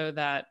it so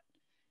that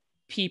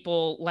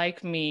people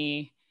like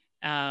me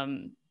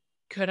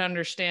could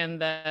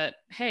understand that,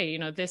 hey, you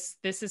know, this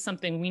is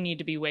something we need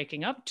to be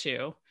waking up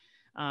to.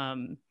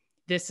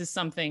 This is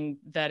something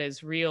that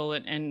is real,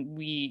 and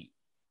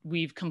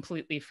we've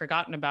completely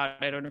forgotten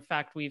about it, or in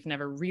fact, we've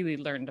never really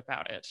learned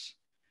about it.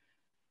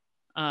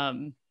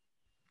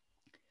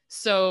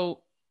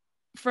 So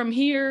from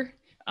here,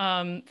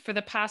 for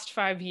the past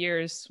 5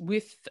 years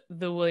with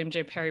the William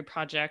J. Perry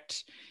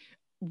Project,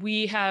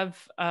 we have,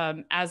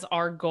 as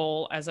our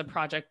goal as a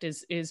project,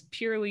 is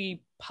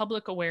purely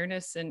public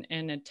awareness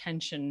and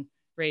attention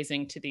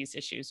raising to these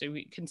issues. So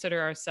we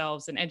consider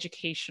ourselves an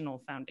educational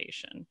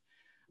foundation.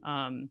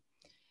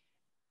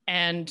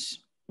 And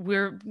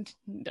we're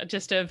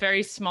just a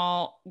very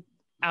small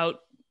out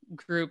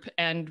group,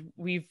 and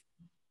we've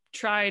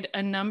tried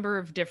a number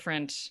of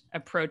different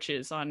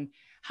approaches on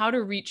how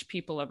to reach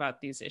people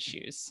about these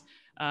issues,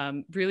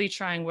 really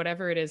trying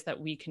whatever it is that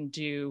we can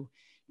do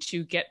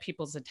to get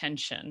people's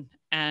attention.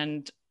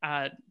 And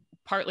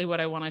partly what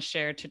I want to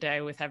share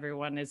today with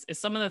everyone is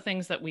some of the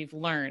things that we've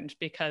learned,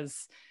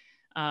 because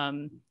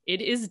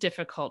it is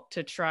difficult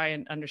to try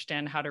and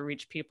understand how to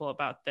reach people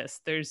about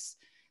this. There's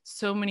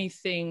so many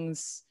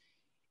things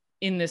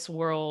in this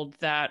world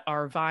that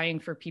are vying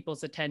for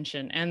people's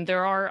attention. And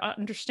there are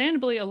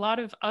understandably a lot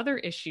of other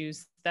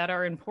issues that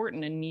are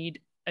important and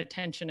need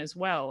attention as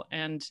well.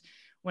 And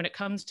when it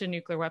comes to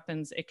nuclear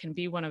weapons, it can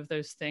be one of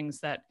those things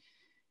that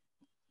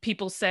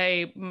people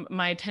say,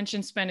 my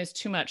attention span is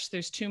too much.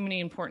 There's too many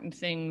important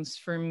things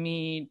for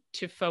me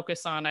to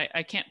focus on.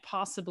 I can't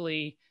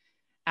possibly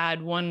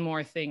add one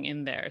more thing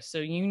in there. So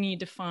you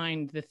need to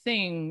find the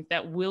thing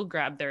that will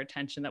grab their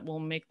attention, that will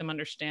make them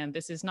understand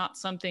this is not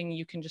something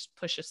you can just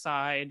push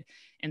aside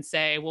and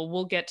say, well,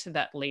 we'll get to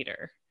that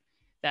later,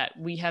 that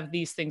we have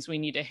these things we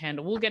need to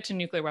handle. We'll get to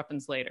nuclear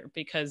weapons later,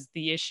 because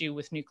the issue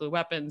with nuclear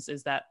weapons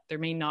is that there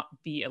may not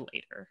be a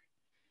later.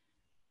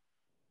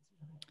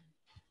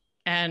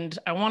 And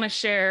I want to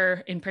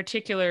share in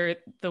particular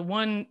the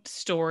one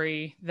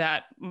story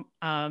that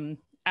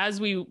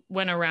as we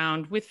went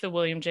around with the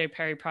William J.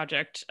 Perry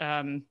Project,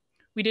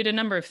 we did a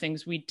number of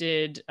things. We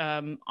did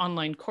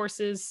online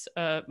courses.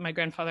 My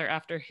grandfather,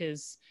 after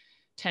his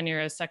tenure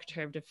as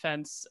Secretary of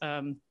Defense,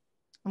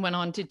 went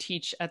on to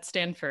teach at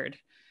Stanford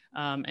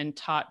and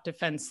taught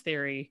defense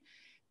theory.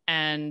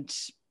 And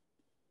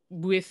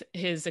with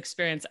his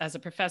experience as a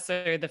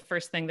professor, the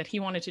first thing that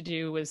he wanted to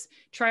do was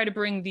try to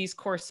bring these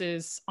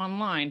courses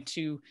online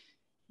to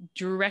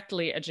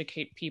directly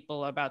educate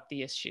people about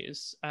the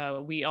issues.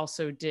 We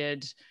also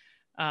did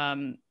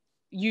YouTube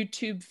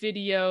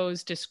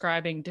videos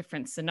describing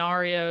different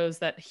scenarios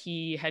that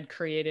he had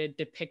created,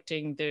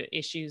 depicting the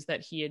issues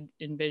that he had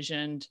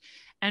envisioned.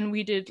 And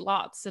we did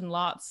lots and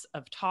lots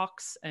of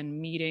talks and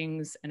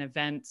meetings and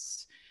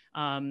events,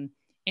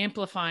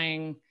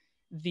 amplifying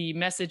the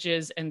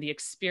messages and the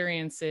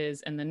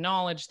experiences and the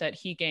knowledge that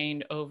he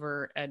gained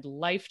over a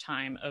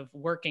lifetime of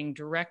working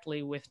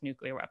directly with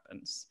nuclear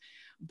weapons.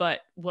 But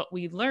what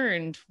we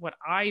learned, what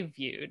I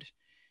viewed,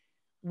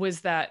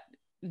 was that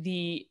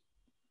the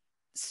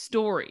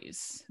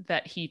stories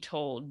that he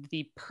told,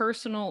 the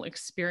personal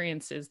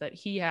experiences that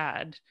he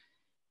had,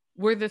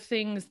 were the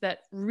things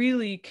that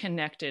really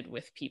connected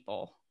with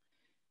people,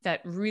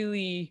 that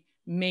really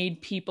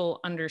made people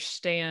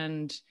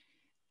understand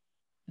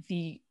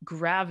the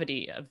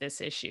gravity of this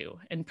issue.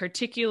 In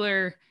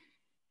particular,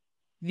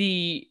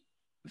 the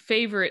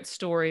favorite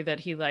story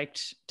that he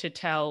liked to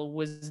tell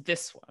was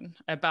this one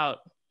about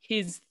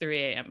his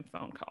 3 a.m.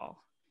 phone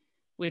call,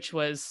 which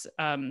was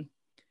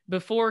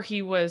before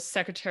he was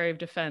Secretary of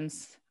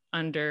Defense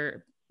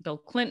under Bill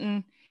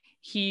Clinton.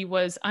 He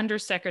was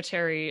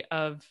Undersecretary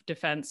of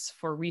Defense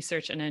for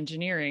Research and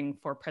Engineering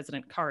for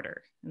President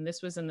Carter, and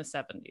this was in the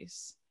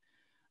 70s.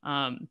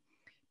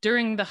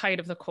 During the height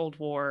of the Cold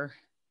War,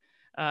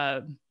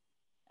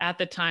 at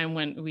the time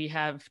when we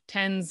have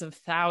tens of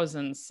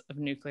thousands of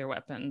nuclear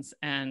weapons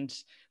and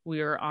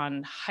we were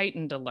on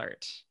heightened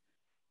alert.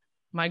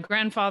 My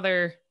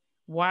grandfather,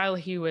 while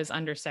he was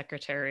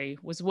undersecretary,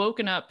 was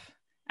woken up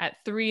at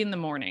 3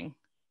 a.m.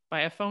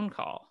 by a phone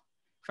call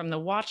from the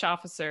watch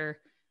officer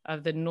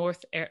of the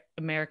North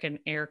American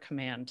Air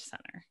Command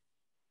Center.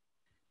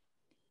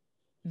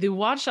 The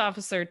watch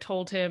officer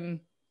told him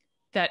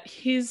that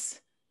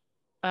his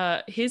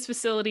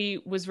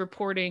facility was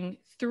reporting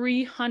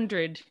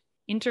 300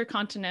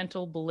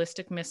 intercontinental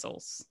ballistic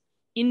missiles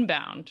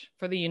inbound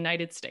for the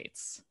United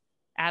States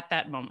at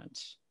that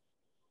moment.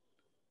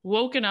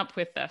 Woken up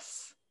with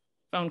this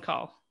phone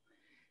call.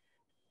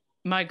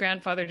 My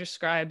grandfather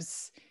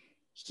describes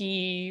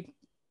he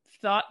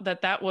thought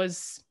that that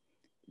was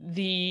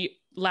the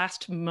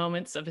last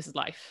moments of his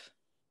life.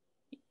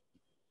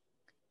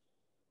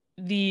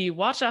 The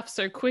watch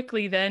officer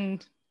quickly then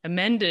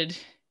amended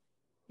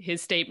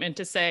his statement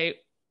to say,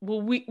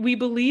 well, we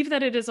believe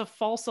that it is a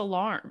false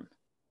alarm,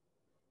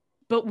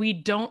 but we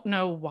don't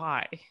know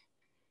why.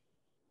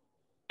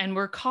 And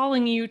we're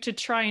calling you to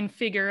try and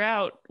figure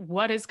out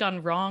what has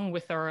gone wrong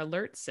with our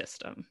alert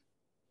system.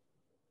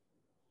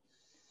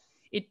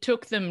 It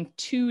took them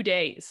 2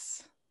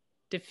 days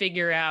to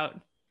figure out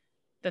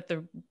that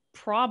the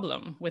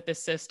problem with the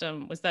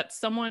system was that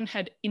someone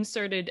had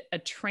inserted a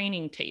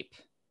training tape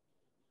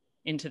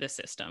into the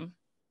system,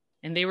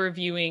 and they were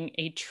viewing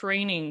a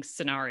training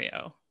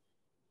scenario,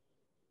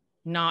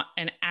 not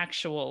an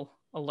actual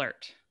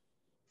alert.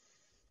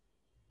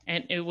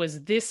 And it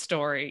was this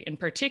story in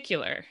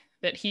particular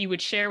that he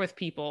would share with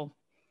people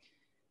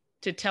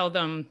to tell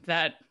them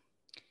that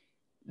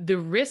the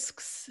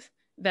risks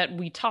that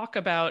we talk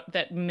about,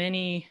 that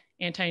many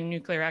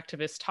anti-nuclear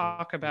activists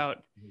talk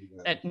about,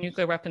 that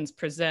nuclear weapons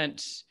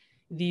present,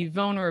 the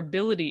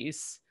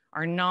vulnerabilities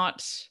are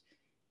not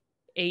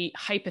a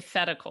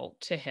hypothetical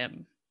to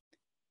him.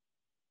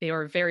 They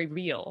are very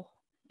real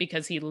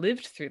because he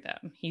lived through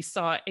them. He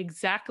saw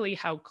exactly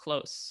how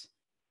close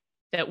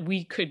that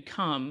we could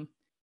come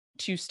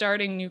to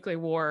starting nuclear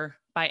war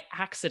by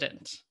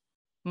accident,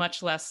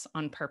 much less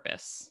on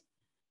purpose.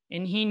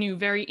 And he knew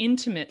very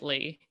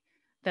intimately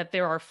that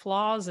there are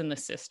flaws in the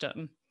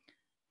system,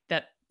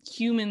 that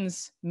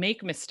humans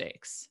make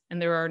mistakes,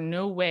 and there are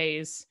no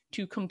ways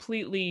to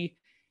completely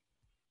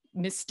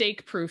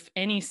mistake-proof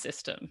any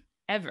system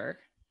ever.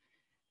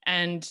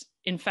 And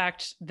in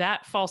fact,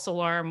 that false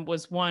alarm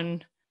was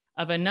one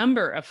of a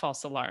number of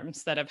false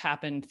alarms that have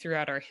happened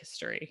throughout our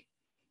history.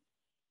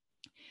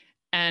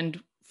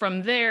 And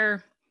from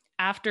there,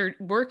 after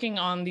working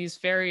on these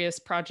various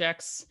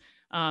projects,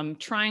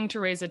 trying to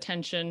raise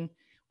attention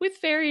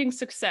with varying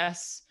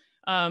success,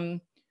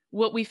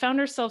 what we found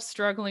ourselves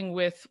struggling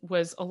with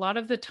was a lot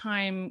of the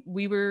time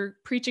we were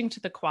preaching to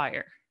the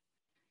choir.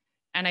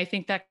 And I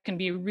think that can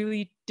be a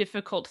really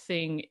difficult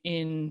thing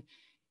in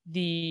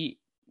the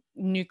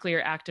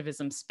nuclear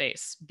activism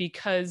space,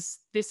 because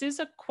this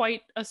is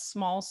quite a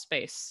small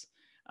space.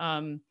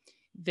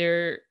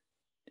 There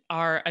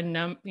are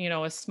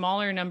a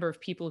smaller number of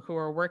people who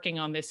are working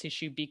on this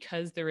issue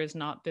because there is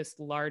not this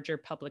larger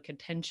public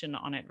attention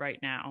on it right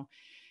now.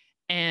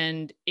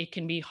 And it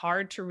can be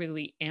hard to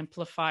really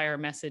amplify our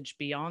message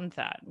beyond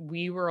that.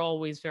 We were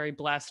always very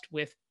blessed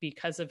with,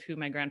 because of who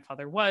my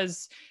grandfather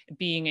was,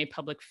 being a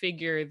public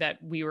figure,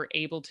 that we were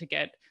able to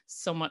get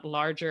somewhat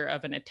larger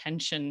of an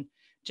attention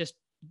just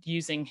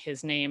using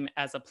his name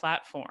as a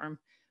platform.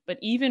 But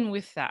even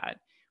with that,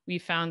 we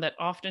found that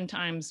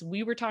oftentimes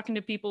we were talking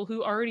to people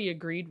who already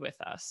agreed with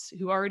us,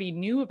 who already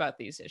knew about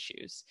these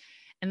issues.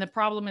 And the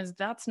problem is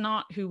that's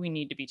not who we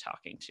need to be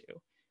talking to.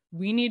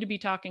 We need to be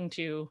talking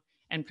to,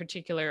 in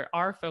particular,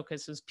 our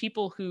focus is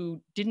people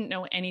who didn't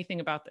know anything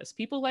about this,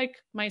 people like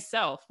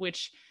myself,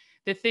 which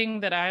the thing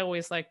that I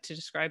always like to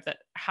describe, that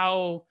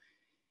how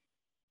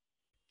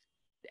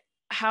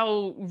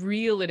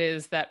real it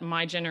is that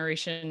my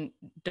generation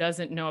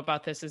doesn't know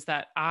about this, is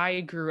that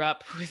I grew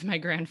up with my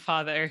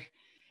grandfather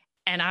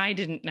and I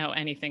didn't know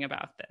anything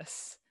about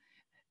this,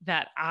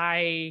 that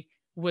I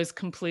was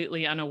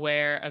completely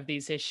unaware of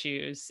these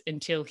issues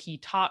until he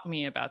taught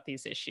me about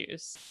these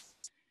issues.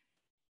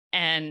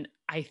 And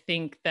I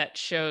think that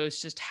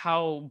shows just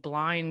how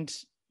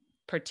blind,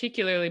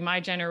 particularly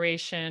my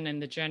generation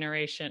and the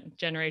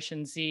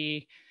Generation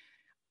Z,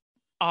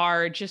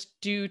 are, just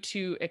due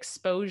to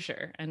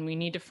exposure. And we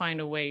need to find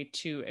a way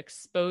to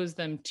expose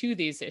them to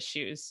these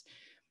issues.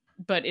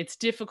 But it's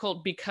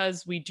difficult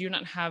because we do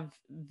not have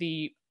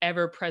the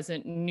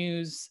ever-present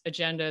news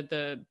agenda,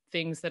 the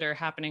things that are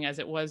happening as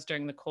it was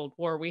during the Cold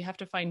War. We have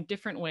to find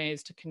different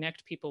ways to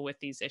connect people with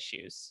these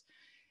issues.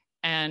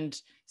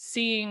 And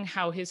seeing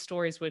how his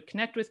stories would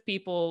connect with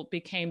people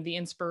became the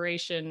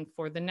inspiration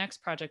for the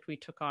next project we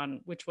took on,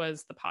 which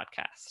was the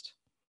podcast.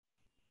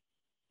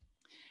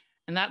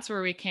 And that's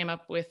where we came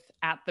up with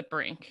At the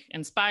Brink,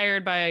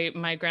 inspired by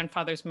my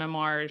grandfather's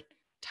memoir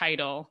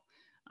title.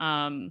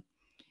 And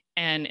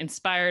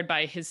inspired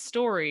by his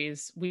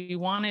stories, we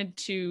wanted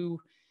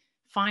to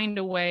find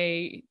a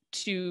way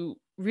to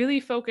really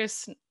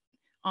focus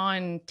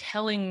on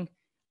telling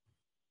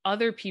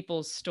other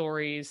people's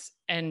stories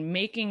and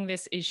making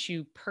this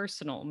issue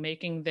personal,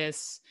 making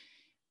this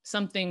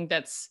something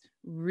that's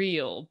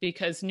real,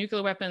 because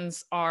nuclear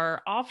weapons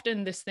are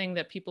often this thing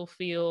that people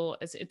feel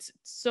as it's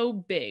so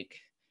big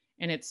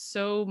and it's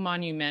so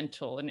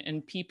monumental.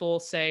 And people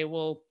say,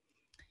 well,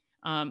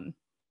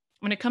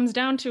 when it comes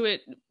down to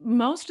it,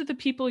 most of the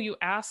people you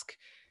ask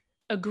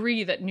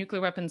agree that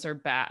nuclear weapons are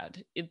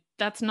bad.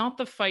 That's not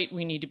the fight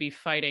we need to be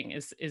fighting,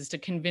 is to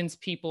convince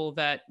people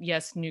that,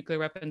 yes, nuclear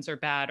weapons are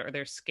bad, or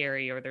they're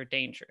scary, or they're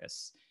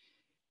dangerous.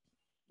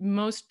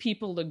 Most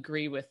people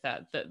agree with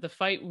that. The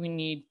fight we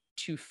need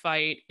to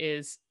fight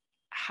is,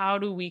 how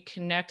do we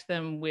connect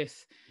them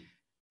with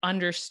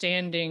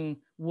understanding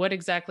what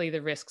exactly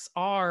the risks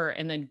are,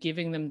 and then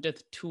giving them the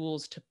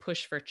tools to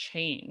push for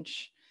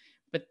change.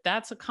 But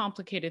that's a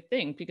complicated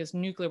thing, because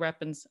nuclear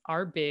weapons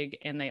are big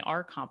and they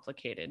are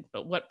complicated.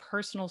 But what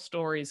personal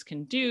stories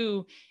can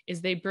do is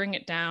they bring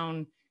it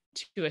down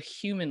to a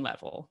human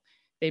level.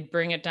 They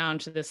bring it down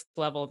to this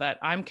level that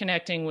I'm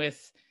connecting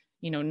with,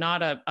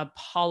 not a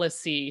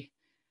policy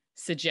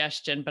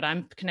suggestion, but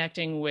I'm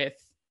connecting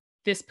with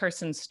this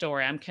person's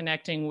story. I'm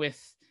connecting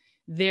with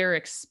their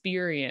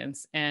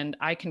experience, and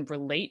I can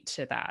relate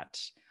to that.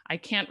 I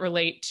can't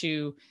relate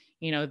to,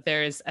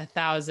 there's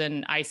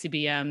 1,000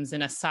 ICBMs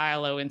in a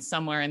silo in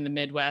somewhere in the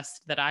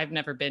Midwest that I've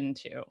never been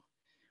to,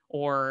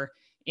 or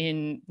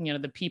in,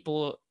 the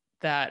people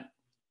that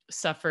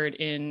suffered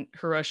in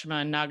Hiroshima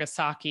and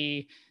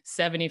Nagasaki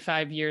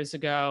 75 years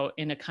ago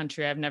in a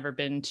country I've never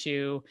been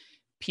to,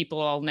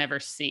 people I'll never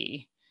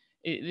see.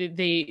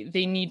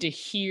 They need to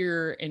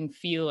hear and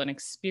feel and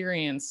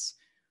experience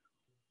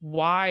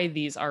why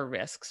these are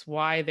risks,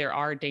 why there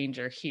are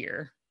danger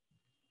here.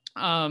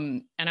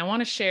 And I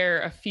want to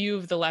share a few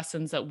of the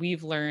lessons that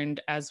we've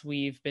learned as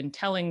we've been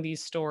telling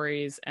these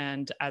stories,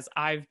 and as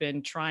I've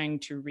been trying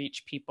to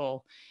reach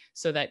people,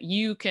 so that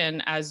you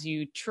can, as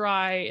you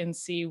try and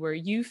see where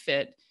you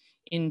fit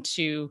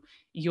into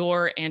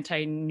your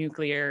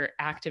anti-nuclear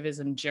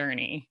activism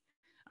journey.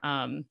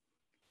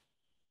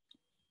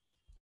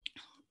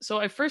 So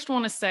I first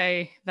want to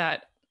say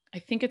that I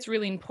think it's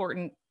really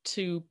important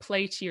to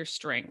play to your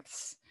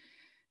strengths,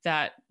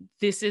 that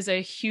this is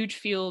a huge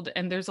field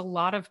and there's a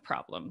lot of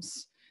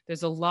problems.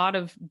 There's a lot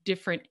of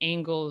different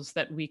angles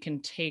that we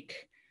can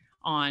take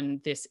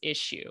on this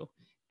issue,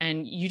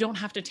 and you don't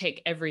have to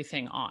take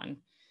everything on.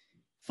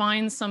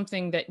 Find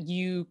something that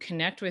you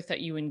connect with,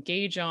 that you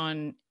engage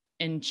on,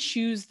 and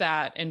choose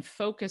that and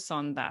focus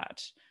on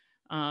that.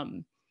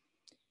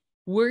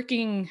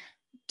 Working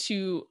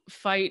to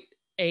fight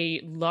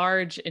a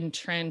large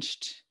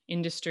entrenched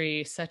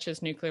industry such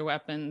as nuclear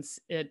weapons,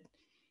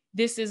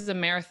 this is a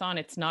marathon,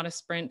 it's not a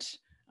sprint.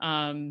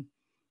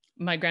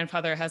 My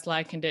grandfather has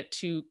likened it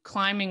to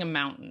climbing a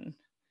mountain,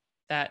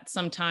 that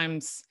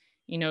sometimes,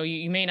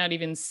 you may not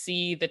even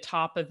see the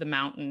top of the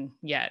mountain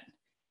yet,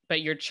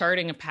 but you're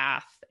charting a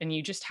path, and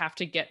you just have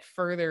to get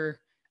further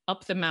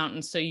up the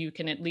mountain so you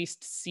can at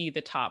least see the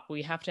top.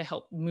 We have to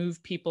help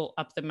move people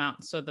up the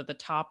mountain so that the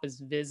top is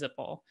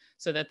visible,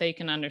 so that they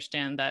can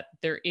understand that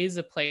there is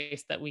a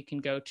place that we can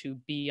go to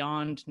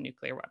beyond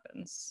nuclear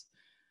weapons.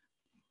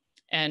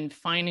 And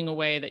finding a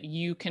way that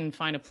you can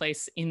find a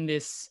place in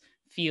this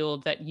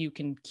field that you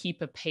can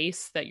keep a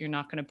pace, that you're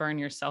not going to burn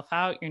yourself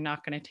out, you're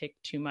not going to take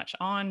too much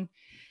on.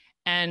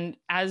 And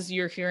as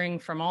you're hearing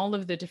from all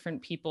of the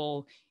different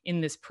people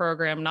in this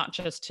program, not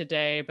just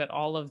today, but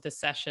all of the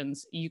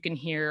sessions, you can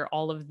hear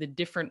all of the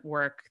different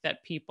work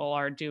that people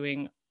are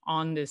doing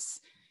on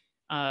this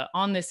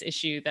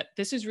issue, that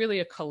this is really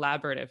a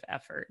collaborative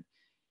effort,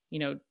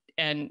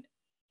 and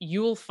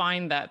you'll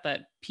find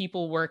that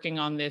people working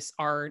on this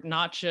are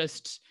not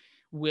just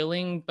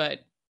willing, but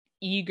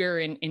eager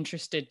and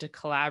interested to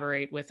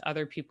collaborate with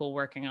other people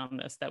working on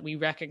this, that we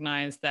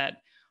recognize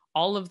that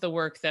all of the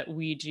work that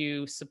we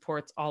do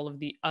supports all of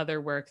the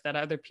other work that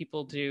other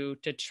people do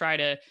to try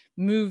to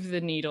move the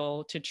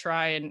needle, to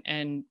try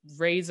and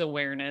raise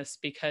awareness,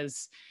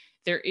 because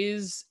there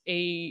is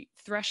a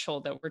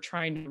threshold that we're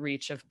trying to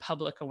reach of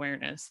public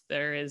awareness.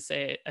 There is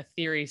a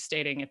theory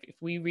stating if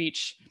we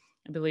reach,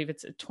 I believe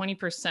it's a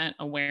 20%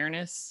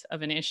 awareness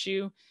of an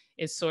issue,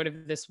 is sort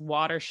of this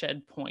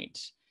watershed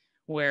point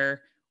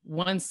where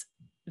once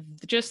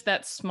just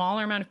that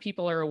smaller amount of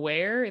people are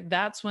aware,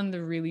 that's when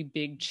the really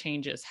big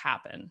changes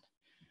happen.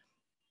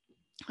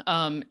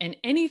 And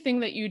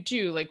anything that you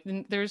do, like,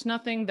 there's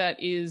nothing that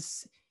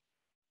is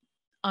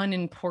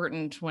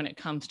unimportant when it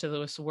comes to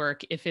this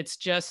work. If it's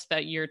just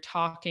that you're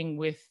talking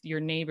with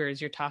your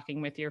neighbors, you're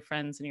talking with your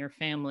friends and your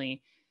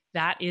family,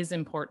 that is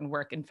important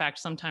work. In fact,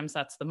 sometimes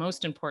that's the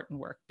most important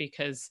work,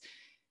 because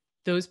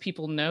those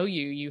people know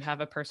you, you have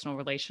a personal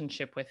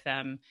relationship with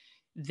them.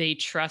 they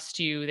trust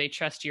you, they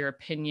trust your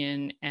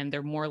opinion, and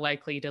they're more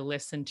likely to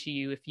listen to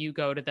you if you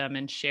go to them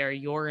and share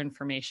your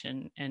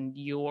information and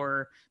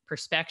your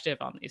perspective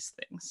on these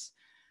things.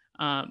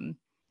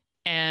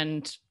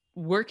 And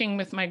working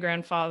with my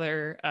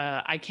grandfather,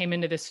 I came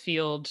into this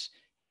field,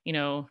 you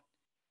know,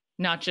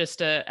 not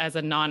just as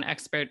a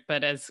non-expert,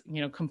 but as,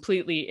 you know,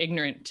 completely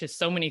ignorant to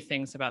so many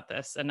things about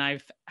this. And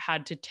I've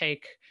had to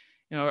take,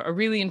 you know, a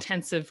really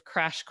intensive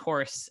crash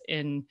course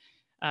in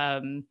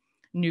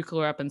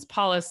nuclear weapons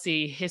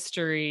policy,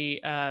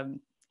 history,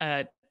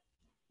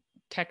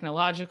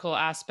 technological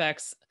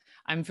aspects.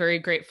 I'm very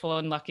grateful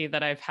and lucky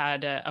that I've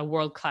had a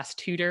world-class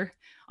tutor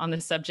on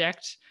the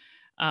subject.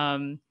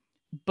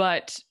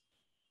 But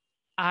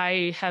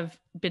I have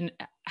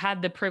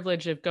had the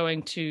privilege of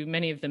going to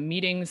many of the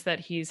meetings that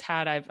he's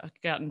had. I've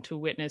gotten to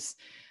witness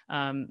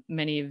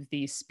many of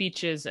the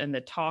speeches and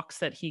the talks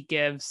that he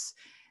gives.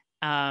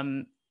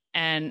 And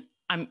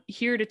I'm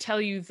here to tell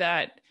you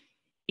that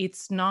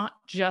it's not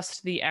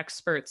just the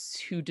experts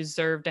who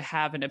deserve to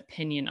have an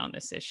opinion on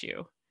this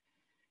issue,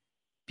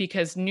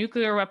 because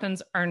nuclear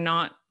weapons are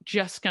not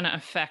just going to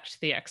affect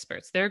the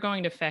experts. They're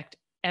going to affect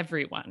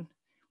everyone,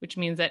 which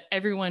means that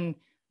everyone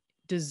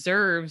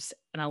deserves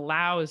and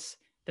allows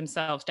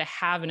themselves to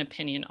have an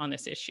opinion on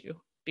this issue,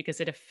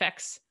 because it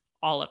affects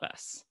all of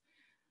us.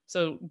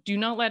 So do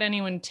not let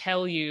anyone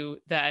tell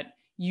you that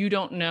you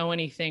don't know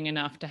anything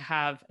enough to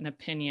have an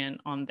opinion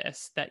on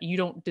this, that you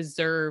don't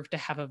deserve to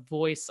have a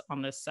voice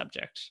on this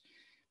subject,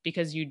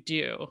 because you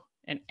do,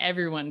 and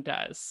everyone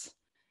does.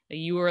 That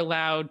you are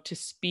allowed to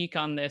speak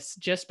on this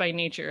just by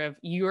nature of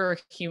you're a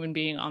human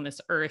being on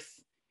this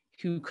earth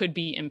who could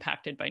be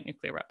impacted by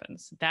nuclear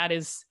weapons. That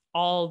is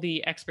all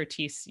the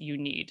expertise you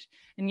need.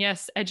 And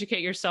yes,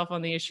 educate yourself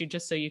on the issue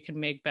just so you can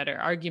make better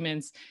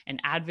arguments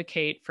and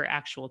advocate for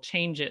actual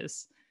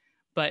changes.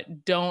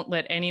 But don't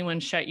let anyone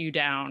shut you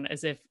down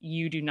as if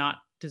you do not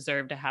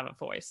deserve to have a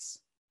voice.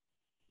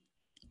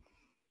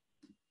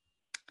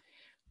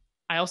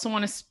 I also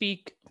want to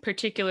speak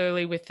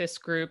particularly with this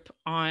group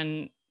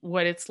on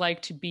what it's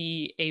like to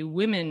be a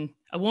woman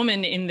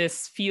in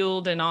this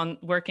field and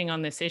working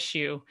on this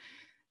issue.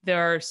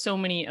 There are so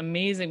many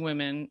amazing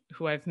women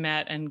who I've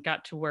met and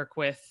got to work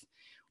with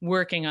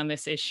working on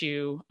this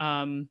issue.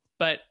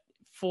 But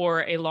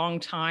for a long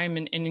time,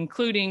 and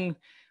including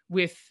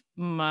with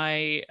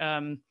my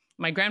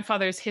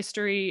grandfather's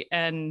history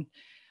and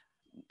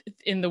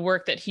in the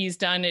work that he's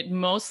done, it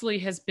mostly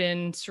has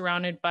been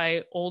surrounded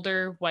by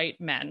older white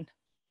men.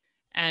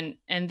 And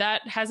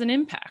that has an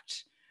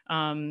impact.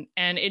 And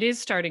it is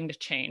starting to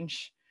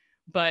change,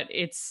 but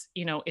it's,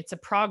 you know, it's a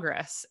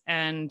progress.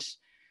 And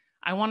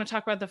I want to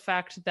talk about the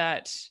fact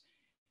that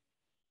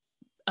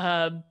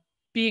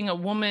being a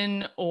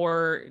woman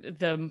or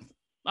the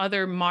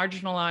other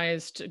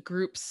marginalized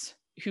groups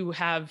who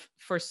have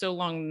for so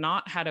long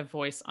not had a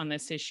voice on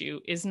this issue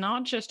is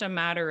not just a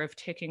matter of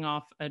ticking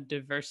off a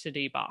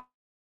diversity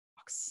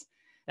box,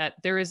 that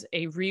there is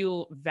a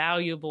real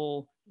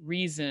valuable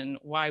reason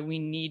why we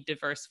need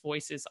diverse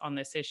voices on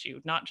this issue,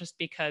 not just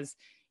because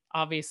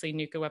obviously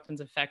nuclear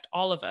weapons affect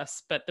all of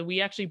us, but that we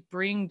actually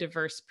bring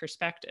diverse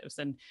perspectives.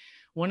 And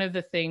one of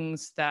the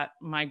things that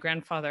my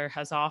grandfather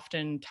has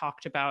often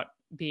talked about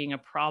being a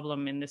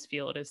problem in this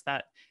field is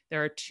that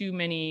there are too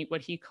many,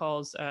 what he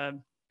calls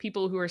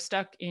people who are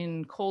stuck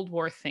in Cold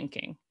War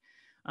thinking.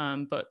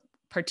 But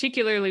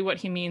particularly what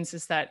he means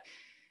is that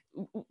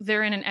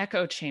they're in an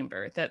echo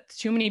chamber, that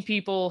too many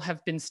people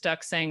have been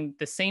stuck saying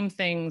the same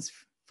things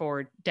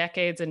for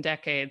decades and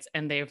decades,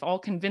 and they've all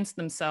convinced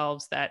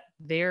themselves that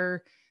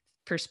their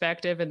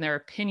perspective and their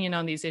opinion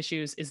on these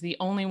issues is the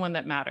only one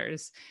that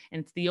matters,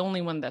 and it's the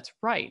only one that's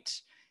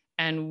right.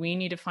 And we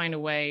need to find a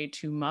way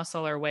to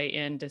muscle our way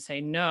in to say,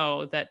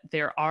 no, that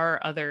there are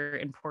other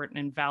important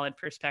and valid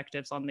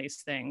perspectives on these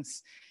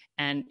things.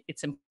 And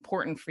it's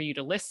important for you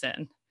to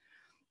listen.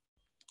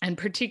 In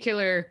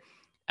particular,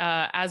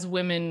 as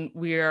women,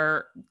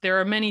 there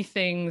are many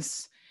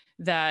things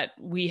that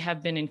we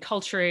have been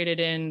enculturated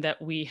in, that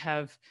we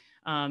have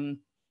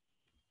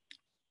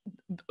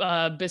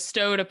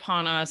bestowed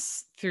upon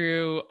us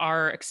through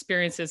our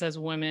experiences as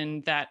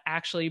women, that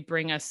actually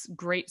bring us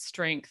great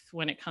strength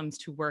when it comes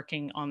to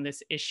working on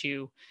this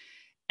issue.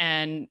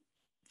 And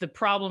the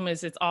problem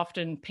is it's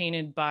often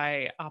painted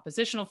by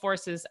oppositional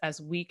forces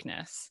as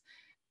weakness.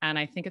 And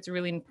I think it's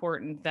really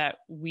important that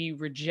we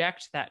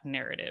reject that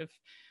narrative.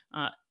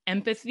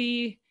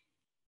 Empathy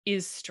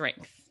is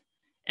strength.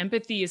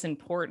 Empathy is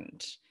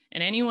important.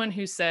 And anyone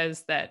who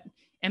says that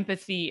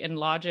empathy and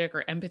logic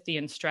or empathy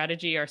and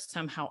strategy are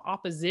somehow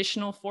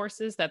oppositional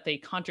forces, that they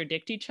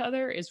contradict each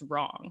other, is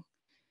wrong.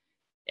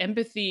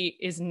 Empathy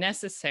is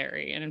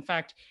necessary. And in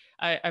fact,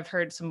 I've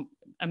heard some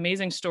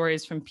amazing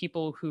stories from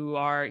people who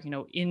are, you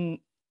know, in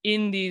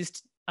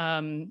these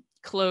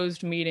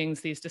closed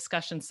meetings, these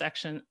discussion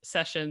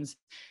sessions,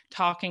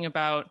 talking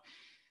about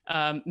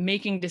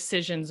making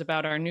decisions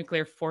about our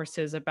nuclear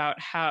forces, about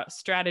how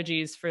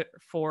strategies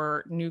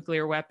for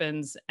nuclear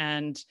weapons.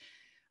 And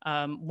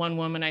one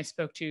woman I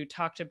spoke to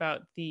talked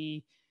about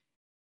the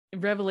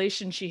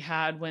revelation she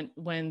had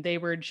when they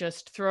were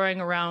just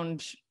throwing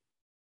around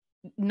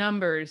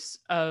numbers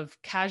of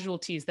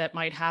casualties that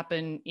might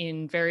happen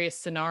in various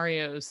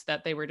scenarios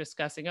that they were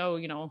discussing. Oh,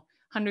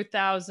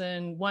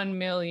 100,000, 1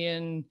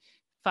 million,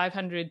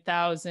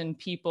 500,000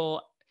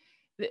 people.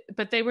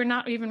 But they were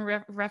not even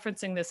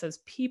referencing this as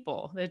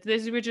people.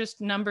 These were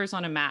just numbers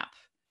on a map.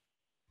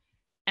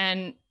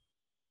 And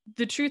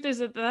the truth is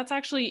that that's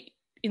actually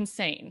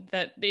insane.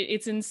 That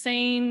it's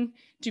insane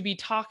to be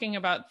talking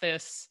about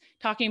this,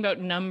 talking about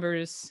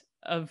numbers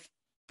of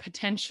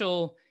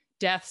potential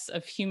deaths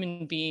of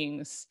human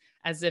beings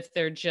as if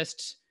they're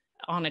just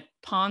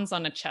pawns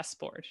on a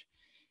chessboard.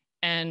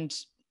 And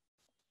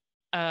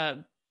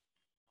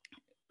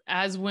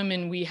as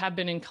women, we have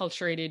been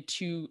enculturated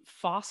to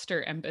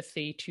foster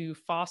empathy, to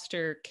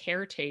foster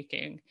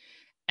caretaking.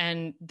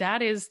 And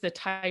that is the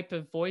type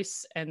of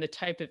voice and the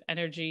type of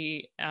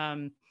energy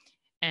and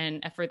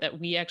effort that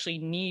we actually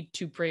need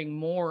to bring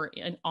more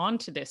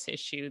onto this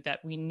issue,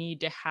 that we need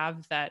to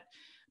have that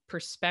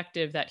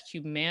perspective, that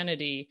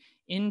humanity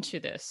into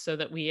this, so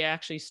that we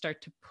actually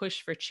start to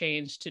push for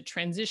change, to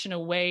transition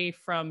away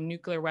from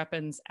nuclear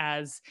weapons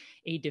as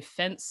a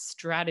defense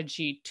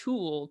strategy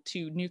tool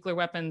to nuclear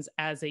weapons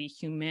as a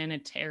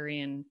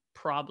humanitarian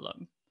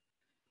problem.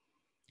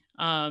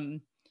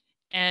 And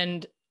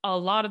a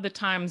lot of the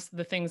times,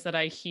 the things that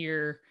I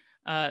hear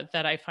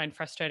that I find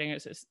frustrating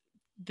is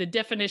the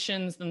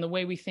definitions and the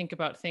way we think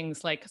about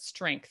things like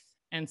strength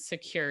and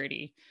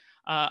security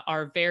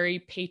are very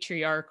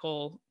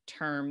patriarchal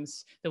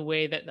terms, the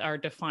way that are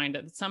defined.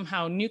 That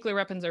somehow nuclear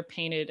weapons are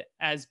painted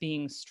as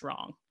being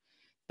strong.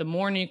 The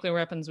more nuclear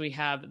weapons we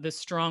have, the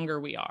stronger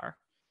we are.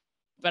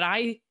 But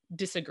I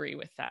disagree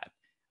with that.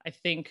 I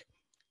think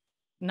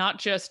not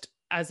just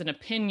as an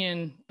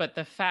opinion, but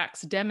the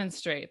facts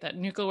demonstrate that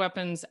nuclear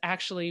weapons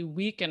actually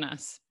weaken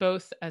us,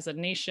 both as a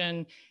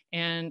nation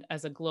and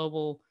as a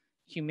global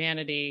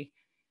humanity,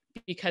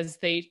 because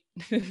they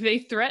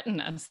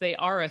threaten us. They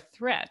are a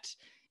threat.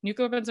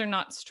 Nuclear weapons are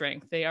not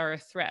strength, they are a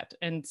threat.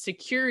 And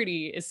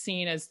security is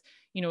seen as,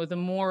 the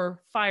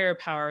more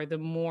firepower, the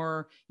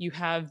more you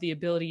have the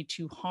ability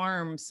to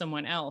harm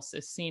someone else,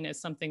 is seen as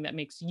something that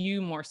makes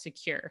you more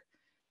secure.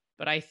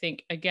 But I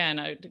think, again,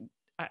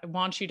 I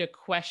want you to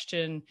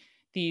question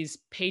these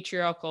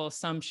patriarchal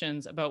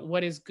assumptions about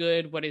what is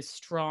good, what is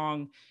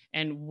strong,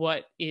 and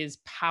what is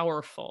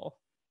powerful.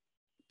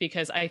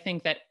 Because I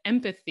think that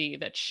empathy,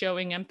 that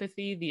showing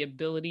empathy, the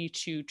ability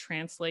to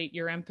translate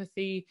your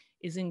empathy,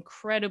 is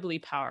incredibly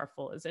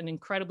powerful, is an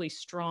incredibly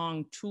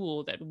strong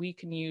tool that we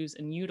can use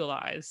and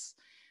utilize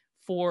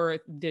for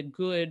the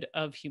good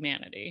of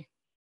humanity.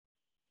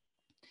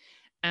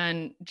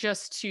 And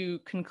just to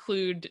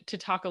conclude, to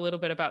talk a little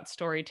bit about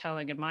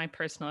storytelling and my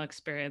personal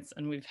experience,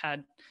 and we've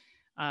had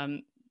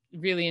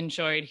really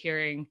enjoyed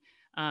hearing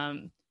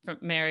from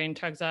Mary and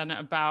Togzhan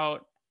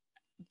about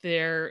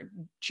their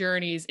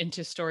journeys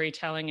into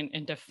storytelling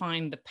and to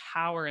find the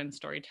power in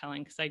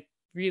storytelling, because I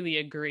really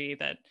agree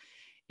that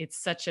it's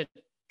such a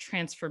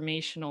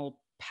transformational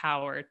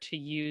power to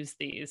use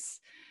these.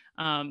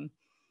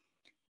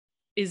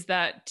 Is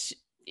that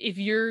if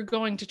you're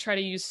going to try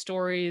to use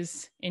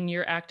stories in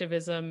your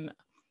activism,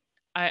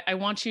 I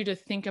want you to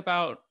think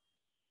about,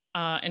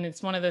 and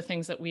it's one of the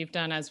things that we've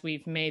done as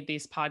we've made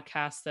these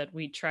podcasts, that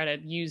we try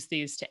to use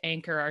these to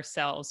anchor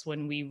ourselves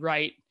when we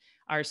write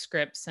our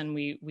scripts and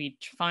we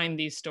find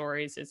these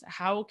stories, is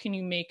how can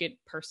you make it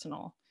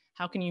personal?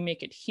 How can you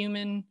make it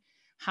human?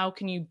 How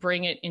can you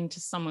bring it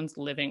into someone's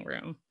living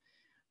room?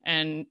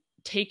 And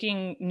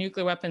taking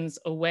nuclear weapons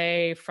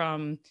away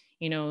from,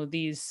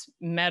 these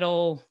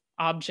metal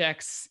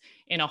objects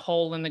in a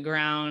hole in the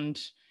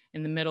ground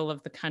in the middle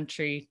of the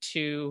country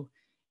to,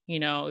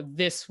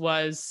 this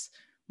was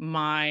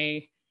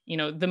my,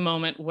 the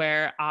moment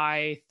where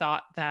I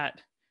thought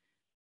that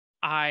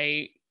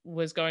I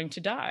was going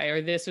to die,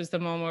 or this was the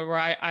moment where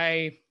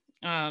I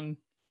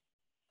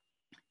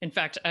in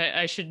fact,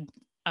 I should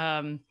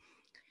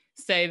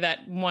say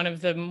that one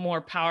of the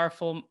more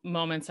powerful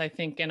moments, I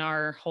think, in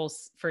our whole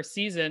first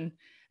season,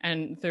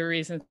 and the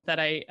reason that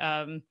I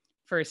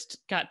first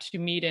got to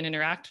meet and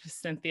interact with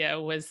Cynthia,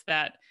 was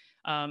that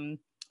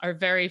our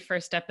very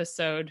first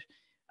episode,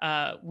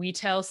 we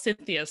tell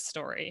Cynthia's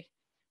story.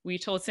 We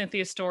told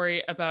Cynthia's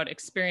story about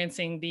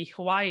experiencing the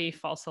Hawaii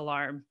false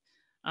alarm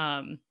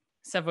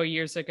several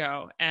years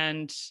ago.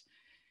 And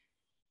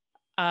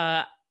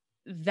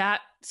that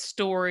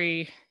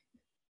story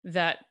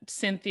that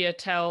Cynthia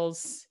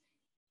tells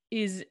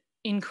is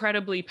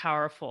incredibly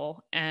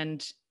powerful.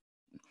 And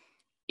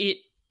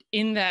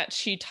in that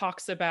she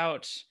talks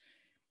about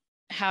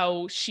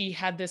how she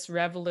had this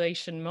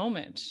revelation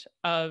moment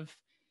of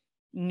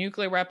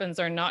nuclear weapons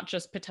are not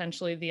just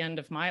potentially the end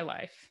of my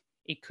life.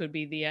 It could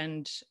be the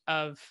end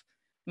of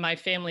my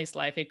family's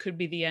life. It could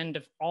be the end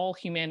of all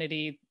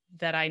humanity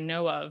that I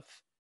know of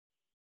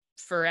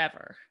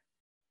forever.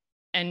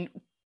 And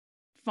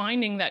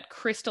finding that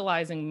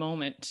crystallizing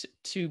moment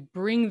to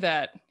bring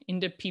that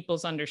into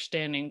people's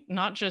understanding,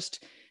 not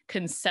just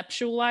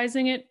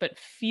conceptualizing it, but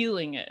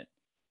feeling it,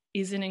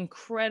 is an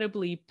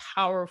incredibly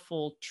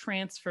powerful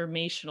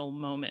transformational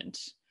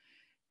moment.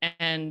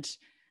 And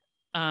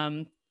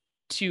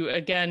to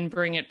again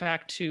bring it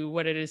back to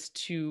what it is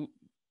to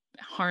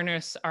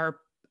harness our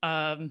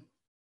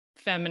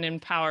feminine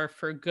power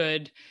for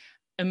good,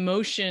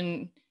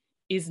 emotion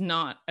is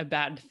not a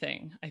bad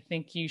thing. I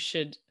think you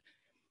should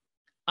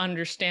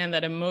understand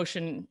that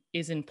emotion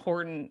is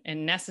important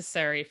and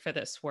necessary for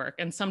this work.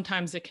 And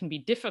sometimes it can be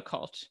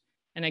difficult.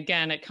 And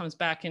again, it comes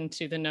back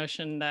into the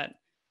notion that,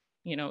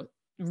 you know,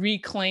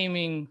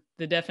 reclaiming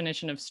the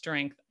definition of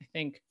strength. I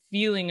think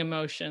feeling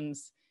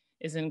emotions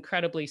is an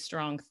incredibly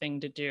strong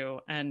thing to do.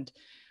 And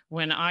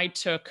when I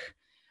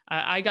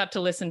got to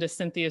listen to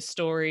Cynthia's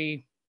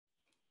story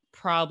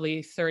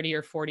probably 30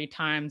 or 40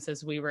 times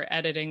as we were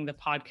editing the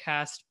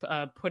podcast,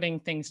 putting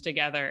things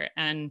together.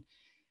 And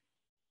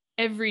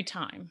every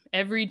time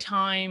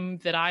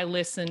that I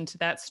listened to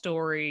that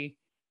story,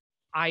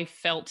 I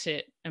felt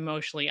it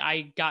emotionally.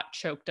 I got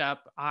choked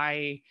up.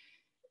 I,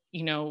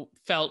 you know,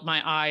 felt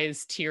my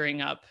eyes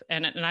tearing up.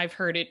 And I've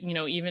heard it, you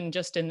know, even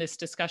just in this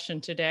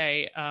discussion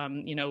today,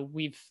 you know,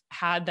 we've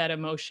had that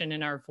emotion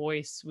in our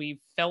voice.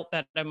 We've felt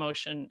that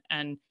emotion,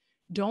 and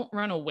don't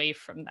run away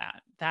from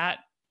that. That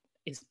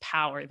is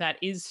power. That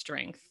is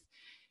strength.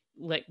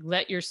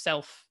 Let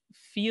yourself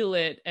feel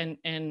it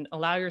and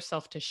allow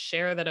yourself to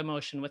share that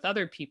emotion with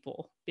other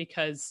people,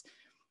 because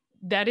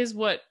that is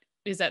what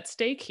is at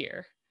stake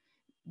here.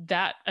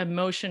 That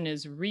emotion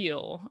is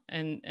real,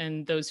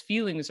 and those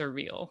feelings are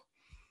real.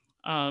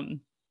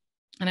 And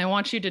I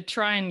want you to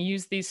try and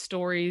use these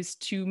stories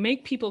to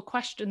make people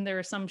question their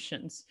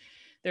assumptions.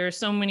 There are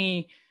so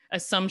many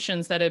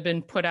assumptions that have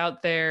been put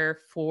out there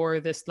for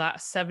this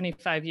last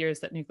 75 years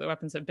that nuclear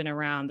weapons have been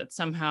around, that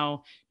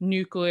somehow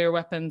nuclear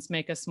weapons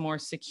make us more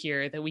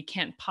secure, that we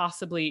can't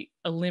possibly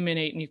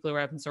eliminate nuclear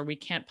weapons, or we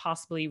can't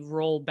possibly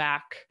roll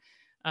back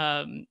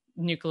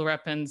nuclear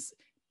weapons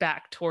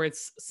back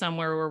towards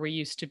somewhere where we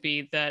used to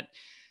be, that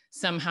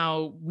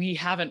somehow we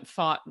haven't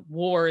fought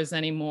wars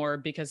anymore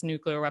because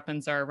nuclear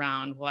weapons are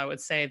around. Well, I would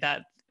say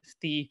that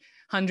the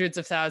hundreds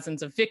of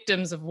thousands of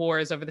victims of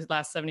wars over the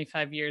last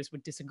 75 years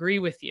would disagree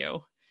with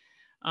you.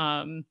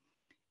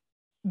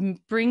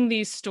 Bring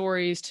these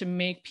stories to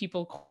make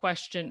people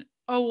question,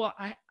 oh, well,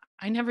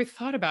 I never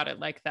thought about it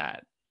like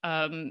that.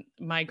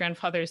 My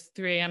grandfather's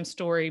 3 a.m.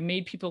 story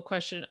made people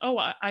question, oh,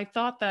 I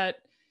thought that,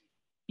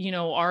 you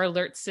know, our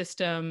alert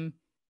system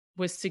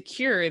was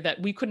secure,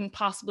 that we couldn't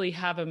possibly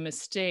have a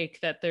mistake,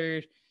 that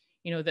there,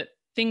 you know, that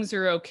things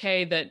are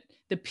okay, that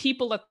the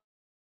people at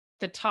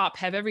the top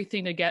have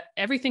everything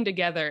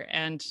together,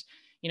 and,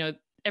 you know,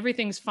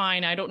 everything's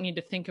fine. I don't need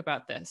to think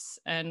about this.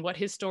 And what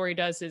his story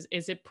does is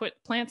it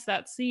plants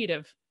that seed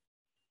of,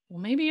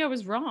 well, maybe I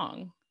was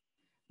wrong.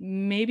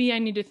 Maybe I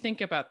need to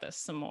think about this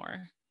some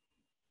more.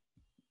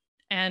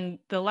 And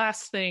the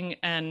last thing,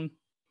 and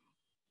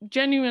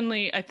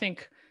genuinely, I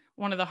think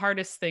one of the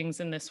hardest things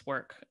in this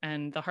work,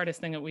 and the hardest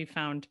thing that we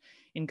found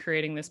in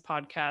creating this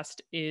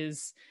podcast,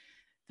 is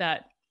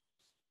that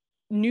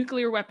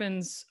nuclear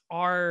weapons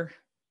are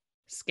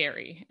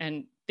scary,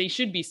 and they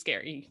should be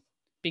scary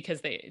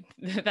because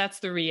that's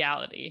the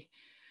reality.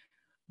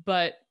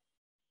 But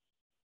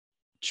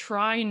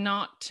try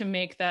not to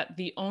make that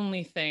the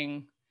only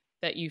thing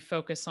that you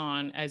focus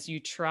on as you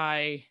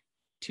try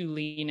to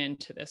lean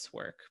into this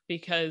work.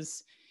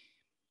 Because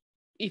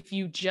if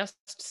you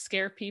just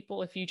scare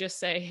people, if you just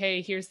say,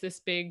 hey, here's this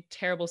big,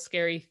 terrible,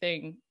 scary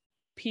thing,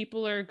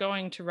 people are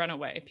going to run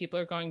away. People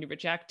are going to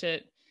reject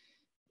it.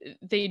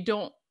 They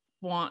don't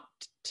want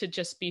to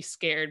just be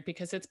scared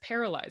because it's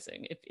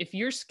paralyzing. If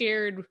you're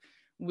scared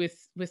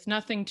with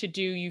nothing to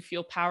do, you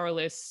feel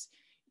powerless,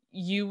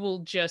 you will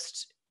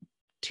just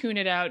tune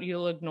it out,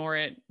 you'll ignore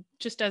it,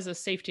 just as a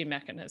safety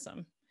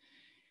mechanism.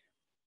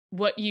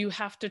 What you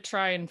have to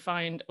try and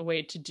find a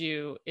way to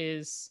do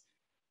is,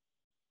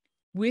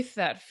 with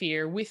that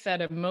fear, with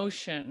that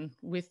emotion,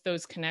 with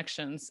those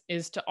connections,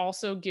 is to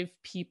also give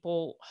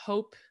people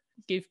hope,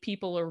 give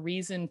people a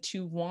reason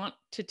to want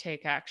to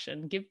take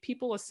action, give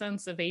people a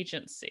sense of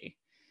agency.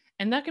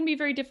 And that can be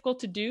very difficult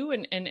to do.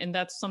 And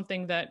that's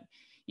something that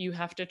you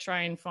have to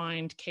try and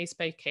find case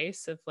by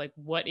case of like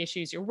what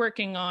issues you're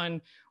working on,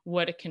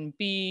 what it can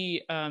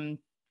be. And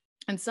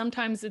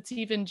sometimes it's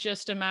even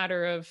just a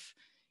matter of,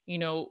 you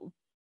know,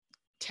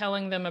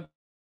 telling them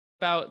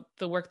about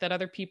the work that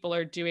other people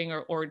are doing,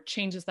 or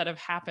changes that have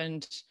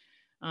happened,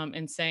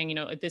 and saying, you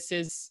know, this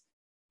is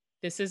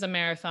a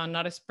marathon,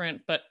 not a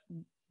sprint, but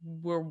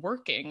we're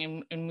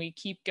working and we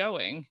keep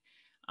going.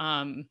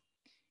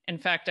 In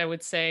fact, I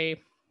would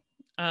say,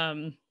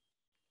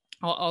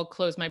 I'll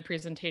close my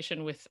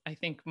presentation with, I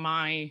think,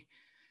 my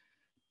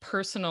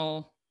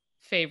personal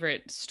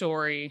favorite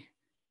story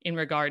in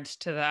regards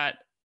to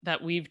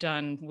that we've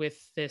done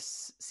with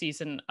this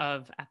season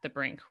of At the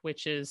Brink,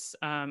 which is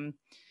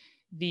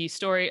the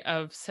story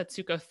of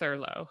Setsuko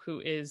Thurlow, who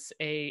is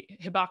a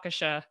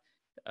Hibakusha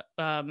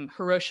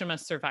Hiroshima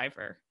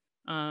survivor.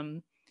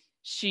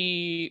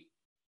 She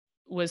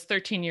was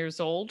 13 years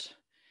old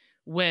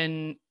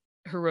when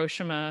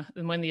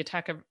the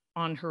attack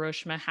on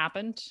Hiroshima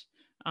happened.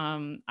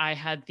 I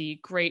had the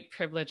great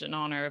privilege and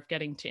honor of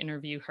getting to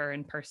interview her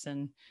in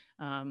person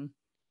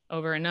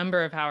over a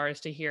number of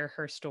hours to hear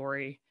her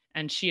story.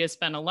 And she has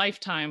spent a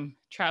lifetime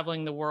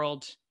traveling the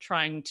world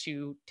trying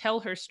to tell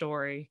her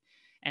story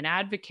and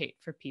advocate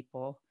for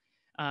people,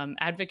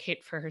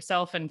 advocate for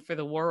herself and for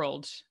the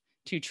world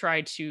to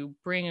try to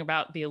bring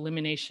about the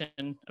elimination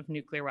of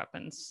nuclear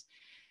weapons.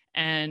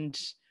 And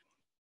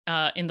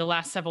in the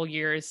last several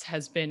years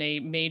has been a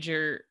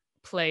major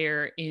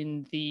player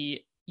in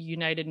the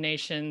United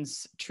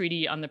Nations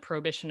Treaty on the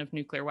Prohibition of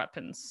Nuclear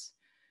Weapons.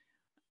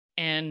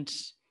 And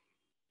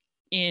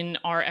in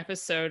our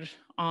episode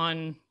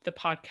on the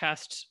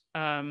podcast,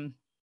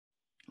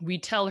 we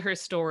tell her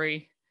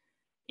story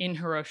in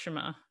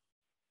Hiroshima.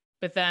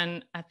 But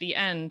then at the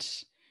end,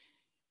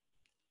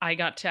 I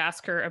got to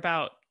ask her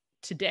about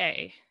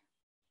today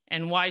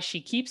and why she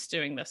keeps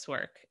doing this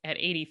work at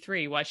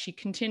 83, why she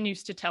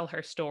continues to tell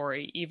her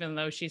story, even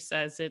though she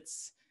says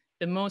it's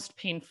the most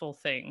painful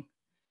thing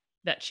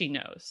that she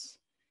knows.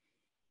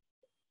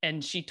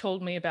 And she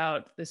told me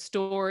about the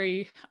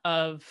story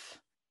of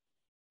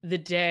the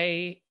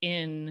day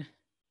in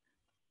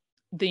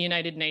the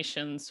United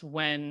Nations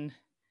when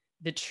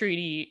the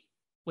treaty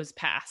was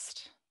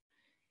passed.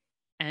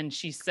 And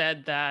she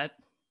said that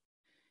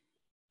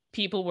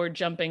people were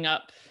jumping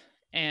up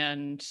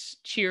and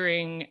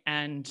cheering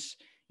and,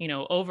 you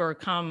know,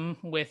 overcome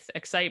with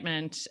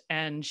excitement.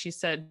 And she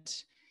said,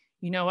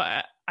 you know,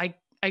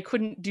 I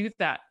couldn't do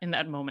that in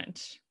that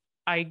moment.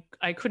 I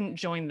couldn't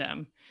join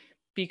them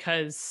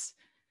because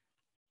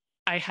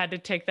I had to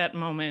take that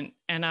moment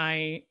and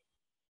I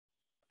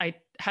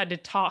had to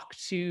talk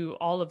to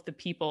all of the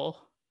people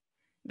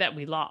that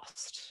we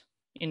lost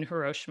in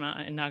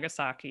Hiroshima and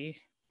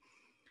Nagasaki.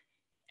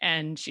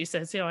 And she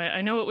says, you know,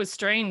 I know it was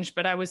strange,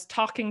 but I was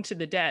talking to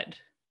the dead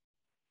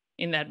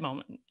in that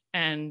moment.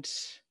 And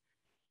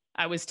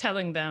I was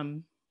telling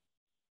them,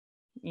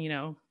 you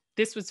know,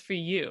 this was for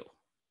you.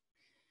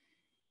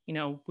 You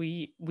know,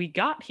 we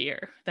got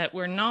here, that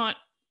we're not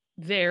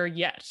there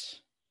yet,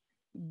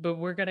 but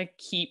we're going to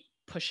keep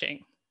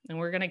pushing and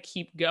we're going to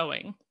keep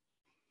going,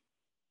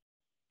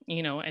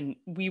 you know, and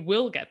we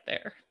will get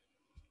there,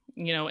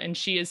 you know, and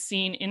she has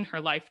seen in her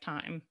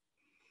lifetime,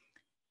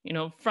 you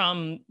know,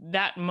 from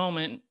that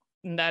moment,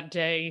 that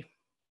day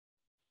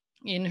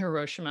in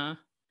Hiroshima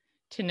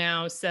to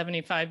now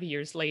 75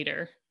 years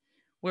later,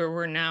 where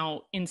we're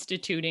now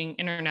instituting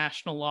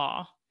international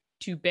law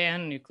to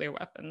ban nuclear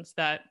weapons,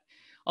 that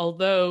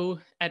although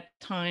at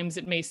times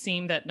it may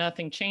seem that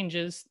nothing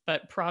changes,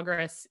 but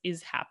progress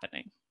is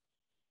happening.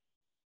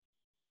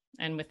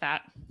 And with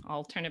that,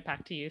 I'll turn it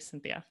back to you,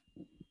 Cynthia.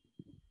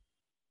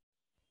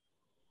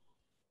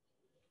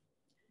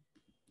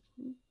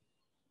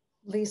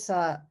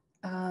 Lisa,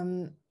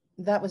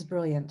 that was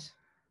brilliant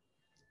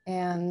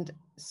and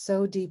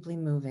so deeply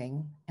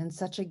moving and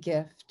such a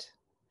gift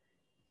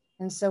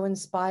and so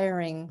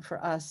inspiring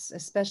for us,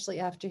 especially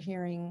after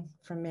hearing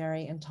from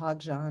Mary and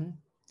Togzhan.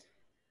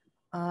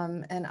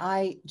 And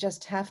I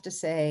just have to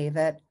say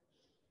that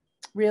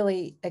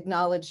really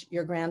acknowledge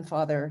your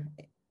grandfather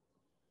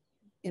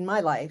in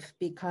my life,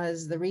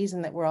 because the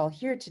reason that we're all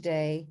here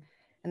today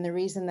and the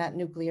reason that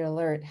nuclear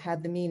alert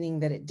had the meaning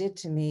that it did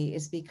to me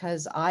is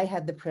because I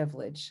had the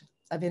privilege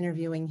of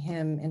interviewing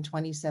him in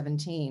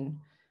 2017.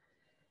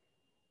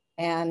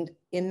 And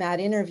in that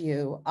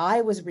interview,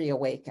 I was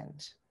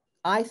reawakened.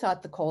 I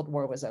thought the Cold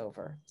War was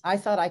over. I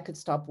thought I could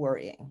stop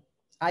worrying.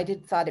 I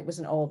thought it was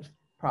an old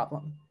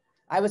problem.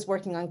 I was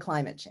working on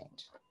climate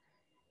change.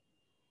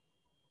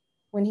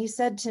 When he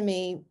said to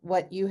me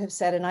what you have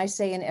said, and I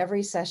say in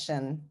every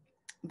session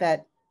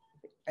that,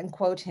 and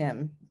quote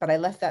him, but I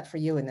left that for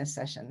you in this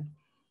session,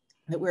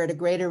 that we're at a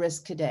greater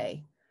risk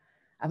today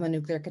of a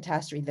nuclear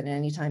catastrophe than at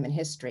any time in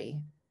history,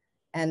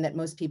 and that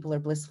most people are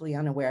blissfully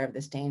unaware of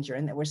this danger,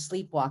 and that we're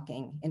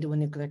sleepwalking into a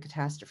nuclear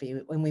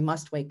catastrophe when we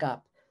must wake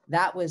up.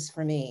 That was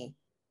for me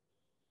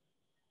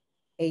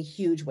a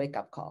huge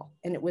wake-up call.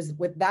 And it was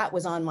that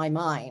was on my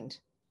mind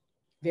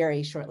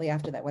very shortly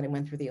after that when I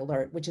went through the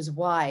alert, which is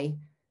why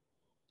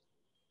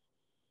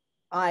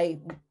I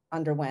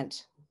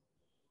underwent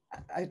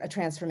a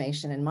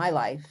transformation in my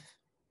life,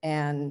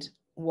 and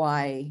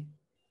why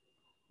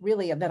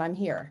really that I'm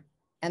here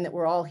and that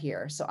we're all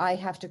here. So I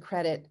have to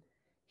credit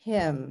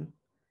him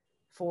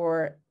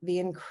for the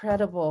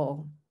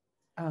incredible,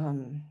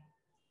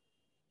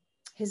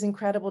 his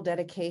incredible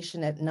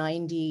dedication at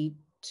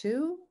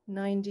 92,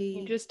 90.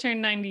 He just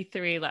turned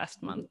 93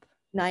 last month.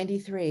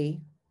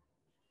 93,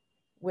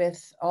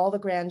 with all the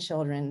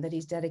grandchildren, that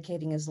he's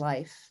dedicating his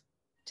life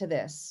to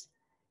this.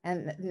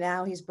 And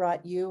now he's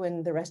brought you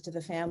and the rest of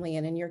the family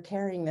in, and you're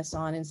carrying this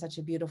on in such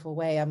a beautiful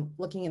way. I'm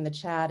looking in the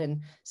chat,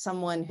 and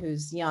someone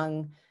who's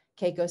young,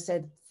 Keiko,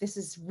 said, this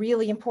is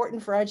really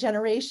important for our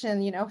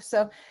generation, you know,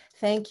 so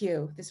thank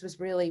you. This was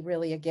really,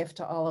 really a gift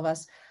to all of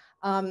us.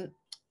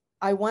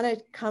 I want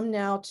to come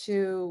now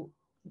to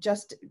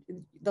just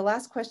the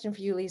last question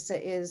for you,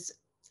 Lisa, is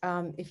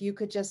if you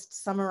could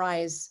just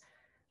summarize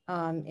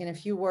in a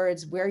few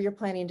words where you're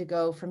planning to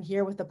go from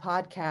here with the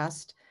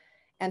podcast,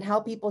 and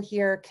how people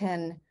here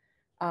can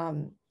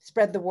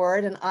spread the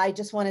word. And I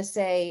just want to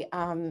say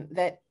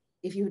that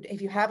if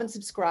you haven't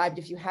subscribed,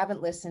 if you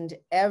haven't listened,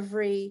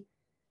 every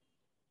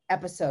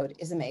episode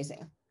is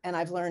amazing. And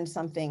I've learned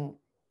something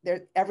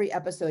there. Every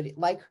episode,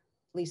 like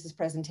Lisa's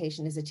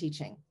presentation, is a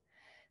teaching.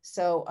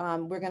 So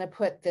we're going to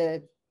put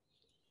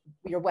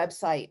your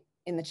website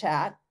in the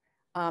chat.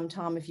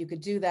 Tom, if you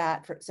could do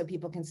that so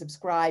people can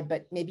subscribe,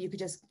 but maybe you could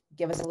just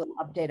give us a little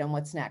update on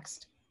what's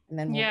next. And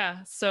then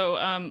yeah,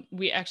 so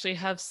we actually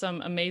have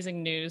some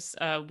amazing news.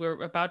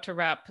 We're about to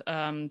wrap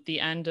the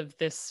end of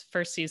this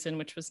first season,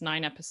 which was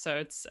 9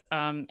 episodes.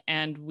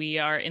 And we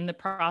are in the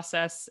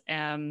process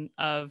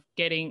of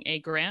getting a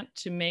grant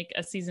to make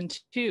a season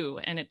 2.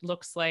 And it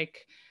looks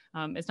like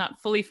it's not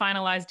fully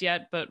finalized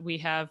yet, but we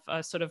have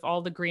sort of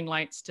all the green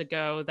lights to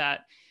go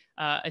that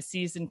a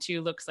season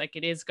 2 looks like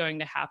it is going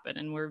to happen.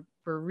 And we're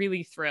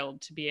really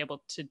thrilled to be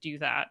able to do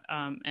that.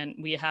 And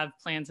we have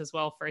plans as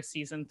well for a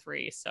season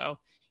 3. So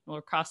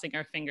we're crossing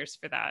our fingers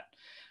for that.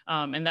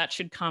 And that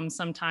should come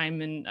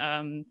sometime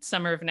in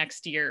summer of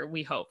next year,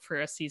 we hope,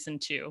 for a season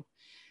 2.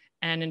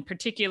 And in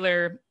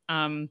particular,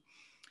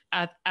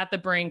 at the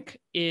brink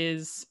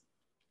is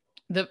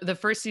the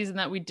first season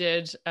that we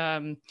did.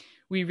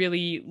 We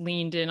really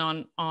leaned in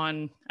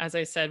on, as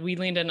I said, we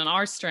leaned in on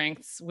our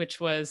strengths, which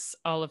was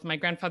all of my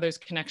grandfather's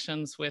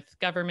connections with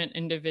government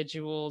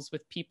individuals,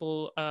 with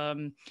people,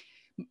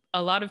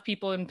 a lot of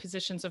people in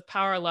positions of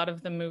power, a lot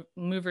of the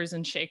movers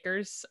and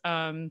shakers.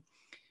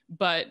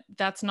 But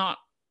that's not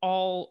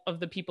all of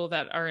the people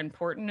that are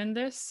important in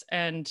this.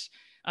 And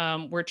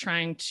we're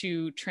trying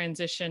to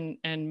transition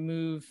and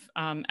move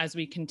as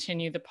we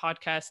continue the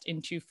podcast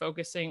into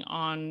focusing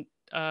on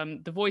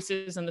the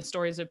voices and the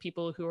stories of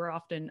people who are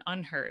often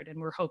unheard. And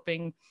we're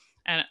hoping,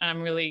 and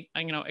I'm really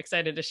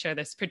excited to share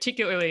this,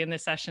 particularly in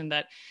this session,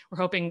 that we're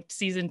hoping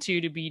season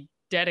 2 to be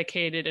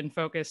dedicated and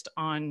focused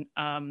on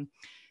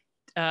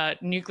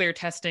nuclear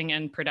testing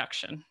and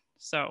production.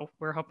 So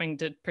we're hoping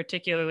to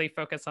particularly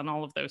focus on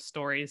all of those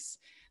stories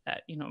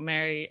that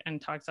Mary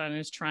and Togzhan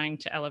is trying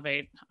to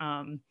elevate,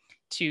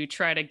 to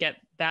try to get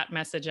that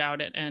message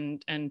out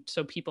and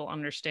so people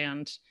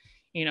understand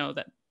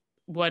that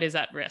what is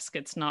at risk.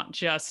 It's not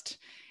just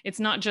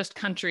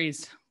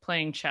countries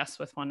playing chess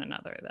with one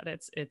another, that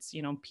it's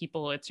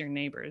people, it's your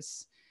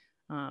neighbors,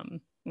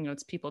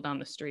 it's people down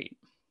the street.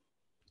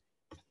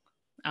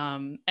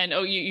 And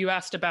you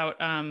asked about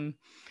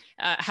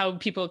how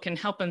people can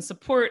help and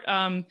support.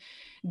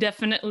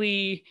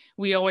 Definitely,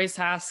 we always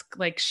ask,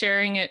 like,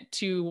 sharing it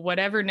to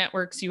whatever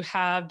networks you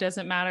have,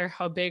 doesn't matter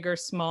how big or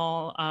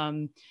small.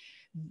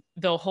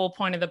 The whole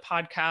point of the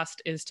podcast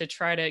is to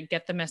try to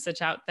get the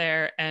message out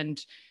there. And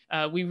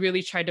we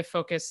really tried to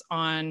focus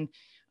on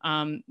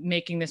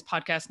making this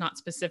podcast not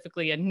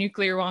specifically a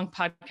nuclear wrong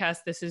podcast.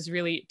 This is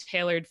really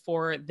tailored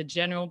for the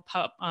general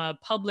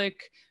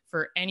public,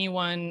 for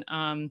anyone,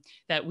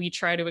 that we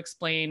try to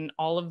explain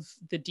all of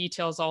the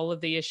details, all of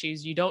the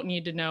issues. You don't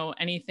need to know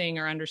anything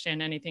or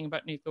understand anything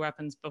about nuclear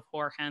weapons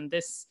beforehand.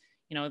 This,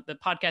 the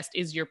podcast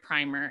is your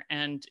primer,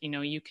 and,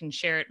 you can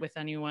share it with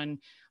anyone.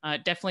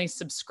 Definitely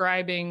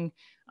subscribing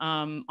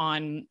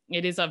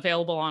it is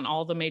available on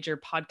all the major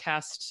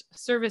podcast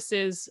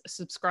services.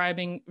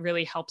 Subscribing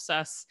really helps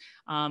us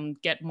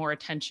get more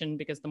attention,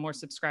 because the more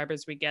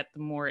subscribers we get, the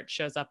more it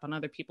shows up on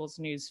other people's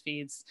news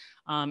feeds.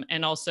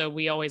 And also,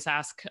 we always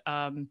ask,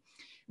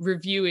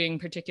 reviewing,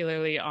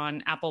 particularly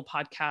on Apple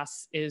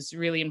Podcasts, is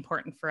really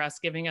important for us.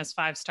 Giving us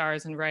 5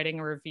 stars and writing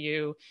a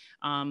review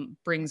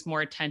brings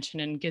more attention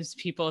and gives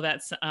people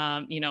that,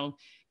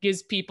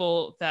 gives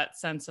people that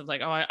sense of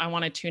like, oh, I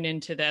want to tune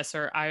into this,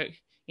 or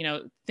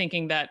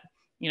thinking that,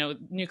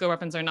 nuclear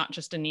weapons are not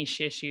just a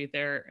niche issue,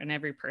 they're an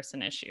every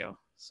person issue.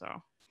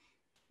 So.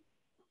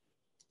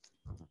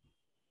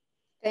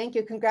 Thank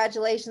you.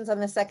 Congratulations on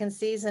the 2nd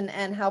season,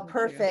 and how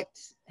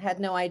perfect. Had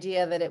no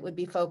idea that it would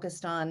be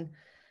focused on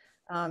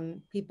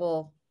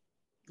people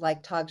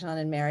like Togzhan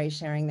and Mary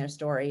sharing their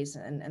stories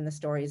and the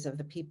stories of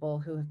the people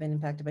who have been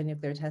impacted by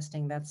nuclear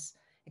testing. That's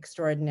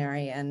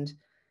extraordinary. And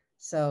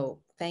so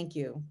thank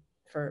you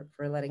for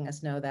letting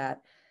us know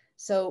that.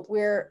 So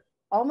we're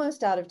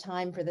almost out of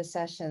time for the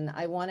session.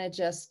 I want to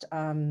just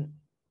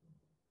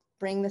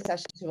bring the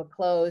session to a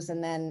close,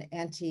 and then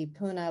Auntie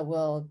Puna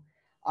will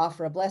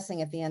offer a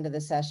blessing at the end of the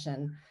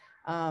session.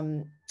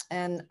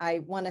 And I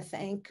want to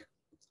thank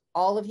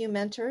all of you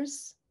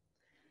mentors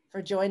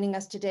for joining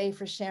us today,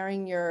 for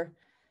sharing your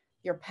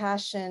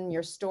passion,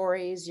 your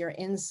stories, your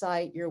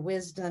insight, your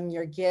wisdom,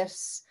 your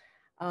gifts,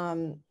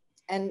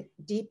 and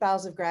deep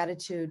bows of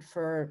gratitude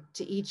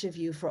to each of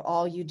you for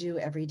all you do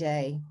every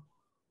day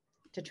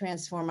to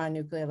transform our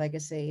nuclear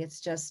legacy.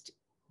 It's just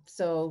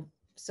so,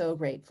 so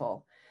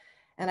grateful.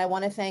 And I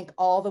want to thank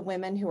all the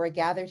women who are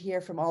gathered here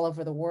from all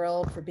over the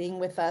world for being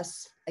with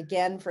us,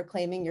 again, for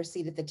claiming your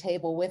seat at the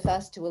table with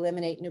us to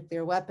eliminate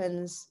nuclear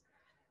weapons.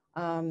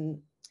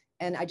 And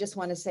I just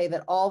want to say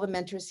that all the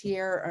mentors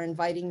here are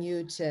inviting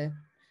you to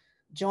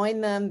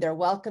join them. They're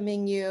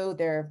welcoming you.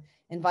 They're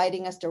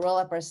inviting us to roll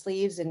up our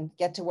sleeves and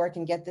get to work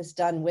and get this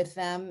done with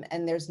them.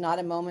 And there's not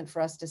a moment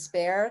for us to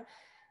spare.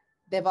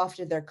 They've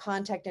offered their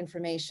contact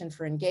information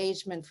for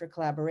engagement, for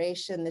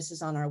collaboration. This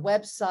is on our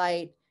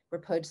website.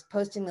 We're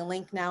posting the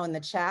link now in the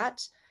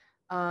chat.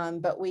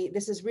 But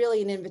this is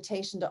really an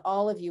invitation to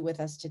all of you with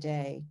us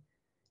today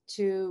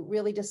to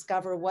really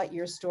discover what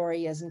your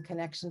story is in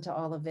connection to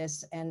all of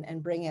this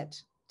and bring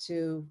it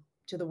to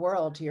the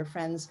world, to your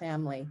friends,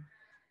 family.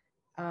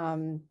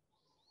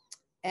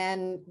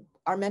 And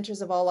our mentors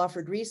have all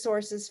offered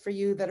resources for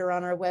you that are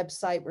on our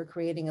website. We're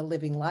creating a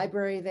living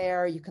library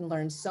there. You can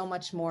learn so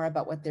much more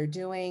about what they're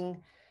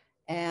doing.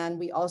 And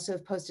we also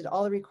have posted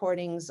all the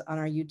recordings on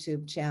our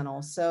YouTube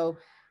channel. So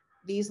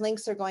these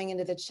links are going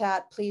into the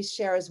chat. Please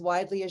share as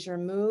widely as you're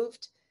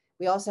moved.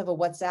 We also have a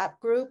WhatsApp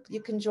group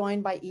you can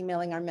join by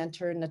emailing our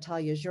mentor,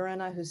 Natalia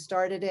Zhurina, who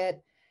started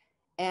it.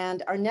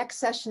 And our next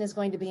session is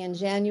going to be in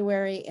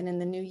January. And in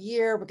the new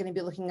year, we're going to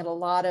be looking at a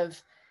lot of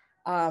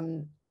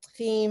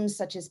themes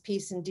such as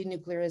peace and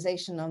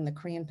denuclearization on the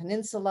Korean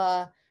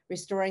Peninsula,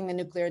 restoring the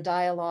nuclear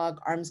dialogue,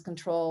 arms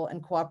control,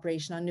 and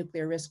cooperation on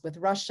nuclear risk with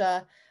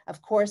Russia.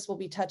 Of course, we'll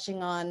be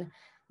touching on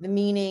the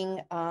meaning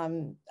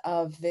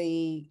of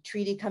the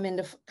treaty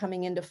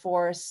coming into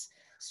force,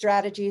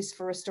 strategies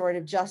for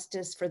restorative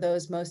justice for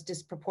those most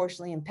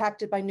disproportionately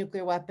impacted by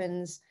nuclear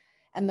weapons,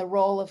 and the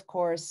role, of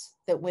course,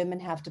 that women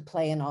have to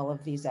play in all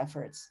of these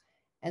efforts,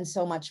 and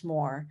so much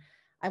more.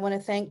 I want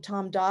to thank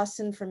Tom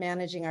Dawson for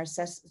managing our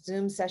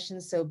Zoom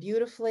sessions so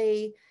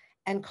beautifully,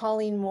 and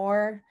Colleen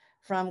Moore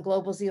from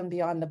Global Zoom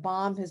Beyond the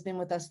Bomb, who's been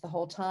with us the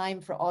whole time,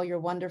 for all your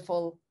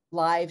wonderful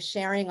live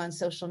sharing on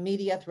social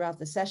media throughout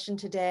the session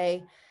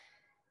today.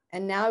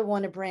 And now I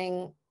want to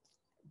bring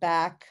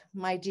back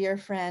my dear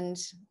friend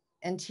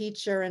and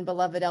teacher and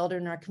beloved elder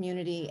in our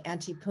community,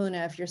 Auntie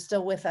Puna. If you're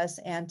still with us,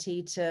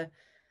 Auntie, to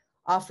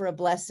offer a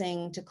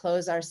blessing to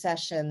close our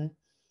session.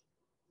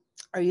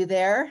 Are you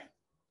there?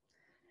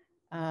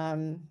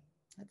 Let's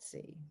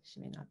see,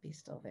 she may not be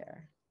still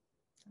there.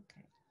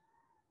 Okay.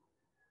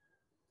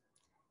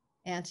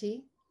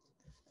 Auntie?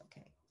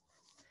 Okay.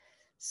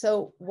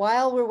 So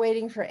while we're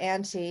waiting for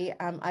Auntie,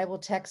 I will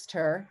text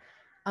her.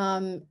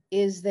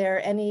 Is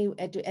there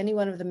do any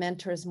one of the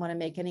mentors want to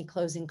make any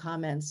closing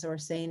comments or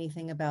say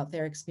anything about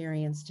their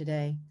experience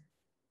today?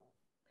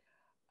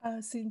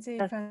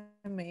 Cynthia, if I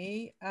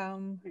may,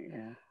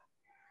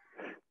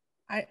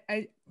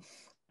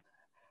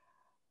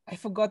 I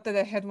forgot that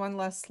I had one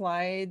last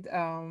slide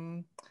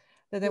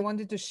that I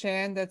wanted to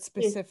share, and that's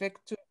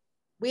specific to.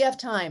 We have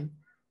time.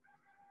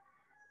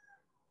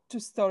 To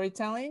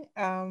storytelling,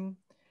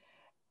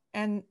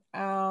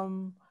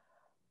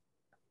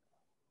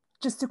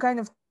 just to kind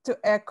of to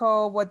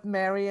echo what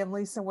Mary and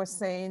Lisa were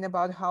saying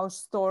about how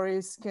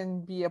stories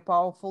can be a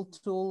powerful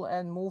tool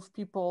and move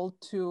people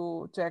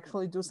to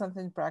actually do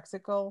something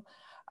practical.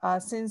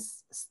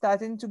 Since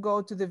starting to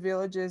go to the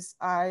villages,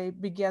 I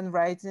began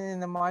writing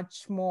in a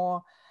much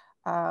more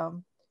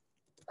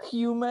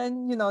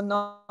human,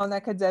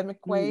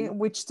 non-academic way,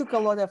 which took a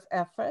lot of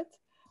effort.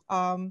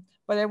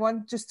 But I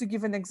want just to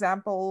give an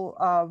example.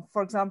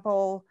 For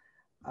example,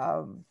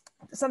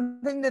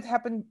 something that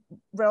happened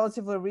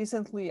relatively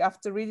recently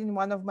after reading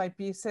one of my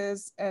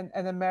pieces,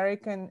 an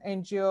American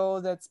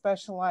NGO that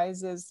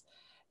specializes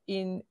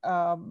in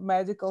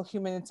medical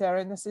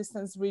humanitarian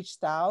assistance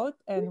reached out,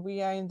 and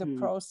we are in the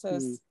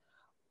process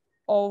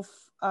of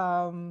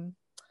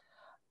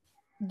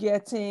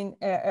getting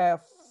a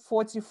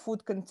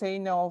 40-foot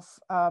container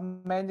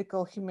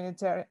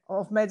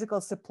of medical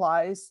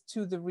supplies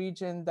to the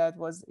region that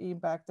was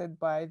impacted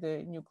by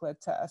the nuclear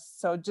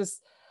test. So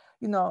just,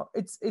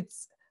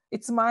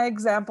 it's my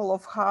example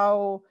of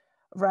how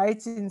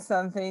writing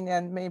something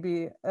and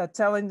maybe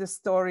telling the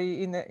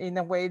story in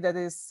a way that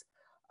is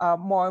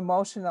more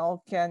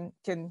emotional can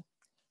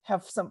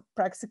have some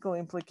practical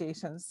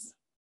implications.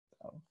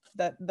 So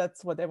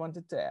that's what I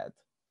wanted to add.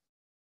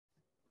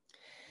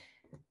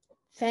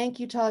 Thank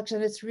you,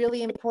 Togzhan. It's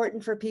really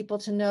important for people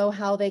to know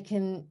how they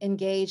can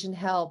engage and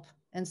help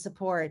and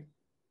support.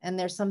 And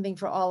there's something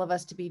for all of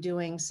us to be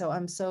doing. So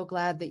I'm so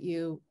glad that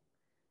you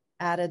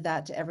added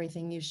that to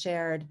everything you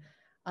shared.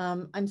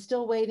 I'm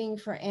still waiting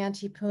for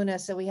Auntie Puna,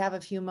 so we have a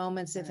few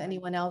moments if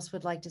anyone else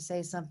would like to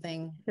say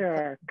something.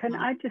 Sure. Can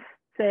I just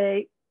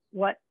say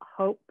what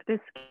hope this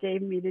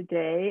gave me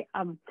today?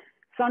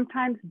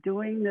 Sometimes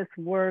doing this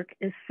work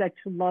is such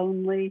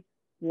lonely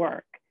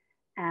work.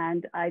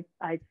 And I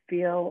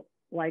feel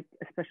like,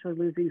 especially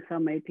losing so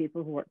many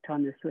people who worked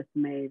on this with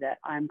me, that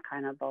I'm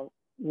kind of the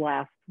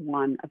last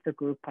one of the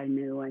group I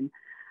knew. And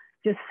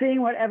just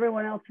seeing what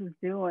everyone else is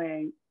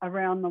doing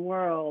around the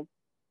world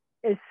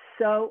is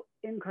so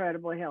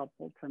incredibly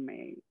helpful to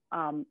me.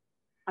 I'm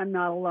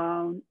not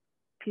alone.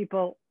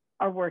 People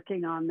are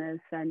working on this,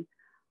 and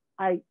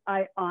I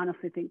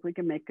honestly think we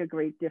can make a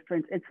great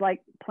difference. It's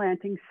like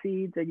planting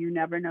seeds and you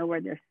never know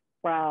where they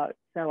sprout.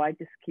 So I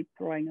just keep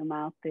throwing them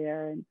out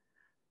there. And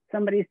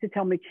somebody used to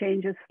tell me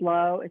change is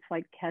slow. It's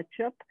like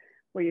ketchup,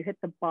 where you hit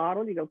the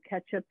bottle, you go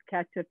ketchup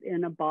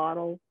in a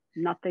bottle,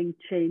 nothing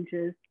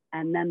changes.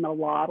 And then the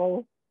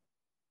lottle,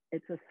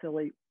 it's a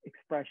silly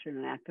expression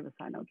an activist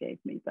I know gave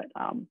me, but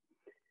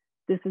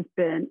this has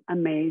been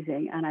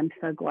amazing. And I'm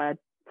so glad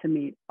to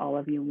meet all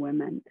of you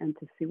women and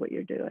to see what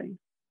you're doing.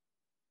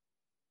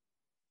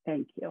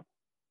 Thank you.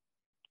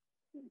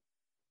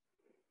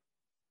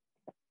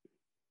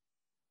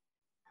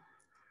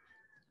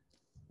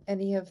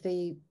 Any of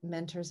the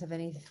mentors have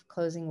any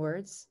closing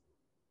words?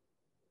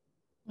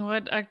 Well,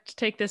 I'd like to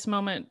take this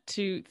moment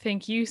to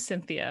thank you,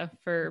 Cynthia,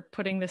 for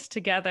putting this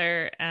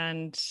together,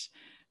 and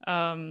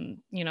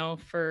you know,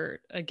 for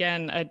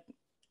again,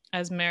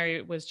 as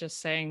Mary was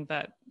just saying,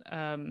 that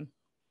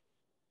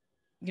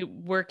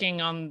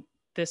working on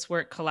this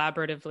work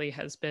collaboratively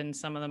has been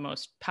some of the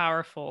most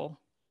powerful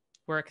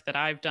work that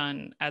I've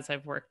done as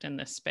I've worked in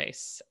this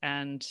space.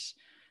 And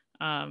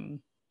you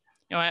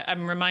know,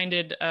 I'm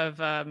reminded of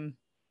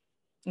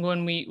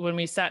when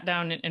we sat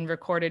down and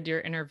recorded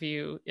your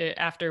interview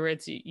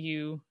afterwards.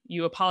 You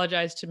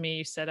apologized to me.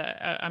 You said,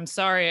 I'm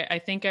sorry, I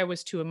think I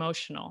was too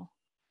emotional.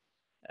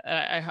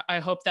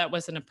 I hope that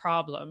wasn't a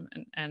problem.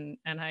 And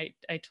I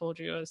told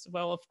you as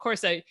well, of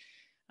course, you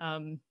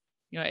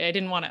know, I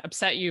didn't want to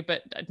upset you,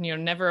 but, you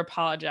know, never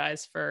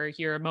apologize for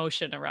your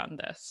emotion around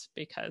this,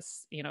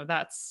 because, you know,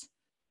 that's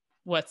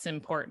what's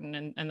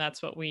important, and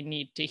that's what we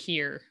need to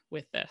hear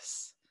with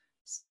this.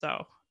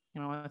 So,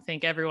 you know, I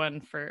thank everyone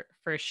for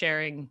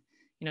sharing,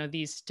 you know,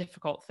 these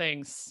difficult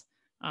things,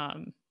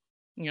 you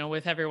know,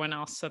 with everyone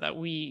else, so that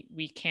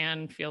we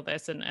can feel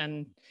this.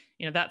 And,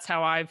 you know, that's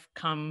how I've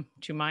come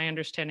to my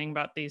understanding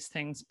about these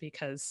things,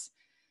 because,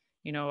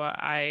 you know,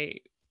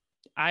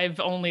 I've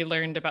only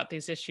learned about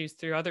these issues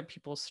through other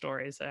people's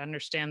stories. I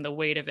understand the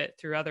weight of it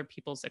through other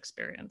people's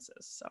experiences.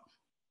 So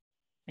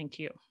thank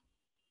you.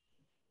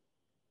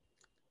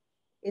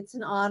 It's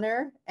an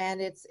honor, and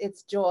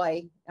it's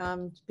joy,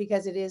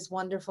 because it is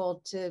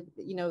wonderful to,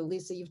 you know,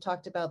 Lisa, you've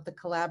talked about the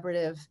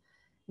collaborative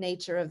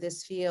nature of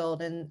this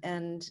field,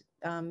 and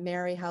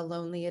Mary, how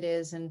lonely it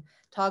is, and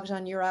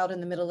Togzhan, you're out in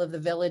the middle of the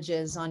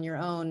villages on your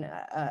own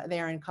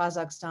there in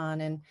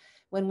Kazakhstan, and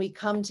when we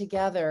come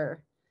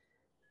together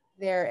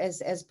there,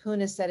 as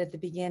Puna said at the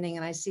beginning,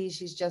 and I see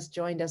she's just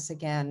joined us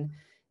again,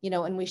 you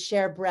know, and we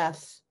share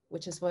breath,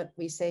 which is what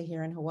we say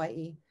here in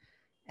Hawaii.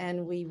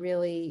 And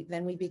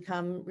then we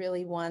become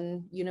really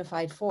one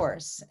unified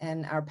force,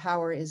 and our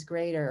power is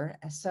greater.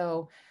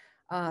 So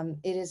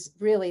it has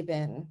really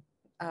been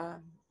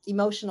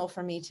emotional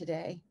for me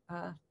today.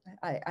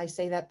 I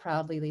say that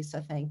proudly,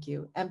 Lisa, thank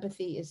you.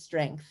 Empathy is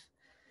strength.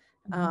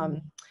 I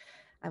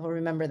will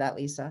remember that,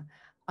 Lisa.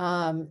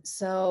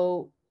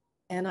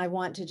 And I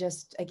want to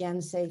just again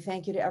say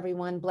thank you to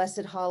everyone.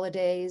 Blessed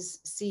holidays.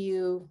 See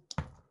you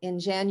in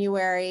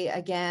January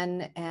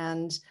again,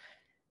 and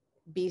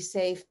be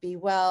safe, be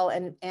well.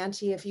 And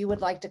Auntie, if you would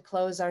like to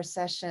close our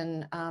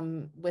session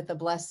with a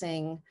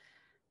blessing,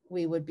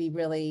 we would be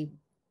really,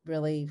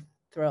 really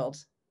thrilled.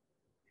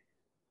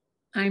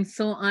 I'm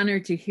so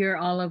honored to hear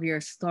all of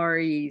your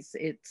stories.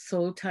 It's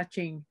so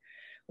touching.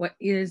 What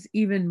is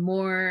even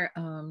more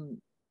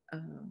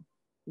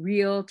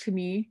real to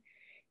me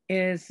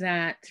is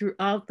that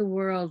throughout the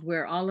world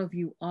where all of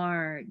you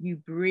are, you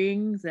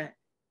bring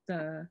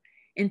the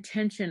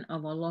intention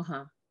of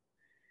aloha.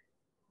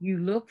 You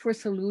look for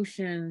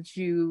solutions,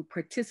 you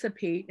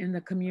participate in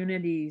the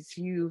communities,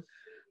 you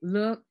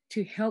look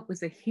to help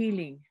with the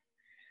healing.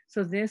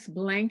 So this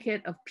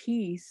blanket of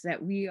peace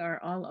that we are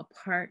all a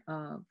part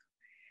of,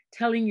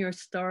 telling your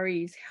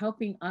stories,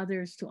 helping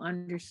others to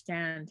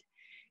understand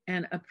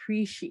and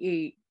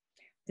appreciate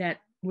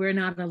that we're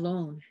not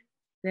alone,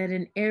 that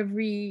in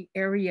every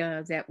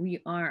area that we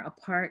are a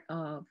part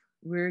of,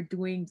 we're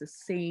doing the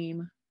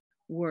same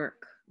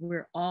work.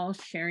 We're all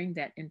sharing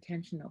that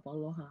intention of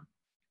aloha.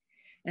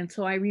 And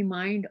so I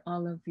remind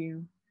all of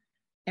you,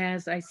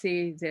 as I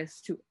say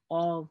this to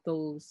all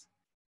those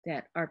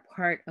that are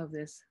part of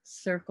this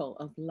circle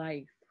of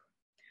life,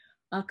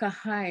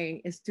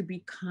 akahai is to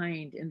be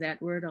kind, in that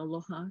word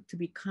aloha, to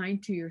be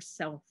kind to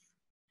yourself.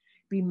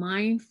 Be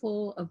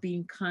mindful of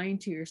being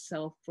kind to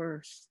yourself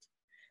first,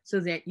 so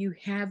that you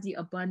have the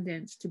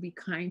abundance to be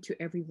kind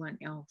to everyone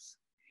else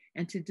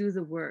and to do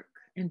the work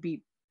and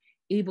be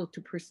able to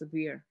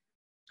persevere.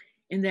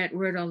 In that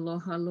word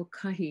aloha,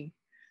 lokahi.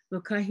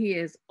 Lokahi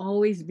is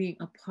always being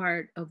a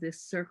part of this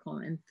circle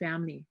and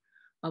family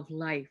of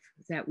life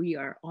that we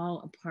are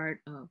all a part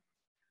of.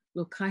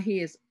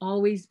 Lokahi is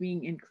always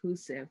being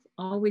inclusive,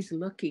 always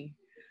looking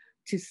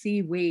to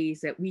see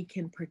ways that we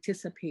can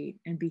participate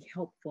and be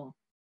helpful.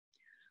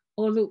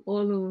 Olu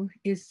olu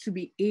is to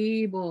be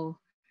able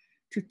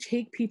to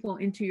take people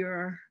into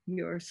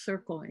your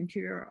circle, into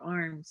your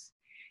arms,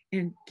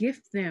 and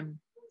gift them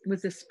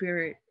with the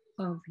spirit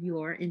of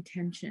your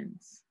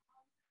intentions.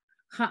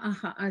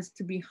 Ha'a is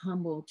to be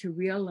humble, to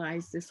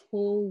realize this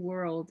whole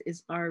world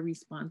is our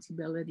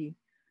responsibility.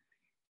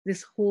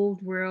 This whole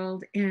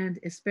world, and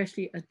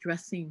especially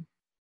addressing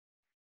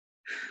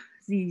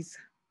these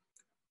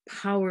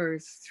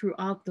powers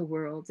throughout the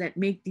world that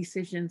make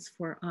decisions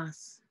for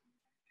us.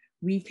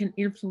 We can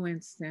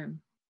influence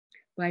them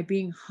by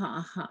being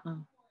ha'a,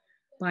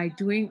 by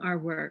doing our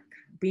work,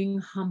 being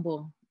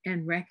humble,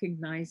 and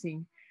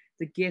recognizing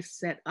the gifts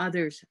that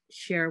others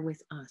share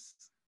with us.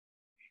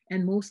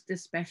 And most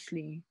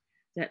especially,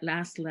 that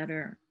last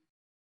letter,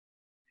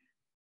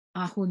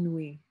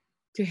 ahonui,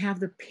 to have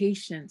the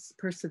patience,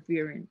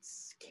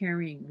 perseverance,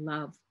 caring,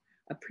 love,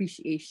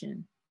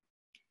 appreciation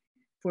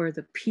for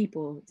the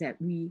people that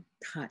we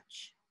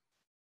touch.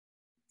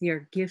 They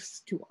are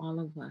gifts to all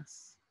of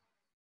us.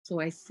 So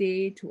I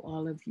say to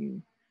all of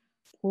you,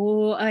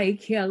 po ai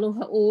ke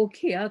aloha o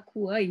ke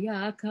akua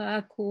ia ka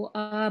ako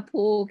a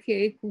po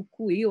ke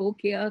kukui o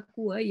ke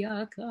akua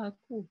ia ka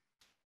ako.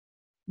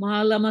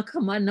 Malama ka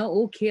mana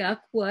o ke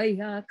akua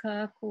ia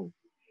ka ako.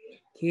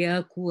 Ke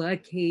akua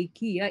ke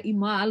kia I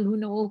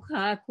maluna o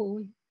ka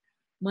ako.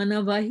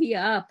 Mana wahi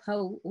a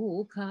pau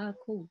o ka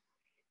ako.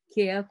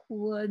 Ke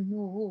akua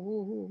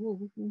no.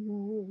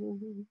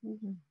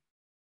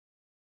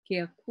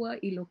 Ke akua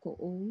I loko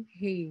o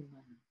hei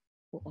mana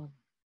o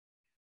ona.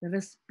 Let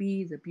us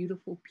be the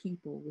beautiful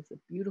people with a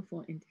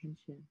beautiful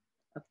intention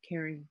of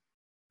caring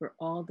for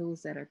all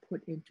those that are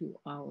put into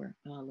our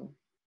alo.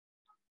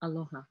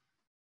 Aloha.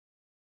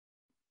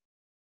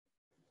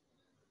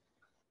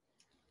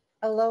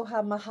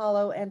 Aloha,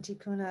 mahalo, Auntie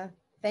Puna.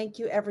 Thank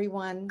you,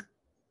 everyone.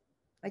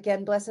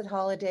 Again, blessed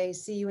holiday.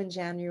 See you in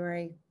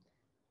January.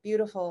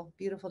 Beautiful,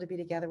 beautiful to be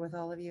together with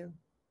all of you.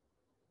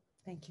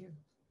 Thank you.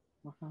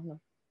 Mahalo.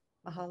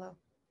 Mahalo.